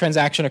execute a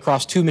transaction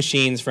across two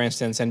machines, for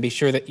instance, and be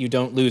sure that you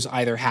don't lose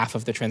either half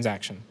of the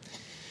transaction.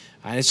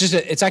 And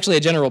it's actually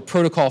a general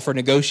protocol for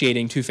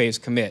negotiating two-phase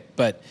commit,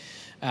 but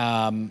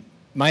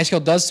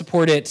MySQL does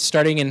support it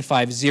starting in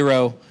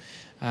 5.0,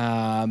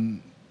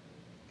 and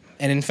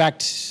in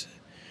fact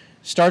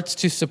starts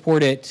to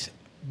support it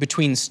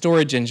between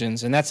storage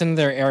engines, and that's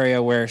another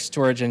area where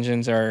storage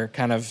engines are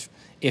kind of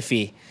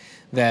iffy.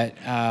 That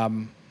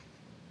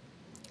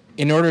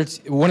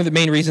one of the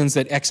main reasons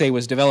that XA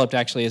was developed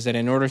actually is that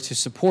in order to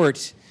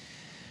support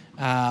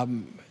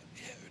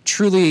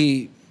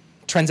truly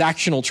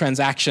transactional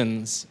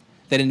transactions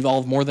that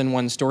involve more than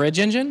one storage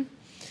engine,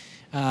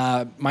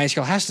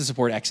 MySQL has to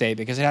support XA,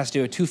 because it has to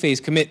do a two-phase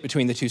commit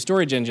between the two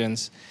storage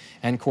engines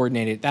and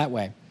coordinate it that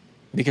way,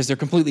 because they're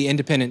completely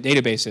independent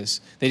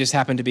databases. They just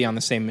happen to be on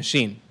the same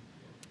machine.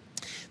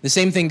 The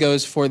same thing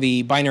goes for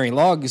the binary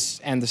logs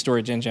and the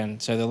storage engine.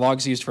 So the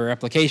logs used for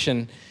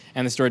replication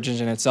and the storage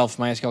engine itself,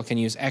 MySQL can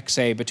use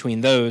XA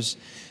between those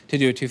to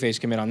do a two-phase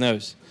commit on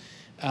those.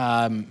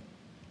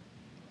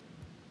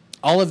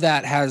 All of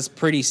that has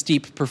pretty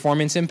steep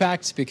performance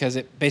impacts, because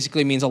it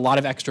basically means a lot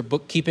of extra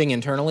bookkeeping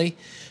internally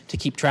to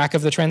keep track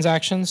of the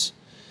transactions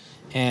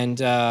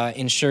and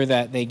ensure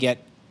that they get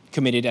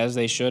committed as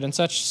they should and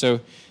such.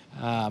 So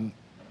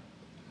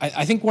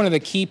I think one of the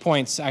key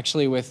points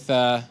actually with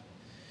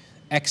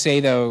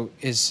XA, though,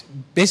 is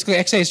basically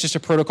XA is just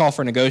a protocol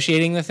for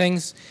negotiating the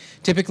things.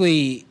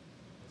 Typically,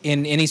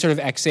 in any sort of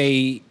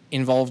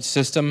XA-involved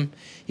system,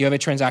 you have a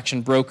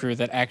transaction broker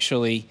that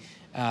actually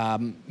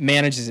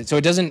manages it.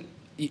 So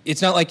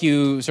it's not like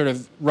you sort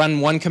of run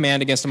one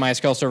command against a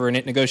MySQL server and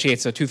it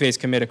negotiates a two-phase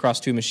commit across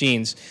two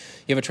machines.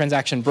 You have a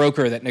transaction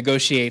broker that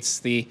negotiates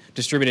the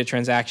distributed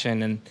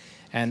transaction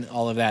and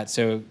all of that.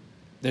 So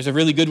there's a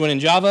really good one in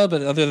Java,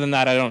 but other than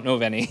that, I don't know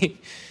of any.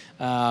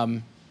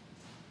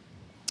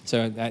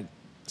 So does that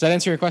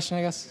answer your question,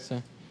 I guess?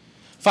 So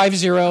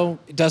 5.0,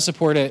 it does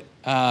support it.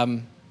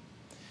 A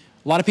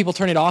lot of people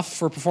turn it off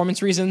for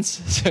performance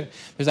reasons. So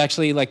there's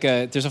actually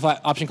there's an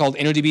option called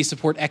InnoDB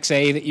support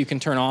XA that you can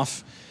turn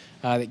off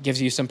that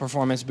gives you some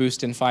performance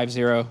boost in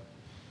 5.0.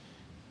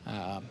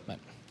 But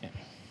yeah,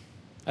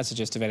 that's the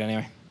gist of it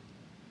anyway.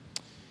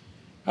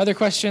 Other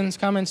questions,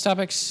 comments,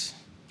 topics?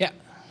 Yeah.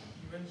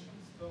 You mentioned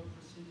store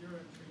procedure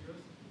and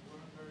triggers. You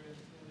weren't very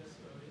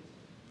interested of it.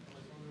 I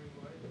was wondering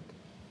why.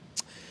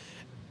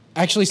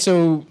 Actually,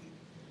 so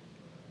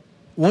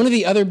one of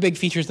the other big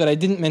features that I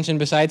didn't mention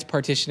besides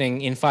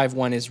partitioning in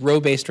 5.1 is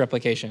row-based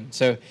replication.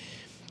 So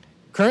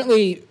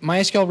currently,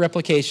 MySQL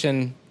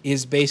replication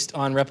is based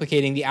on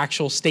replicating the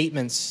actual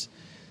statements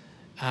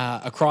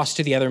across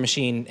to the other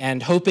machine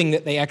and hoping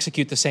that they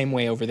execute the same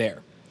way over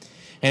there.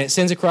 And it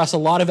sends across a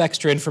lot of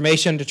extra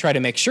information to try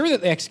to make sure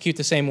that they execute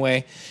the same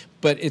way,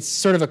 but it's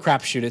sort of a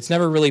crapshoot. It's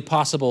never really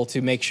possible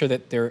to make sure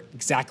that they're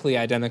exactly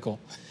identical.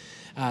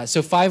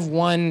 So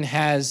 5.1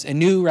 has a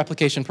new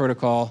replication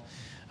protocol,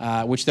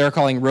 which they're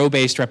calling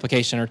row-based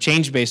replication or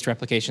change-based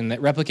replication,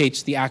 that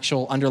replicates the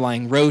actual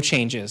underlying row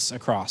changes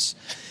across,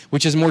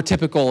 which is more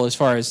typical as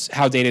far as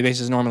how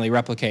databases normally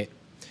replicate.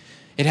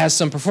 It has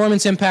some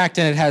performance impact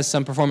and it has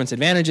some performance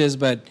advantages,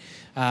 but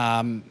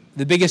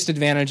The biggest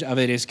advantage of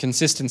it is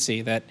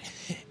consistency, that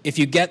if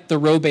you get the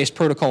row-based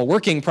protocol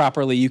working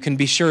properly, you can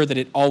be sure that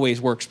it always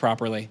works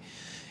properly.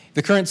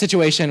 The current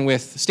situation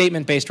with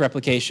statement-based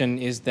replication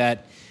is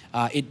that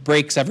it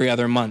breaks every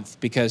other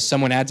month because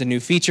someone adds a new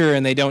feature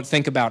and they don't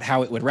think about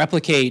how it would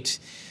replicate,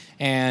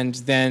 and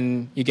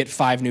then you get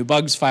 5 new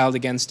bugs filed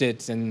against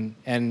it,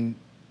 and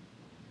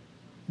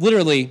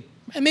literally,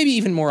 maybe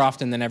even more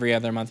often than every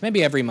other month,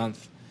 maybe every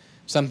month,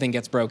 something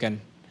gets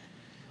broken.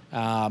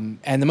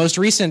 And the most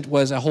recent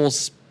was a whole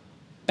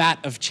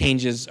spat of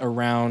changes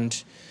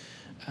around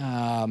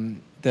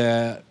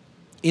the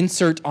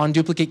insert on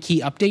duplicate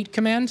key update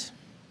command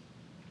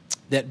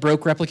that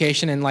broke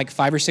replication in like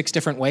 5 or 6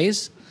 different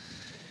ways.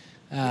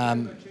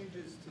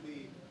 Changes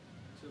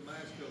to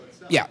MySQL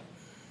itself. Yeah.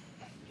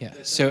 Yeah.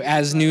 So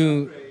as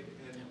new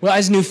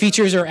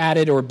features are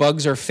added or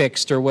bugs are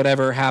fixed or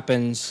whatever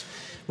happens,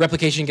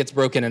 replication gets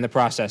broken in the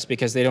process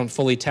because they don't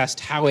fully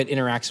test how it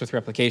interacts with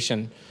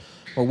replication,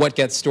 or what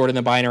gets stored in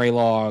the binary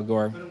log,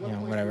 or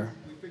whatever.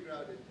 We figure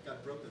out it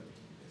got broken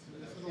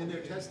in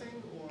their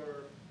testing,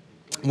 or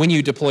when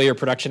you deploy your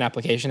production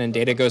application and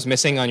data goes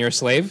missing on your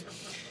slave,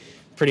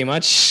 pretty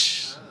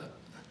much.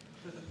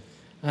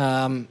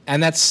 And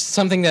that's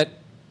something that,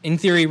 in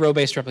theory,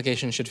 row-based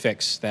replication should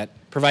fix. That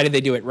provided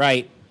they do it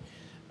right,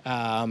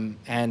 and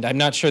I'm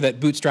not sure that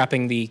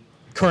bootstrapping the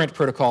current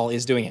protocol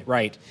is doing it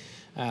right,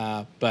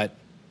 but.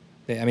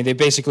 They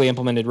basically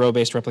implemented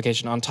row-based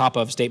replication on top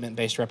of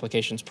statement-based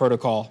replication's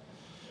protocol,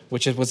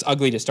 which was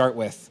ugly to start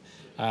with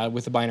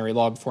the binary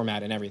log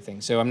format and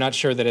everything. So I'm not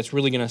sure that it's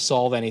really going to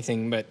solve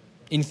anything, but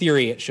in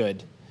theory it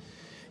should.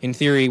 In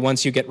theory,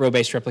 once you get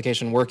row-based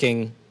replication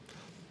working,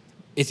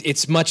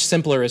 it's much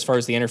simpler as far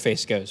as the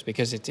interface goes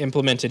because it's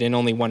implemented in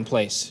only one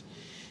place,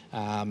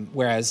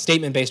 whereas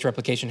statement-based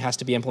replication has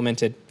to be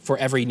implemented for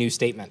every new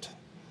statement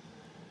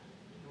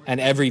and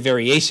every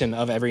variation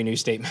of every new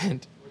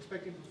statement.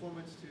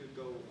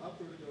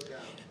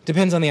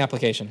 Depends on the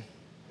application.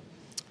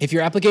 If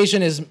your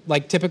application is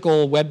like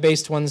typical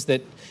web-based ones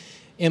that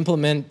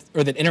implement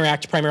or that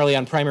interact primarily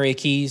on primary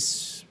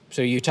keys,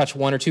 so you touch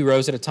 1 or 2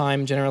 rows at a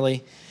time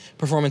generally,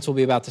 performance will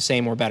be about the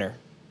same or better.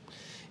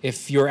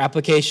 If your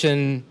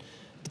application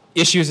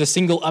issues a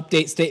single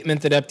update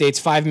statement that updates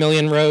 5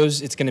 million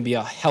rows, it's going to be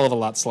a hell of a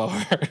lot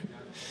slower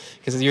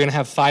because you're going to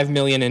have 5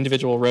 million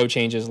individual row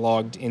changes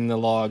logged in the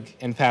log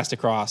and passed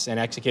across and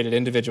executed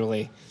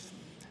individually.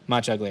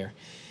 Much uglier.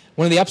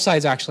 One of the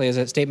upsides, actually, is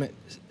that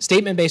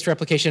statement-based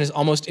replication is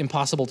almost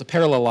impossible to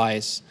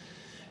parallelize,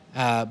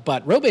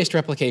 but row-based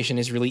replication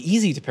is really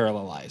easy to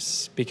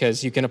parallelize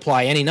because you can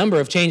apply any number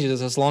of changes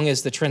as long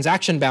as the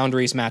transaction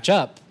boundaries match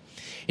up.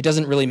 It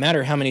doesn't really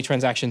matter how many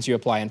transactions you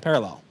apply in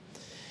parallel.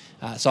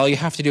 So all you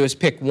have to do is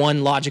pick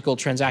one logical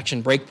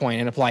transaction breakpoint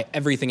and apply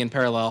everything in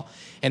parallel,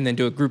 and then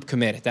do a group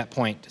commit at that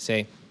point to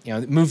say,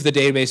 move the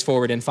database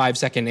forward in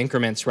 5-second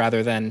increments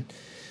rather than,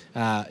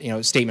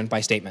 statement by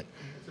statement.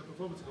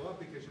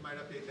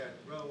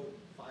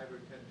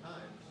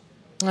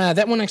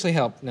 That won't actually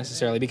help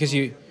necessarily because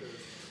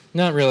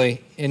not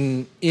really.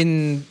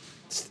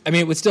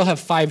 It would still have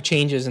 5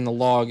 changes in the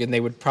log and they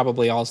would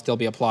probably all still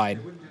be applied.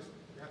 You wouldn't just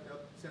have to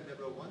send that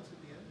row once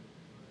at the end?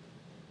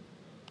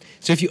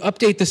 So if you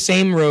update the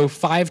same row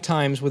 5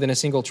 times within a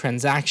single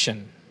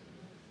transaction,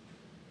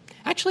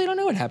 actually I don't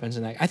know what happens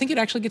in that. I think it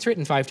actually gets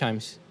written 5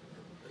 times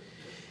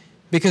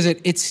because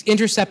it's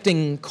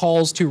intercepting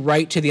calls to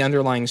write to the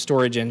underlying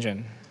storage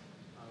engine.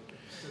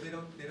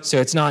 So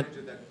it's not.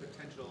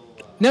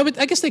 No, but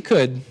I guess they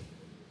could.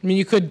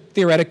 You could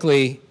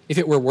theoretically, if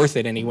it were worth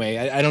it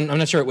anyway. I'm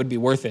not sure it would be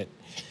worth it,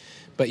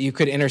 but you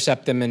could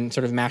intercept them and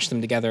sort of mash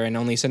them together and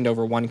only send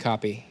over 1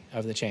 copy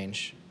of the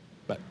change.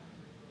 But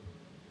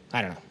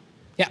I don't know.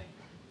 Yeah. So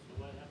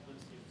what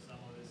happens if some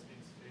of these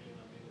things fail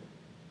in a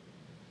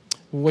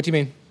minute? What do you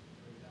mean? For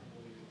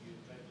example, you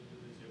try to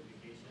do this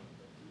replication,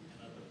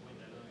 and at the point,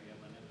 I don't know, you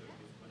have a network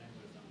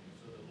disconnect or something.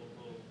 So the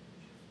local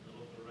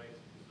write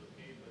is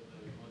okay, but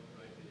the remote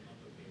write is not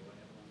okay.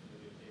 What happens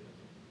with your data?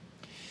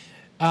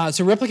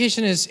 So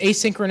replication is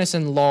asynchronous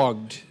and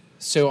logged.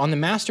 So on the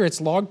master, it's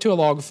logged to a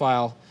log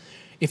file.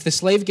 If the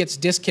slave gets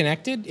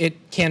disconnected,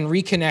 it can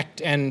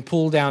reconnect and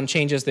pull down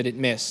changes that it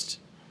missed.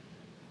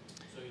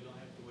 So you don't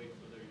have to wait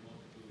for the remote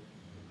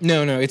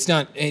to... No, it's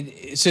not.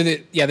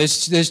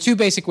 There's 2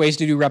 basic ways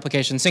to do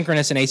replication,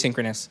 synchronous and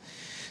asynchronous.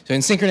 So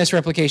in synchronous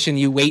replication,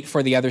 you wait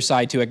for the other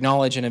side to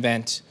acknowledge an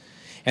event.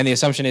 And the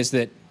assumption is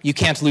that you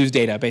can't lose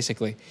data,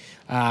 basically.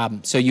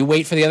 So you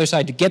wait for the other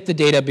side to get the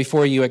data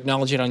before you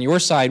acknowledge it on your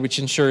side, which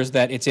ensures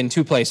that it's in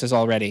 2 places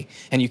already,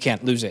 and you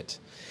can't lose it.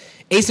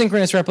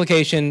 Asynchronous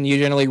replication, you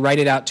generally write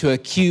it out to a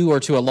queue or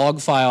to a log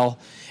file,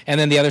 and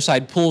then the other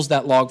side pulls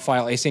that log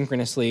file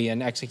asynchronously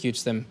and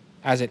executes them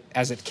as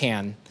it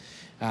can.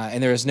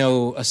 And there is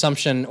no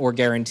assumption or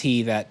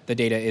guarantee that the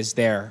data is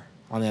there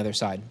on the other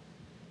side,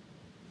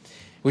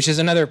 which is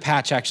another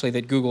patch, actually,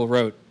 that Google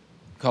wrote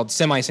called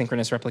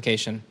semi-synchronous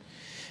replication,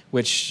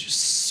 which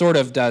sort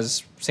of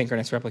does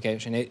synchronous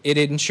replication. It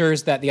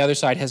ensures that the other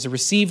side has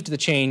received the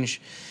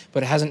change,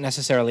 but it hasn't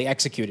necessarily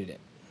executed it.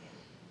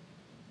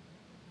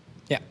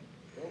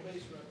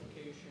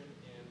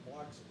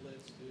 block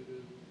splits due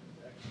to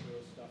extra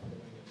stuff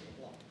going into the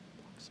block.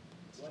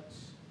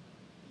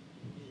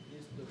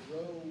 Is the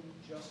row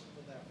just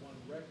for that one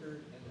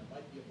record, and there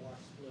might be a block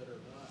split or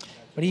not?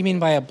 What do you mean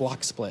by a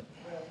block split?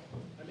 Well,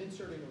 I'm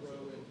inserting a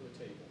row into a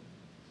table,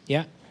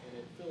 Yeah. and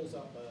it fills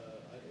up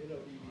an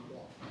engEDU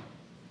block,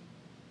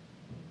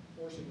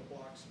 forcing a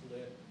block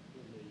split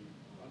in the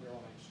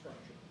underlying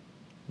structure.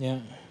 Yeah.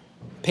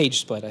 Page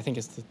split, I think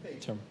is the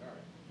Page, term. all right.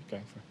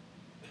 Okay.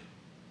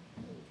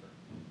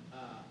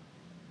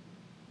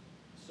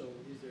 So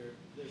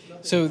there's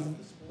nothing So about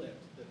the split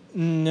that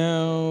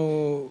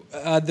no,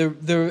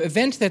 the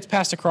event that's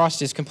passed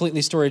across is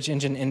completely storage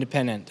engine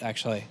independent,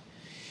 actually.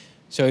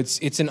 So it's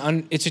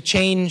a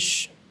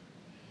change.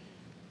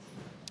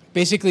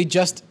 Basically,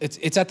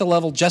 it's at the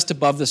level just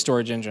above the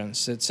storage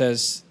engines. It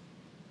says,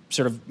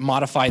 sort of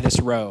modify this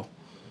row.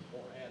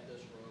 or add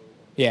this row.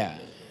 Yeah.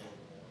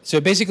 So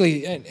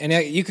basically, and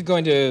you could go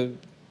into,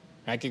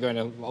 I could go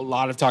into a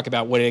lot of talk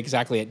about what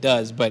exactly it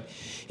does, but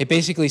it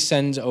basically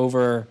sends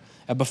over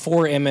a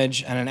before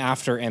image and an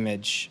after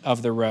image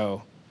of the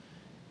row.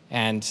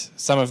 And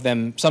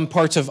some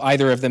parts of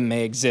either of them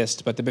may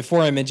exist, but the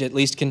before image at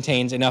least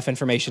contains enough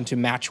information to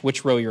match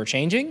which row you're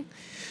changing.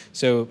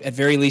 So at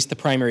very least the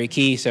primary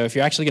key. So if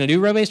you're actually going to do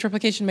row-based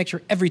replication, make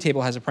sure every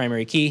table has a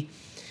primary key.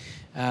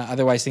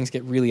 Otherwise things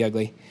get really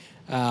ugly.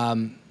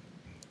 And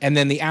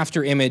then the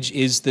after image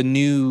is the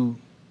new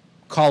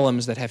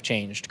columns that have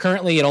changed.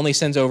 Currently, it only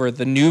sends over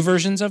the new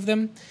versions of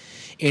them.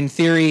 In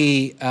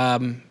theory,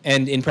 and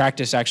in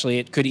practice, actually,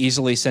 it could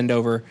easily send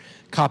over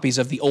copies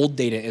of the old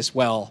data as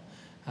well,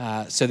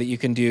 so that you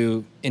can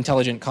do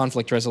intelligent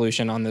conflict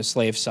resolution on the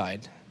slave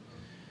side.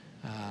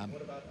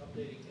 What about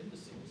updating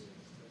indices?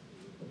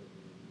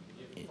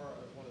 If part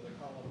of one of the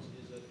columns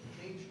is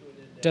a change to an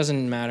index.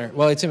 Doesn't matter.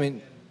 Well, it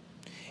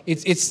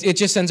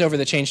just sends over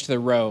the change to the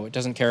row. It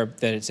doesn't care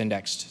that it's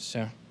indexed.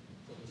 So.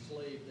 So the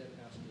slave then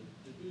has to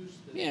deduce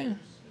the Yeah. change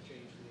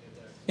to the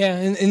index.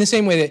 Yeah, in the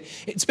same way that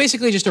it's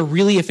basically just a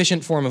really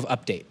efficient form of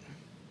update.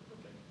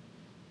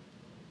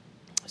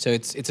 So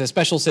it's a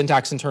special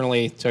syntax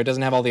internally, so it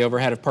doesn't have all the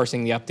overhead of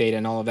parsing the update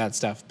and all of that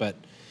stuff, but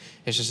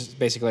it's just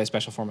basically a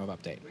special form of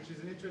update. Which is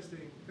an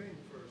interesting thing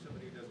for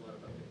somebody who does a lot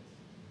of updates.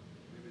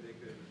 Maybe they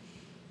could.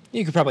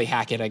 You could probably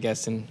hack it, I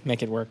guess, and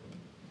make it work.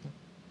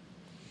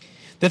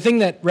 The thing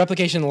that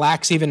replication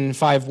lacks even in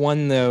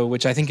 5.1, though,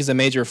 which I think is a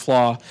major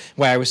flaw,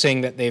 why I was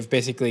saying that they've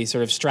basically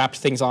sort of strapped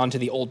things onto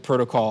the old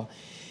protocol,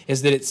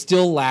 is that it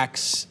still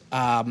lacks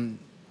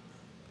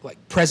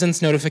like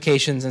presence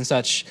notifications and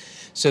such,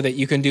 so that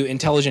you can do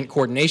intelligent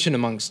coordination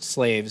amongst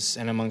slaves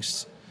and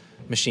amongst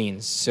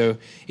machines. So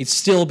it's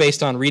still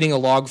based on reading a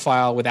log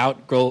file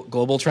without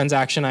global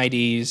transaction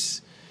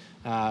IDs,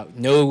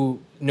 no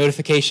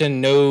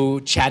notification, no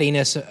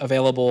chattiness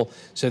available,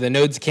 so the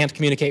nodes can't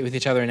communicate with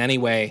each other in any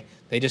way.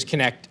 They just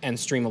connect and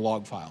stream a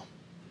log file.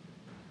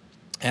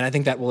 And I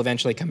think that will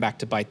eventually come back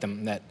to bite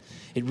them, that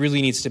it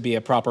really needs to be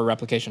a proper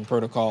replication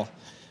protocol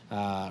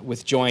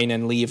with join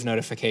and leave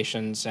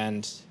notifications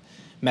and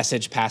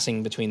message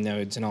passing between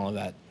nodes and all of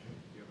that.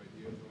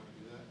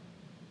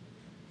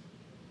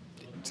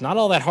 It's not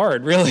all that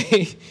hard,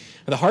 really.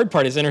 The hard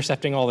part is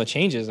intercepting all the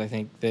changes, I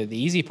think. The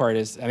easy part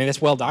is, I mean,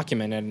 that's well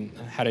documented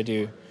how to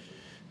do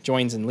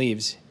joins and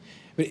leaves.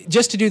 But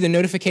just to do the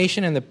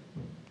notification and the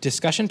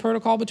discussion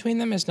protocol between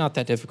them is not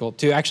that difficult.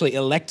 To actually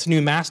elect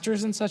new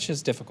masters and such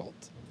is difficult.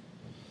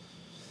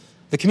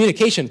 The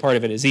communication part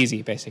of it is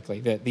easy, basically.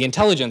 The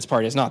intelligence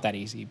part is not that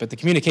easy, but the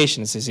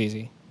communication is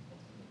easy.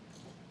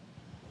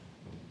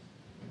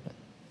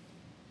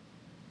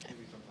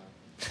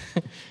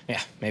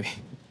 Yeah, maybe.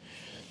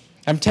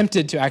 I'm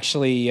tempted to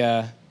actually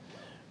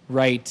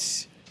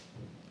rewrite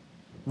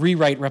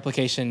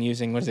replication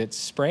using, what is it,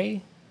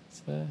 Spray?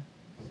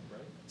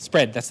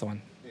 Spread, that's the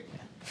one.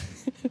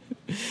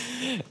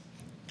 Yeah.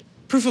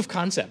 Proof of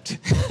concept.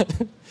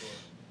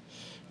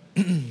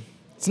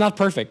 It's not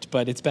perfect,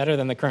 but it's better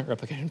than the current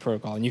replication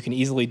protocol, and you can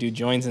easily do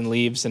joins and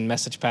leaves and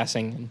message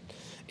passing and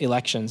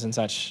elections and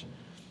such.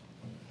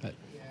 But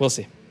we'll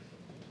see.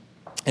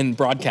 And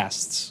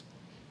broadcasts,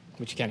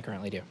 which you can't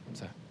currently do.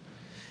 So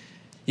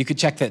you could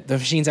check that the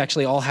machines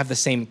actually all have the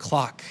same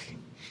clock.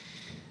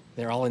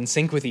 They're all in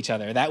sync with each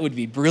other. That would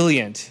be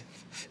brilliant.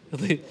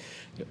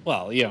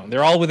 Well, you know,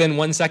 they're all within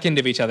 1 second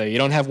of each other. You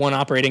don't have one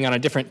operating on a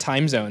different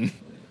time zone.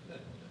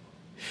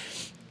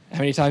 How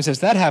many times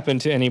has that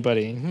happened to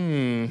anybody?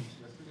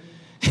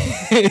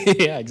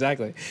 Yeah,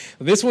 exactly.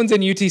 This one's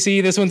in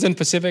UTC, this one's in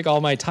Pacific.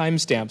 All my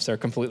timestamps are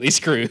completely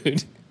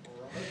screwed.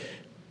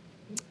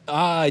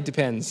 It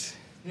depends.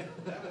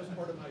 That was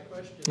part of my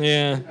question.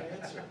 Yeah.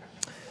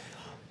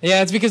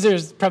 Yeah, it's because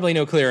there's probably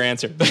no clear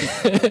answer.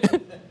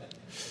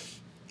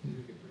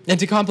 And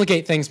to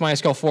complicate things,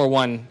 MySQL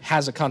 4.1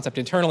 has a concept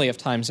internally of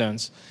time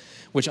zones,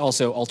 which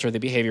also alter the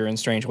behavior in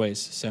strange ways.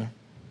 So,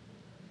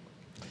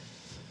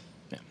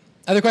 yeah.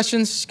 Other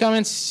questions,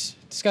 comments,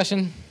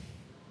 discussion?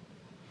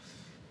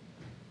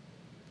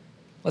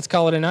 Let's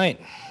call it a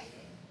night.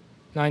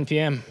 9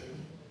 p.m.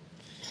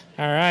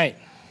 All right.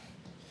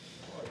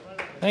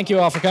 Thank you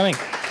all for coming.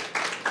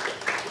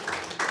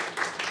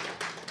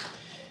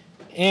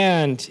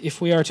 And if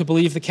we are to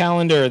believe the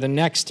calendar, the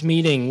next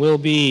meeting will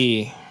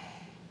be,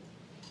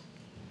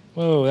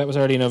 whoa, that was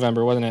already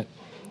November, wasn't it?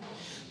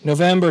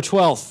 November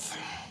 12th.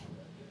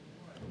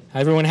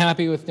 Everyone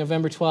happy with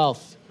November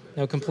 12th?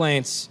 No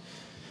complaints.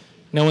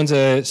 No one's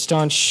a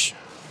staunch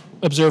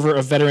observer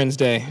of Veterans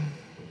Day.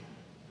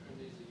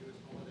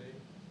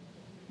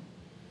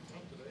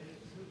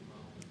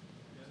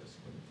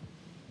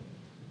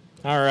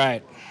 All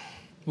right.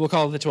 We'll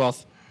call it the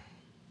 12th.